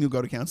counseling, you'll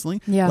go to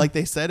counseling. Yeah. Like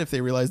they said, if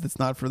they realize it's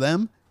not for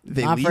them,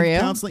 they Not leave for you.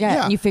 counseling. Yeah,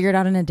 Yeah. and you figure it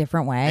out in a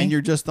different way. And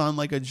you're just on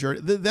like a journey.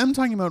 Them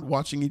talking about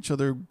watching each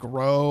other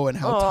grow and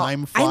how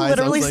time flies. I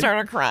literally was like,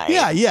 started crying.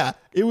 Yeah.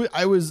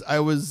 I was.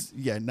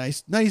 Yeah.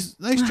 Nice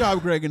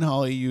job, Greg and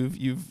Holly.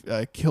 You've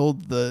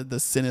killed the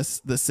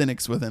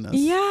cynics within us.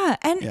 Yeah,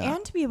 and Yeah.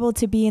 and to be able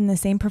to be in the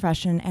same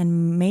profession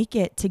and make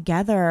it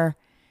together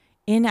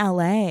in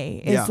LA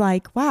is Yeah.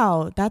 like,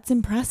 wow, that's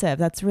impressive.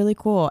 That's really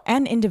cool.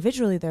 And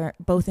individually, they're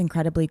both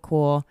incredibly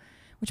cool,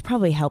 which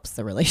probably helps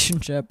the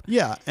relationship.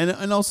 Yeah,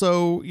 and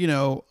also,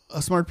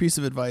 a smart piece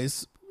of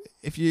advice: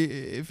 if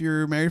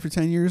you're married for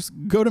 10 years,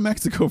 go to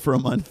Mexico for a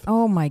month.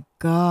 Oh my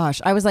gosh,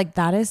 I was like,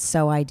 that is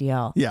so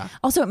ideal. Yeah,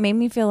 Also, it made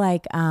me feel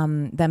like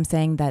them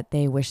saying that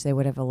they wish they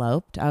would have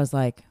eloped. I was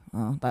like,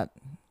 oh, that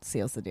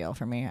seals the deal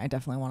for me. I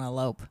definitely want to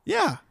elope.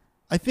 yeah.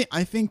 I think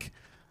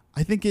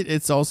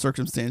it's all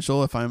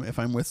circumstantial. If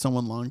I'm with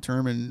someone long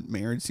term and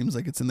marriage seems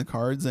like it's in the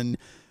cards, and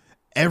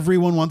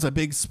everyone wants a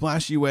big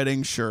splashy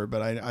wedding, sure,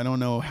 but I don't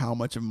know how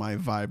much of my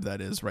vibe that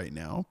is right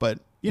now. But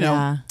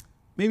Yeah.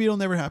 maybe it'll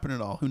never happen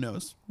at all. Who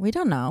knows? We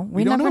don't know.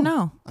 We don't never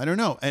know. I don't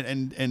know.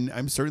 And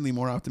I'm certainly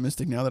more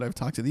optimistic now that I've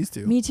talked to these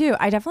two. Me too.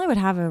 I definitely would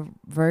have a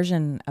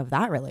version of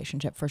that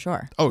relationship for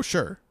sure. Oh,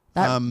 sure.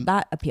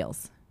 That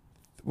appeals.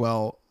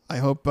 Well, I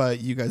hope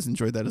you guys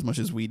enjoyed that as much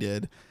as we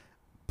did.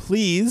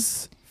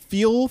 Please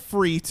feel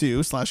free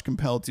to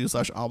 /compelled to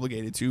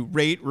 /obligated to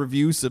rate,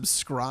 review,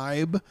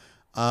 subscribe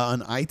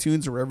on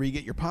iTunes or wherever you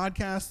get your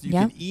podcasts. You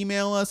can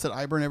email us at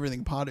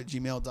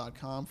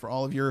iburneverythingpod@gmail.com for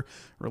all of your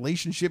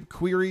relationship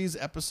queries,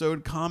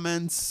 episode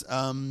comments.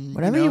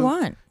 Whatever you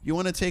want. You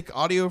want to take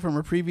audio from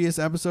a previous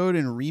episode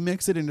and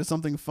remix it into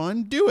something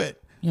fun? Do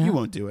it. Yeah. You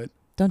won't do it.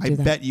 Don't do I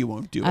that. bet you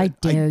won't do it. I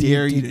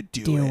dare you to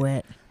do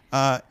it.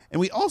 And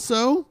we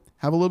also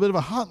have a little bit of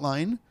a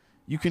hotline.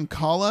 You can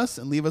call us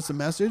and leave us a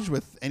message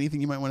with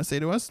anything you might want to say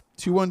to us.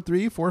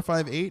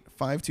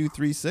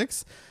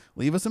 213-458-5236.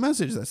 Leave us a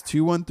message. That's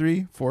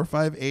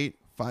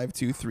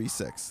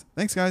 213-458-5236.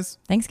 Thanks, guys.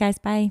 Thanks, guys.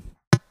 Bye.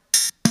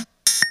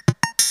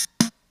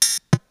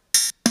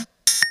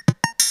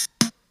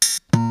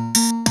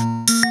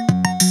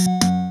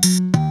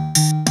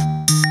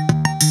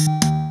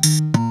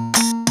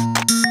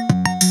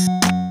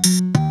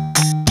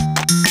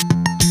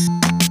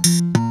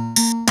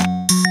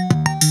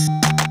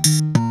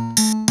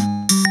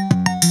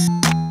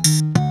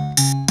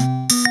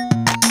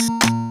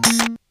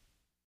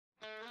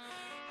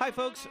 Hi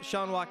folks,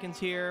 Sean Watkins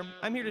here.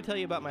 I'm here to tell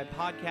you about my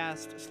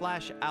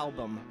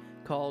podcast/album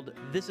called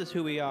This Is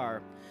Who We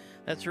Are.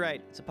 That's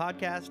right, it's a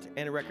podcast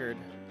and a record,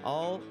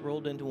 all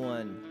rolled into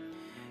one.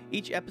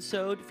 Each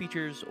episode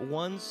features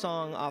one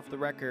song off the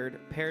record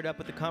paired up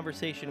with a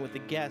conversation with a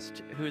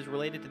guest who is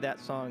related to that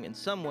song in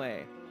some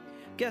way.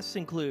 Guests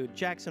include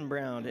Jackson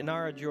Browne,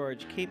 Inara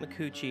George, Kate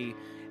Micucci,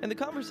 and the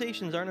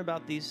conversations aren't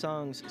about these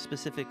songs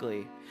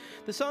specifically.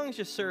 The songs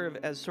just serve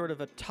as sort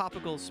of a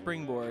topical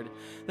springboard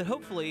that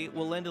hopefully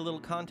will lend a little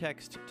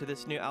context to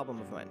this new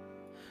album of mine.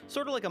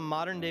 Sort of like a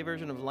modern-day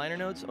version of liner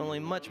notes, only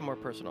much more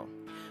personal.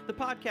 The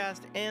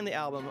podcast and the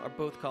album are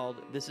both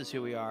called This Is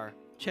Who We Are.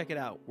 Check it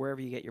out wherever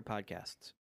you get your podcasts.